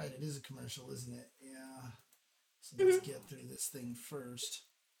 You're right. It is a commercial, isn't it? Yeah. So let's get through this thing first.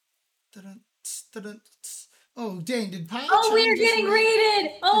 Oh, dang. Did Pine we are getting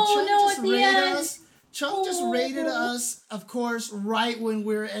raided. Oh, no, at the end. Chunk just raided us, of course, right when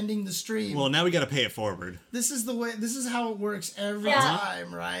we're ending the stream. Well, now we got to pay it forward. This is the way. This is how it works every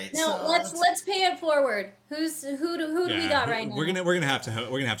time, right? No, let's pay it forward. Who do we got right now? We're gonna have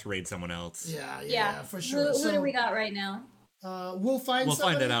to raid someone else. Yeah, for sure. Who do we got right now? We'll find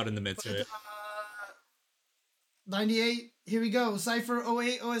that out in the midst of it. 98. Here we go. Cypher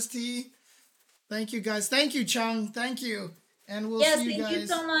 08 OST. Thank you guys. Thank you, Chung. Thank you, and we'll see you guys. Thank you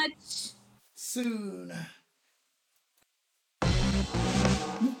so much. Soon.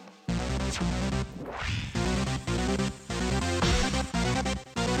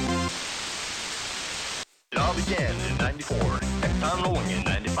 It all began in 94, and time rolling in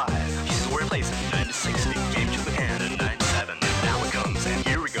 95. Pieces were replaced in 96.